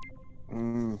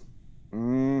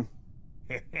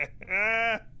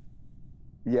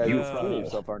 Yeah, you found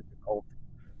yourself, aren't you, Colt?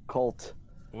 Colt.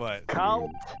 What?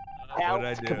 Colt. Cabana.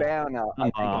 I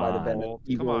think it might have been an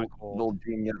evil little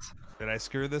genius. Did I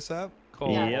screw this up?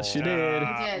 Cool. Yes, you did.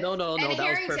 No, that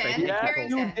was perfect.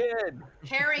 You did.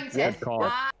 Harrington,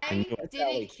 I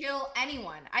didn't kill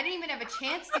anyone. I didn't even have a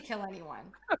chance to kill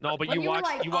anyone. No, but when you watched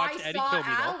Eddie kill me,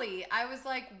 though. Allie, I was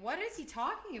like, what is he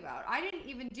talking about? I didn't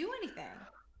even do anything.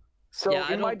 So yeah,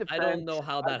 I don't know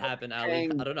how that happened, Allie.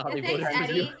 I don't know how they voted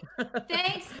for you.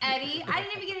 Thanks, Eddie. I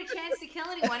didn't even get a chance to kill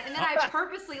anyone, and then I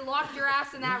purposely locked your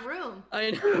ass in that room.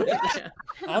 I know.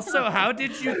 Also, how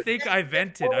did you think I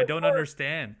vented? I don't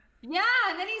understand. Yeah,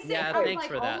 and then he said, I was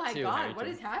like, oh my god, Harrington. what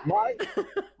is happening?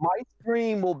 My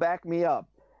screen will back me up.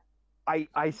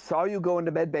 I saw you go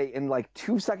into med bay, and like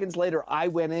 2 seconds later, I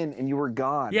went in, and you were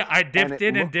gone. Yeah, I dipped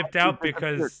in and dipped out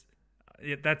because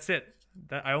that's it.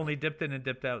 I only dipped in and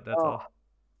dipped out. That's all.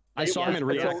 I saw him in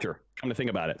reactor. Come to think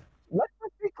about it. Let's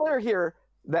be clear here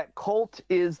that Colt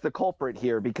is the culprit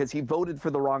here because he voted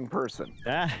for the wrong person.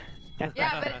 Yeah,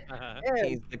 but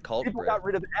he's the culprit. People got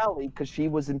rid of Allie because she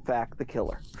was in fact the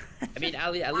killer. I mean,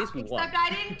 Allie at least won. Except I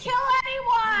didn't kill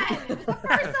anyone. It was the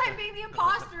first time being the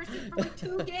imposter for like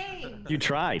 2 games. You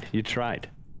tried. Do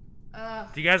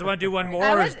you guys want to do one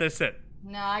more, or is this it?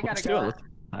 No, I gotta Let's go. do it.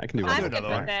 I can do another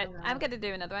one. I'm gonna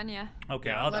do another one, yeah.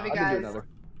 Okay, Love you guys.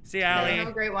 See you, Allie. Have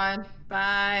a great one.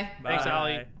 Bye. Thanks,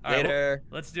 Allie. Later.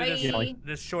 Let's do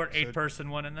this short 8-person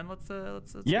one, and then let's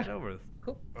get over with.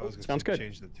 Cool. Sounds good.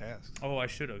 Change the tasks. Oh, I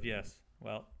should have. Yes.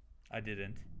 Well, I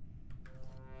didn't.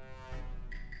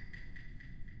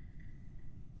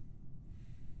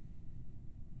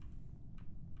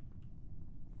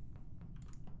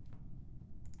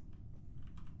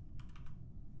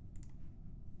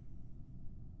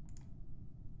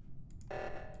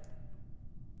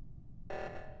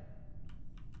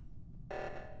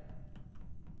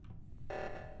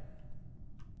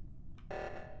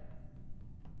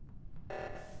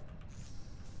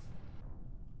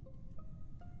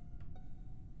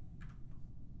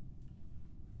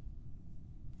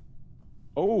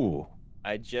 Oh.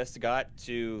 I just got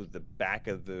to the back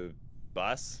of the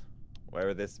bus,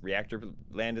 wherever this reactor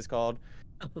land is called.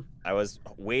 I was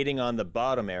waiting on the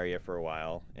bottom area for a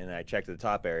while, and I checked the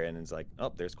top area, and it's like,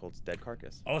 oh, there's Colt's dead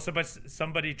carcass. Oh, so but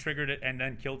somebody triggered it and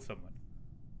then killed someone.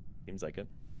 Seems like it.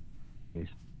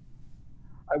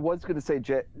 I was going to say,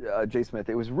 J. Smith,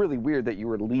 it was really weird that you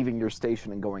were leaving your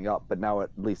station and going up, but now at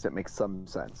least it makes some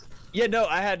sense. Yeah, no,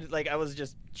 I was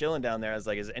just chilling down there. I was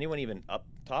like, is anyone even up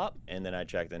top? And then I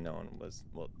checked, and no one was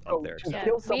up there. Yeah.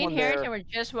 Me and Harrington were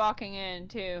just walking in,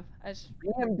 too.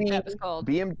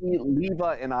 BMD,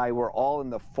 Leva, and I were all in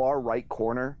the far right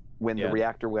corner when the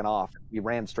reactor went off. We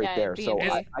ran straight there. So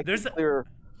I can clear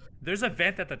There's a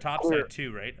vent at the top side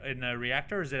too, right? In the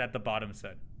reactor, or is it at the bottom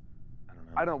side?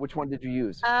 I don't know. Which one did you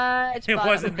use? It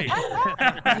wasn't me.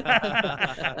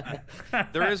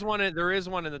 There is one in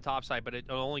the top side, but it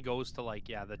only goes to like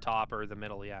the top or the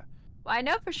middle. Yeah. Well, I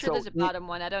know for sure there's a bottom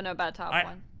one. I don't know about a top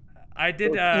one. I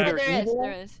did. Either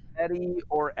there is. Eddie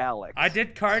or Alex. I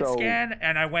did card scan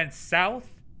and I went south,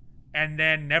 and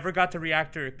then never got to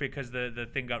reactor because the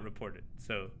thing got reported.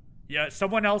 So yeah,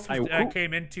 someone else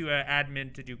came into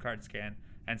admin to do card scan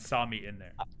and saw me in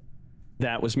there.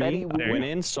 That was me. I went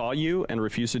in, saw you, and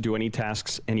refused to do any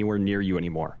tasks anywhere near you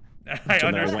anymore. I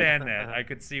understand that. I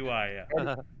could see why.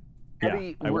 Yeah.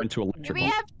 Yeah, I went to electrical. Do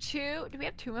we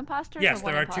have two imposters? Yes, or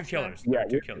there one are imposter? 2 killers. There are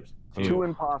 2 killers. 2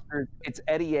 imposters. It's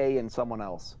Eddie A and someone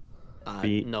else.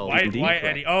 No. Why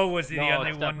Eddie? Oh, was he the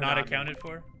only one not accounted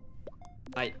for?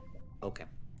 Okay.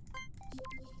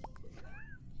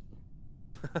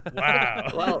 Wow.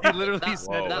 Well, he literally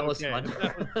said that was fun.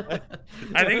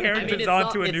 I think Harrington's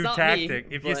onto a new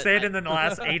tactic. Me, if you say it in the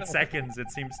last 8 seconds,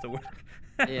 it seems to work.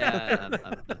 Yeah.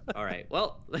 All right.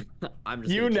 Well, I'm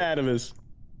just unanimous.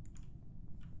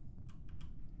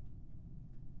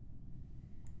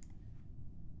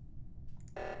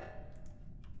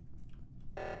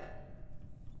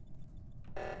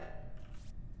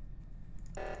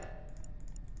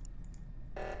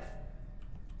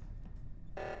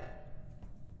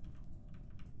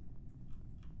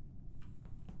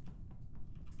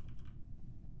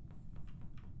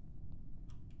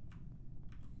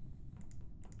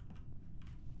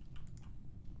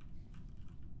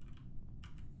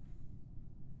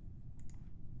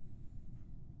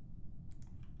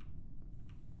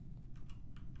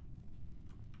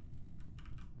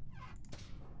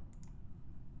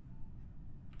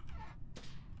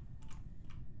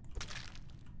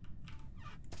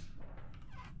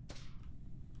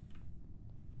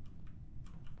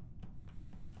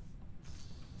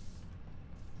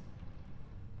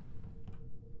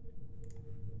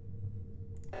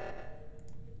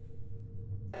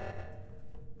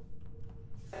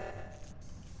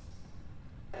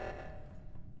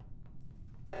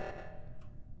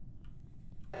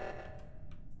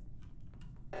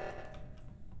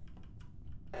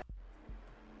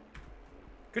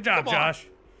 Good job, Josh.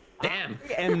 Damn.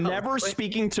 And never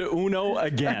speaking to Uno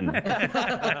again.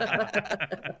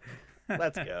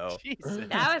 Let's go. Jesus.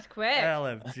 That was quick.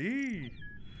 LFG.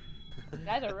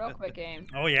 That's a real quick game.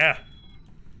 Oh yeah.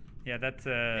 Yeah, that's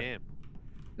Damn.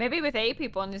 Maybe with 8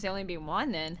 people and there's only be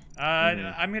 1 then.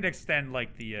 I'm gonna extend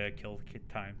like the kill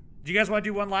time. Do you guys want to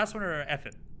do one last one or F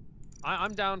it?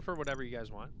 I'm down for whatever you guys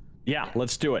want. Yeah,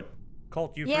 let's do it.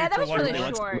 Colt, you Yeah, free that for was one really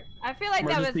more? short. I feel like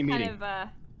that was Emergency kind meeting. of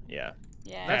Yeah.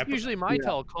 yeah. That's usually my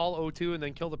tell. Call O2 and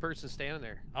then kill the person standing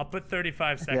there. I'll put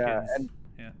 35 seconds.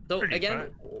 Yeah. So 35.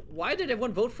 again, why did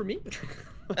everyone vote for me?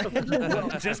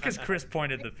 Just because Chris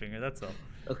pointed the finger, that's all.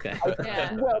 Okay.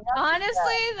 Yeah.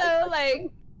 Honestly, though, like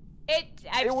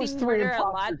I've seen murder a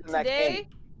lot today.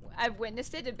 I've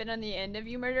witnessed it. I've been on the end of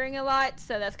you murdering a lot,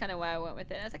 so that's kind of why I went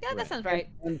with it. I was like, yeah, that sounds right.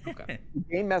 Okay. The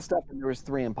game messed up, and there was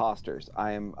 3 imposters.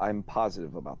 I'm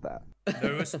positive about that.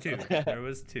 There was 2. There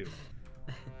was 2.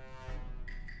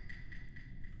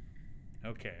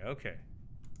 Okay. Okay.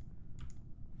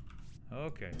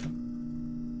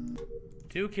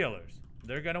 2 killers.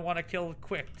 They're gonna want to kill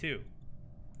quick too.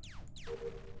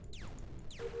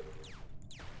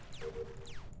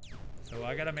 So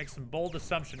I gotta make some bold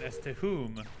assumption as to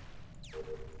whom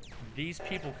these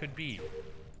people could be.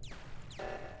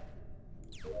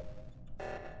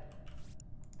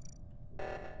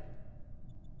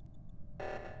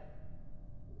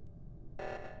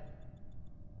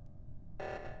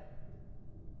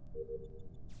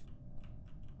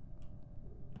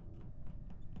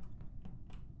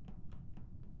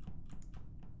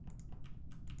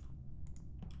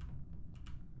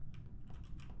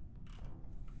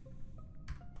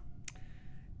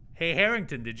 Hey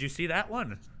Harrington, did you see that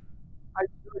one? I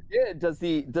sure did. Does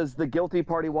the guilty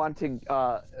party want to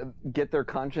get their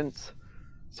conscience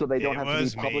so they don't have to be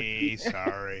public? It was me.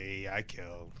 Sorry, I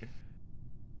killed.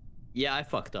 Yeah, I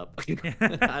fucked up.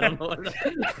 I don't know.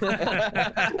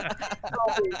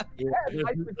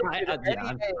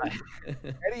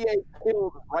 Eddie A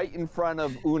killed right in front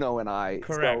of Uno and I.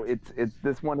 Correct. So it's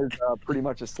this one is pretty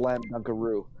much a slam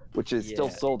dunkaroo, which is still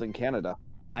sold in Canada.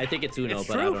 I think it's Uno, It's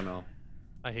but true. I don't know.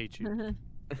 I hate you.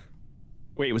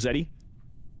 Wait, it was Eddie?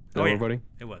 Oh, yeah. Voting?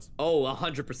 It was. Oh,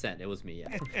 100%. It was me,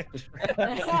 yeah.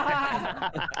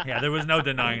 Yeah, there was no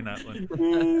denying that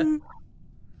one.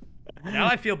 Now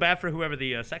I feel bad for whoever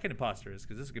the second imposter is,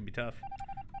 because this is going to be tough.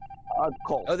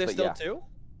 Colt, Oh, there's but still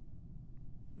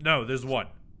 2? No, there's 1.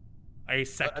 A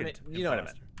second you know what I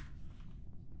imposter.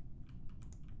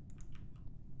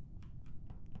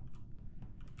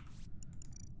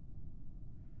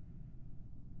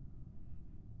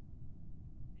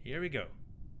 Here we go.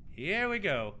 Here we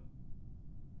go.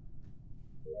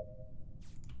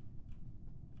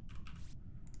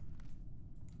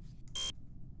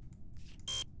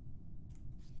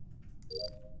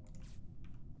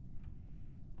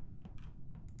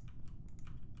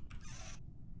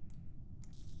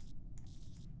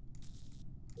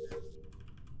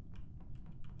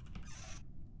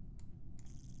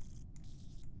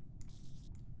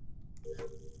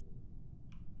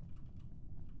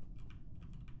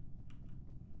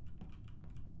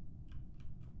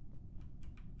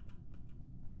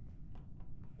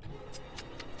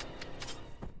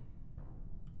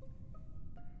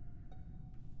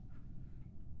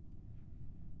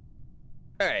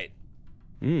 All right.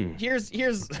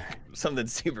 Here's something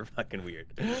super fucking weird.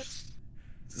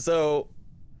 So,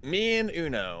 me and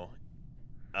Uno,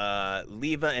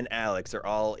 Leva and Alex are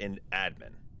all in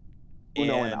admin.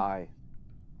 Uno and I.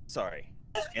 Sorry,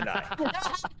 and I.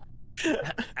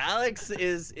 Alex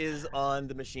is on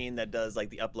the machine that does like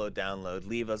the upload download.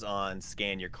 Leva's on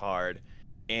scan your card,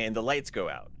 and the lights go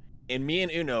out. And me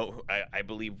and Uno, who I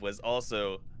believe, was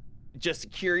also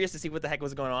just curious to see what the heck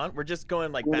was going on. We're just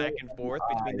going like back and forth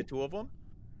between the two of them.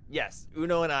 Yes,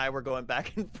 Uno and I were going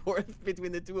back and forth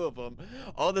between the two of them.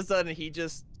 All of a sudden, he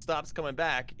just stops coming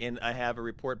back, and I have a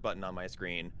report button on my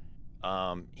screen.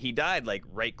 He died like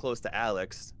right close to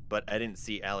Alex, but I didn't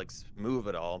see Alex move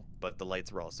at all, but the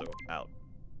lights were also out.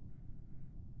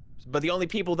 But the only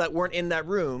people that weren't in that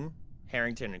room,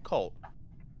 Harrington and Colt.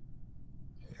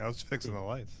 I was fixing the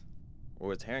lights. Or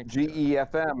was Harrington?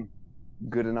 GEFM.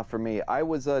 Good enough for me. I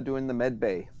was doing the med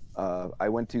bay. I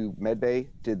went to med bay,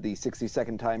 did the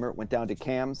 60-second timer, went down to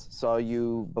cams, saw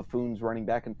you buffoons running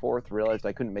back and forth, realized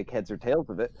I couldn't make heads or tails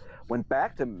of it, went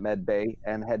back to med bay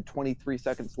and had 23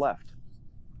 seconds left.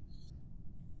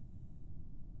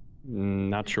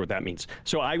 Not sure what that means.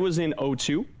 So I was in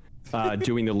O2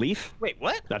 doing the leaf. Wait,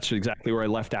 what? That's exactly where I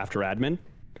left after admin.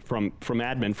 From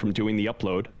admin, from doing the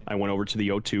upload, I went over to the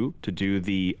O2 to do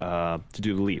the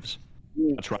leaves.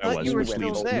 That's where I was. You were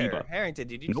still there. Leva. Harrington,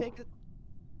 did you take it?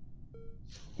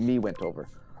 Me went over.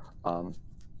 The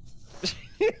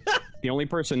only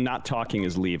person not talking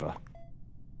is Leva.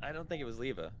 I don't think it was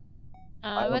Leva.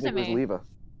 It wasn't me. It was Leva.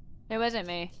 It wasn't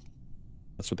me.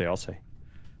 That's what they all say.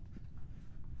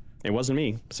 It wasn't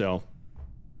me, so.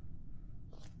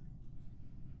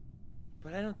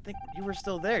 But I don't think you were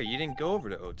still there. You didn't go over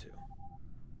to O2.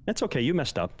 That's okay. You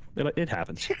messed up. It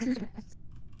happens.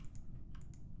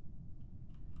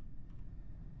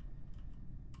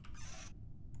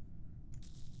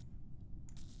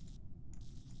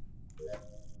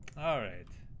 All right.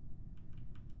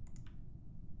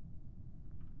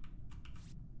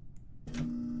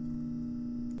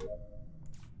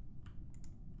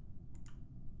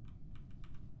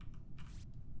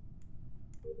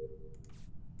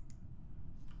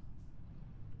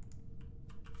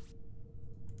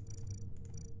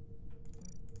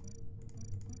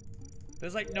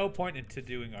 There's like no point into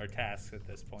doing our tasks at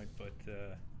this point, but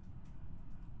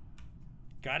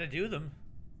gotta do them.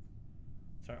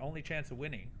 It's our only chance of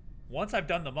winning. Once I've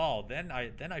done them all, then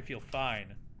I feel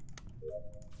fine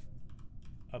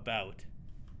about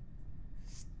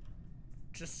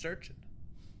just searching.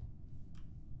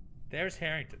 There's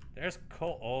Harrington. There's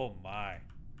Colt. Oh my.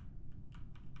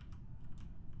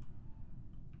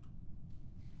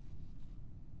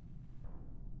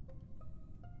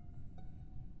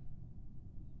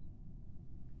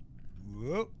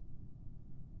 Whoop.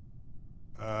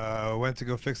 Went to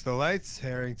go fix the lights.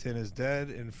 Harrington is dead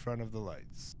in front of the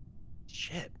lights.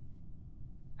 Shit.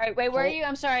 All right, wait, where are you?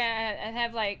 I'm sorry, I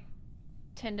have like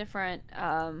 10 different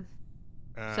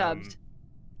subs.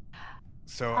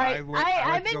 So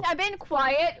I've been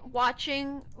quiet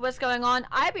watching what's going on.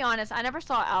 I'll be honest, I never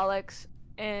saw Alex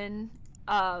in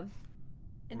right,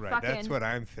 fucking, that's what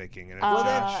I'm thinking. And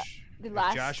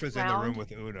Josh was round, in the room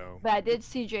with Uno. But I did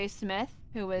see JSmith,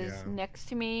 who was next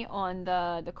to me on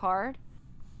the card.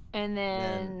 And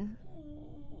then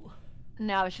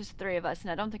now it's just 3 of us,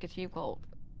 and I don't think it's you, Colt.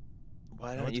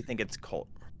 Why don't you think it's Colt?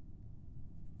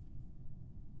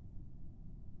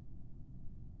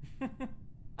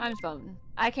 I'm just voting.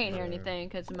 I can't hear anything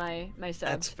because my subs.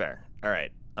 That's fair. All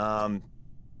right. Damn,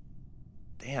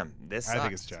 this sucks. I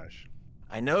think it's Josh.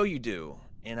 I know you do,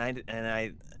 and I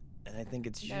think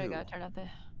it's you. There we go. Turn off the.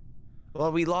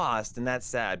 Well, we lost, and that's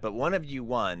sad. But one of you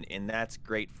won, and that's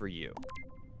great for you.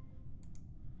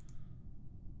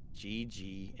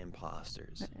 GG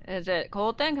imposters. Is it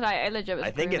Colt then? Because I legit was.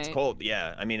 I think it's Colt.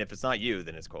 Yeah. I mean, if it's not you,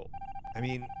 then it's Colt. I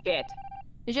mean. Shit.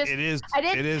 It is.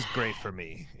 It is great for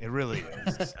me. It really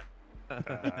is.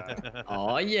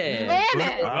 Oh yeah. Damn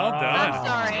it! Well done. I'm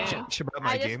sorry. About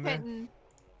my game then?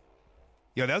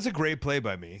 Yo, that was a great play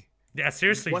by me. Yeah,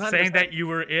 seriously, 100%. saying that you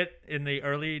were it in the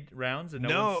early rounds and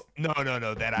no.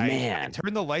 That I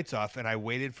turned the lights off and I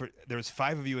waited for. There was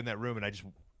 5 of you in that room, and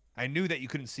I knew that you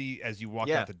couldn't see as you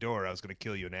walked out the door. I was gonna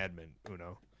kill you, an admin,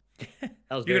 Uno.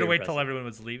 You're gonna wait till everyone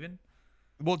was leaving.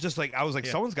 Well, just like I was like,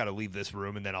 someone's got to leave this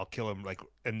room, and then I'll kill him, like,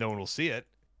 and no one will see it.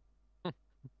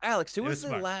 Alex, who was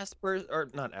the last person, or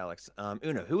not Alex?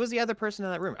 Uno. Who was the other person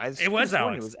in that room? It was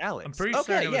Alex. It was Alex. I'm pretty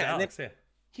sure it was Alex. Yeah.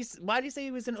 Why did he say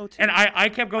he was in O2? And I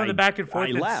kept going back and forth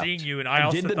and seeing you, and I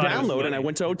also did the download and I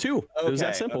went to O2. Okay, it was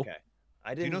that simple. Okay.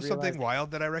 I didn't. You know something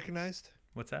wild that I recognized?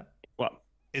 What's that? What?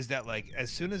 Is that like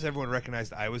as soon as everyone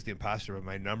recognized I was the imposter,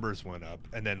 my numbers went up,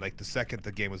 and then like the second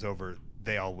the game was over,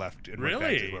 they all left and went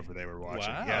back to whoever they were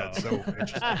watching. Wow. Yeah, it's so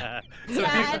interesting. Yeah,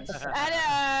 I had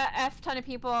a F ton of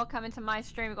people come into my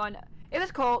stream going, "It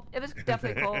was Colt. It was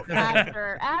definitely Colt."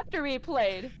 After we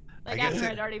played. Like after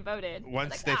I'd already voted.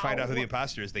 Once they find out who the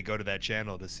imposter is, they go to that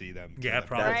channel to see them. Yeah,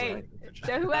 probably. Right.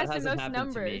 So who has the most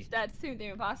numbers? That's who the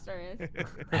imposter is.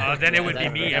 Then it would be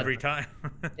me every time.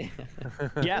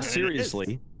 Yeah,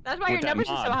 seriously. That's why your numbers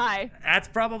are so high. That's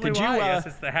probably why. Yes,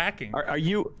 it's the hacking. Are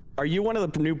you one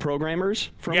of the new programmers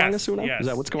for Among Us, Uno? Yes. Is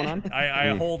that what's going on?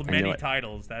 I hold many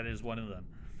titles. That is one of them.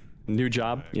 New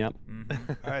job. Yep. All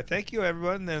right. Thank you,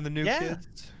 everyone. And the new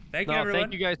kids. Thank you, everyone.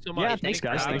 Thank you guys so much. Yeah, thanks,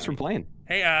 guys. Thanks for playing.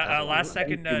 Hey, last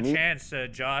second chance,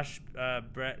 Josh,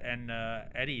 Brett, and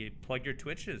Eddie, plug your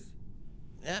Twitches.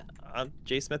 Yeah, I'm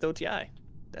JSmithOTI.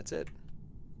 That's it.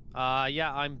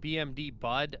 Yeah, I'm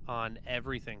BMDbud on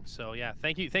everything. So yeah,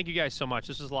 thank you guys so much.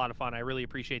 This was a lot of fun. I really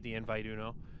appreciate the invite,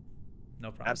 Uno.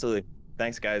 No problem. Absolutely.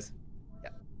 Thanks, guys. Yeah.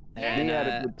 And had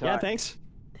a good time. Yeah, thanks.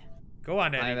 Go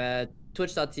on, Eddie. I'm at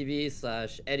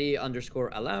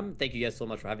twitch.tv/Eddie_Alam. Thank you guys so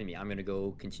much for having me. I'm gonna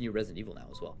go continue Resident Evil now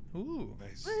as well. Ooh,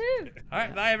 nice. Woohoo! All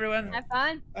right, bye everyone. Have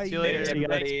fun. See you later. See you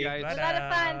guys. Thanks, guys. A lot of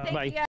fun. Thank you guys.